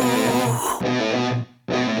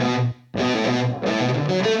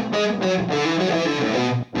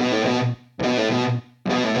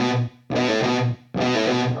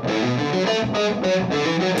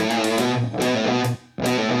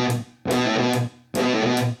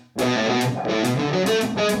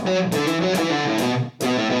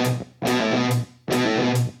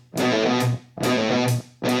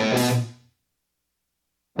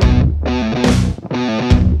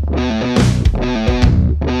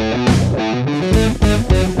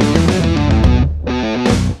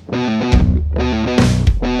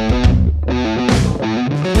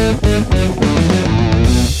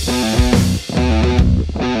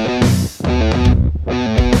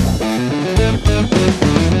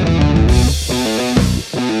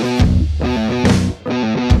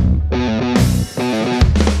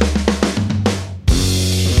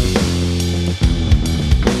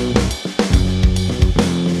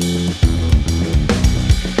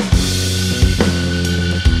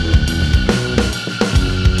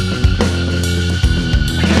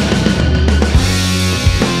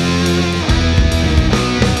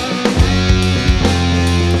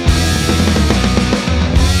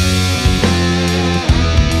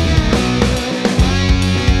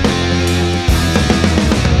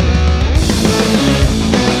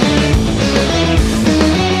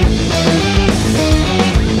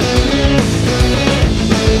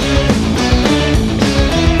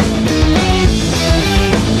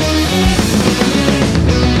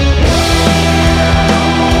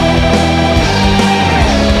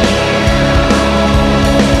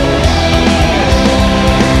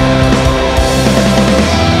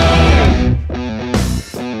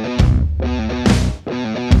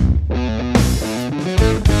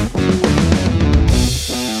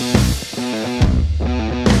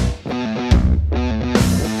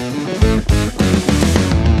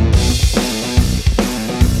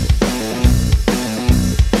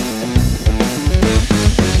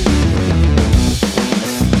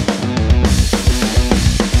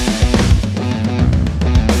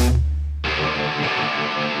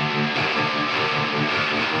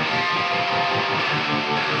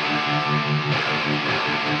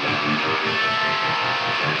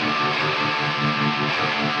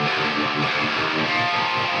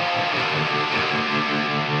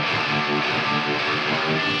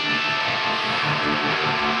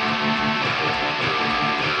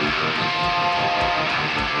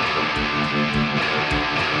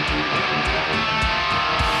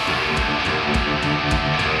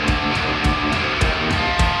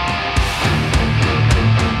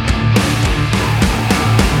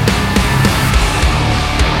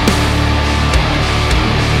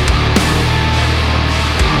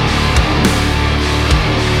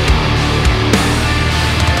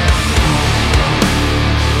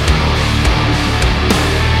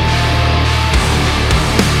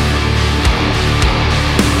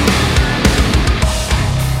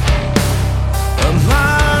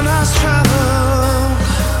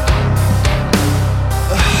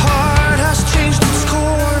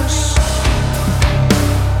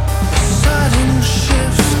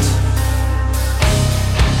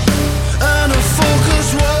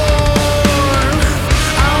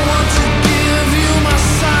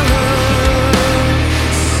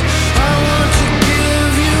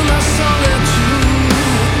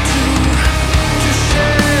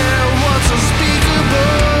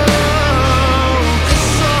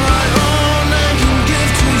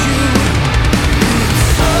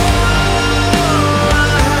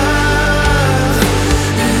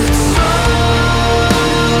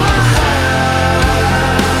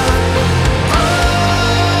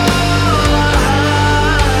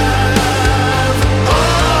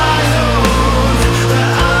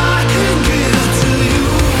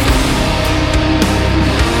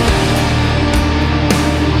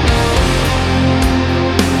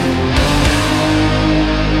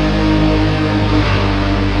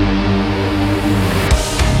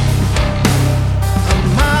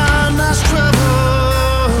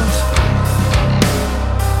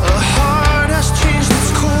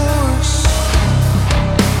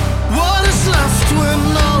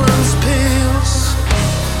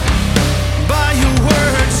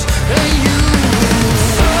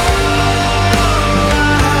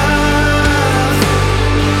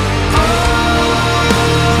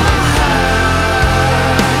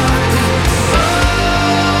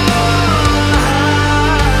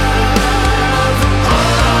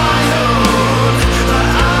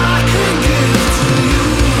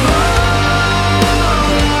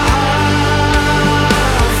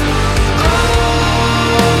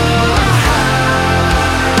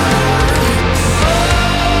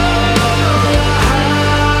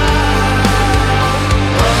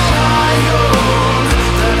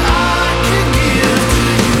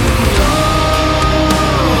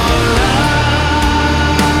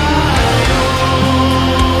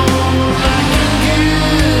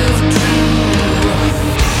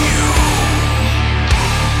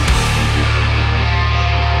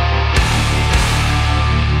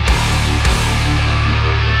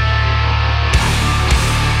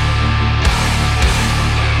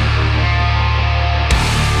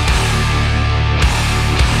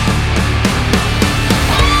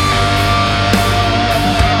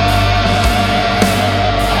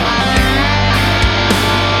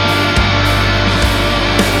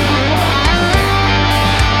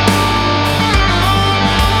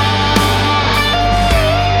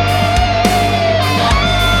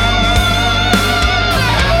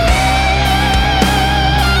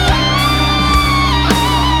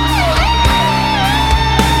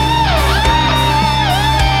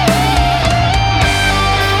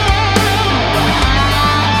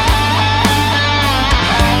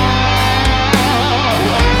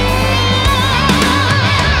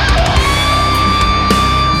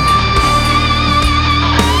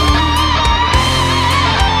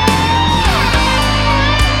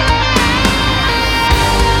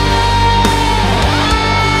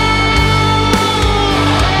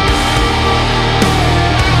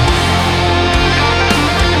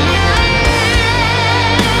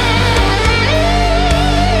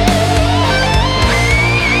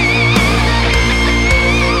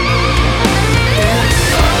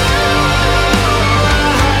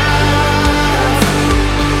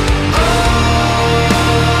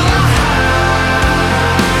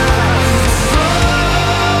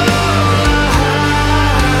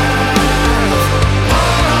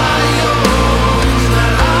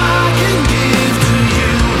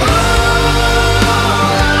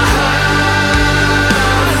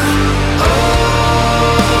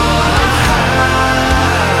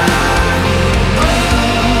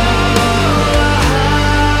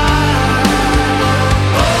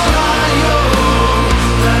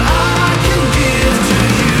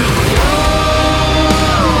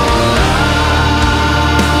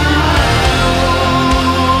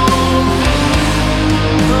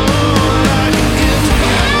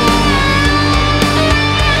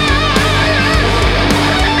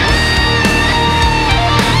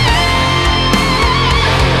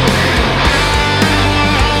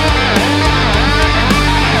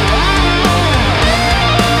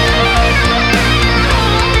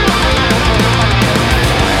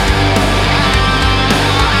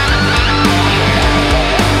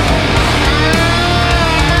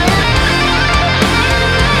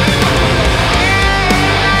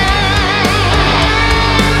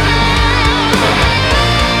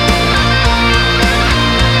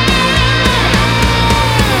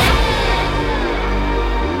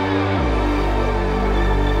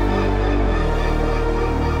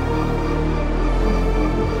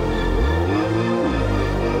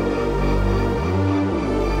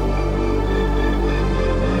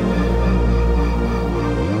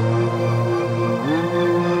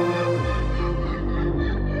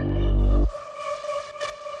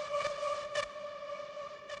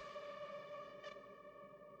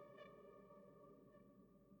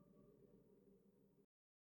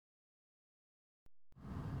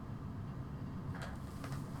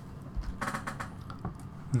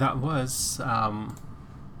 That was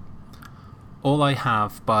All I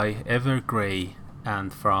Have by Evergrey,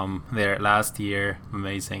 and from their last year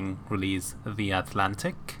amazing release, The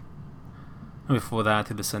Atlantic. Before that,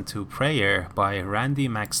 we listened to Prayer by Randy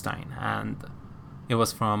Maxstein, and it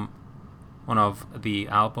was from one of the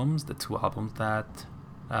albums, the two albums that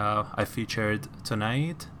I featured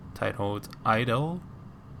tonight, titled Idol,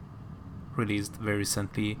 released very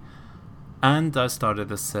recently. And I started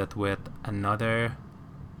the set with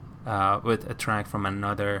with a track from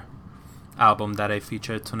another album that I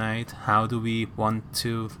featured tonight, How Do We Want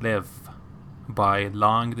to Live by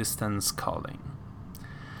Long Distance Calling.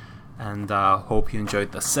 And hope you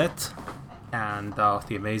enjoyed the set and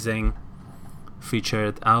the amazing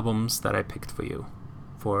featured albums that I picked for you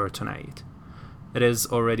for tonight. It is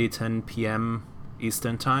already 10 p.m.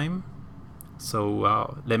 Eastern Time,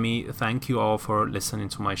 so let me thank you all for listening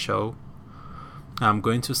to my show. I'm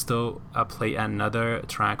going to still play another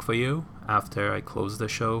track for you after I close the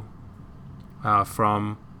show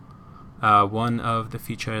from one of the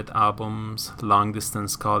featured albums, Long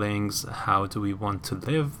Distance Calling's How Do We Want to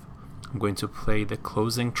Live. I'm going to play the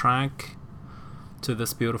closing track to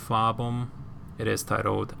this beautiful album. It is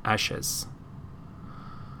titled Ashes.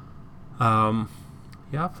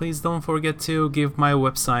 Please don't forget to give my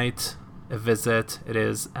website a visit. It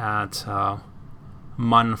is at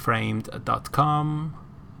munframed.com.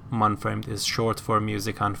 Munframed is short for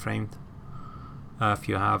Music Unframed. If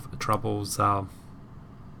you have troubles kind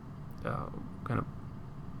of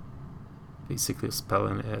basically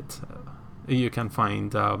spelling it, you can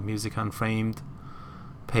find Music Unframed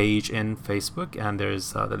page in Facebook, and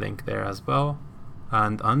there's the link there as well.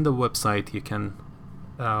 And on the website you can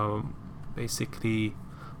basically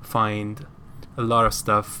find a lot of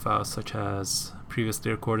stuff such as previously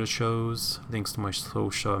recorded shows, links to my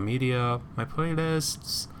social media, my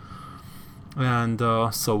playlists, and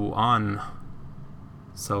so on.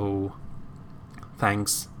 So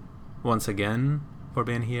thanks once again for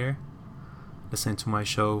being here, listening to my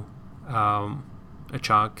show.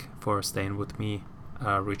 Chuck for staying with me,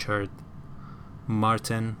 Richard,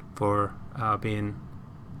 Martin for being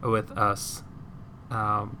with us.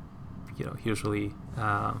 Usually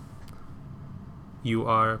you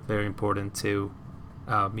are very important to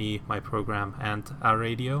me, my program, and our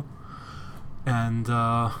radio. And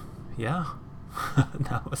that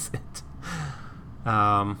was it.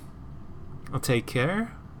 Take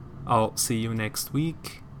care. I'll see you next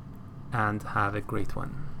week, and have a great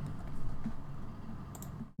one.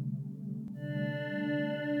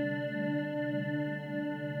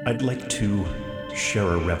 I'd like to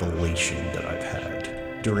share a revelation that I've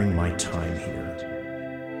had during my time here.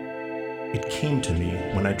 It came to me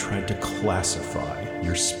when I tried to classify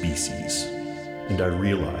your species, and I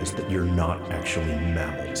realized that you're not actually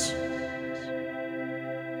mammals.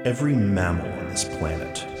 Every mammal on this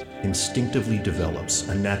planet instinctively develops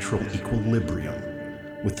a natural equilibrium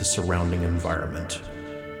with the surrounding environment,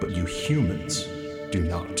 but you humans do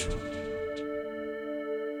not.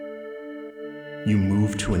 You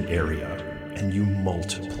move to an area and you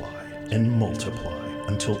multiply and multiply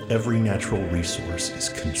until every natural resource is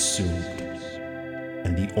consumed.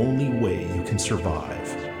 And the only way you can survive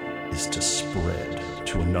is to spread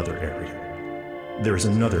to another area. There is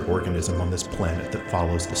another organism on this planet that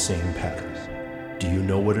follows the same pattern. Do you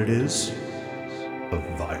know what it is?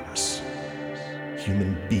 A virus.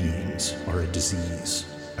 Human beings are a disease,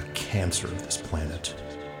 a cancer of this planet.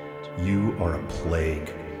 You are a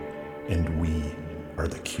plague, and we are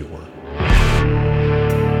the cure.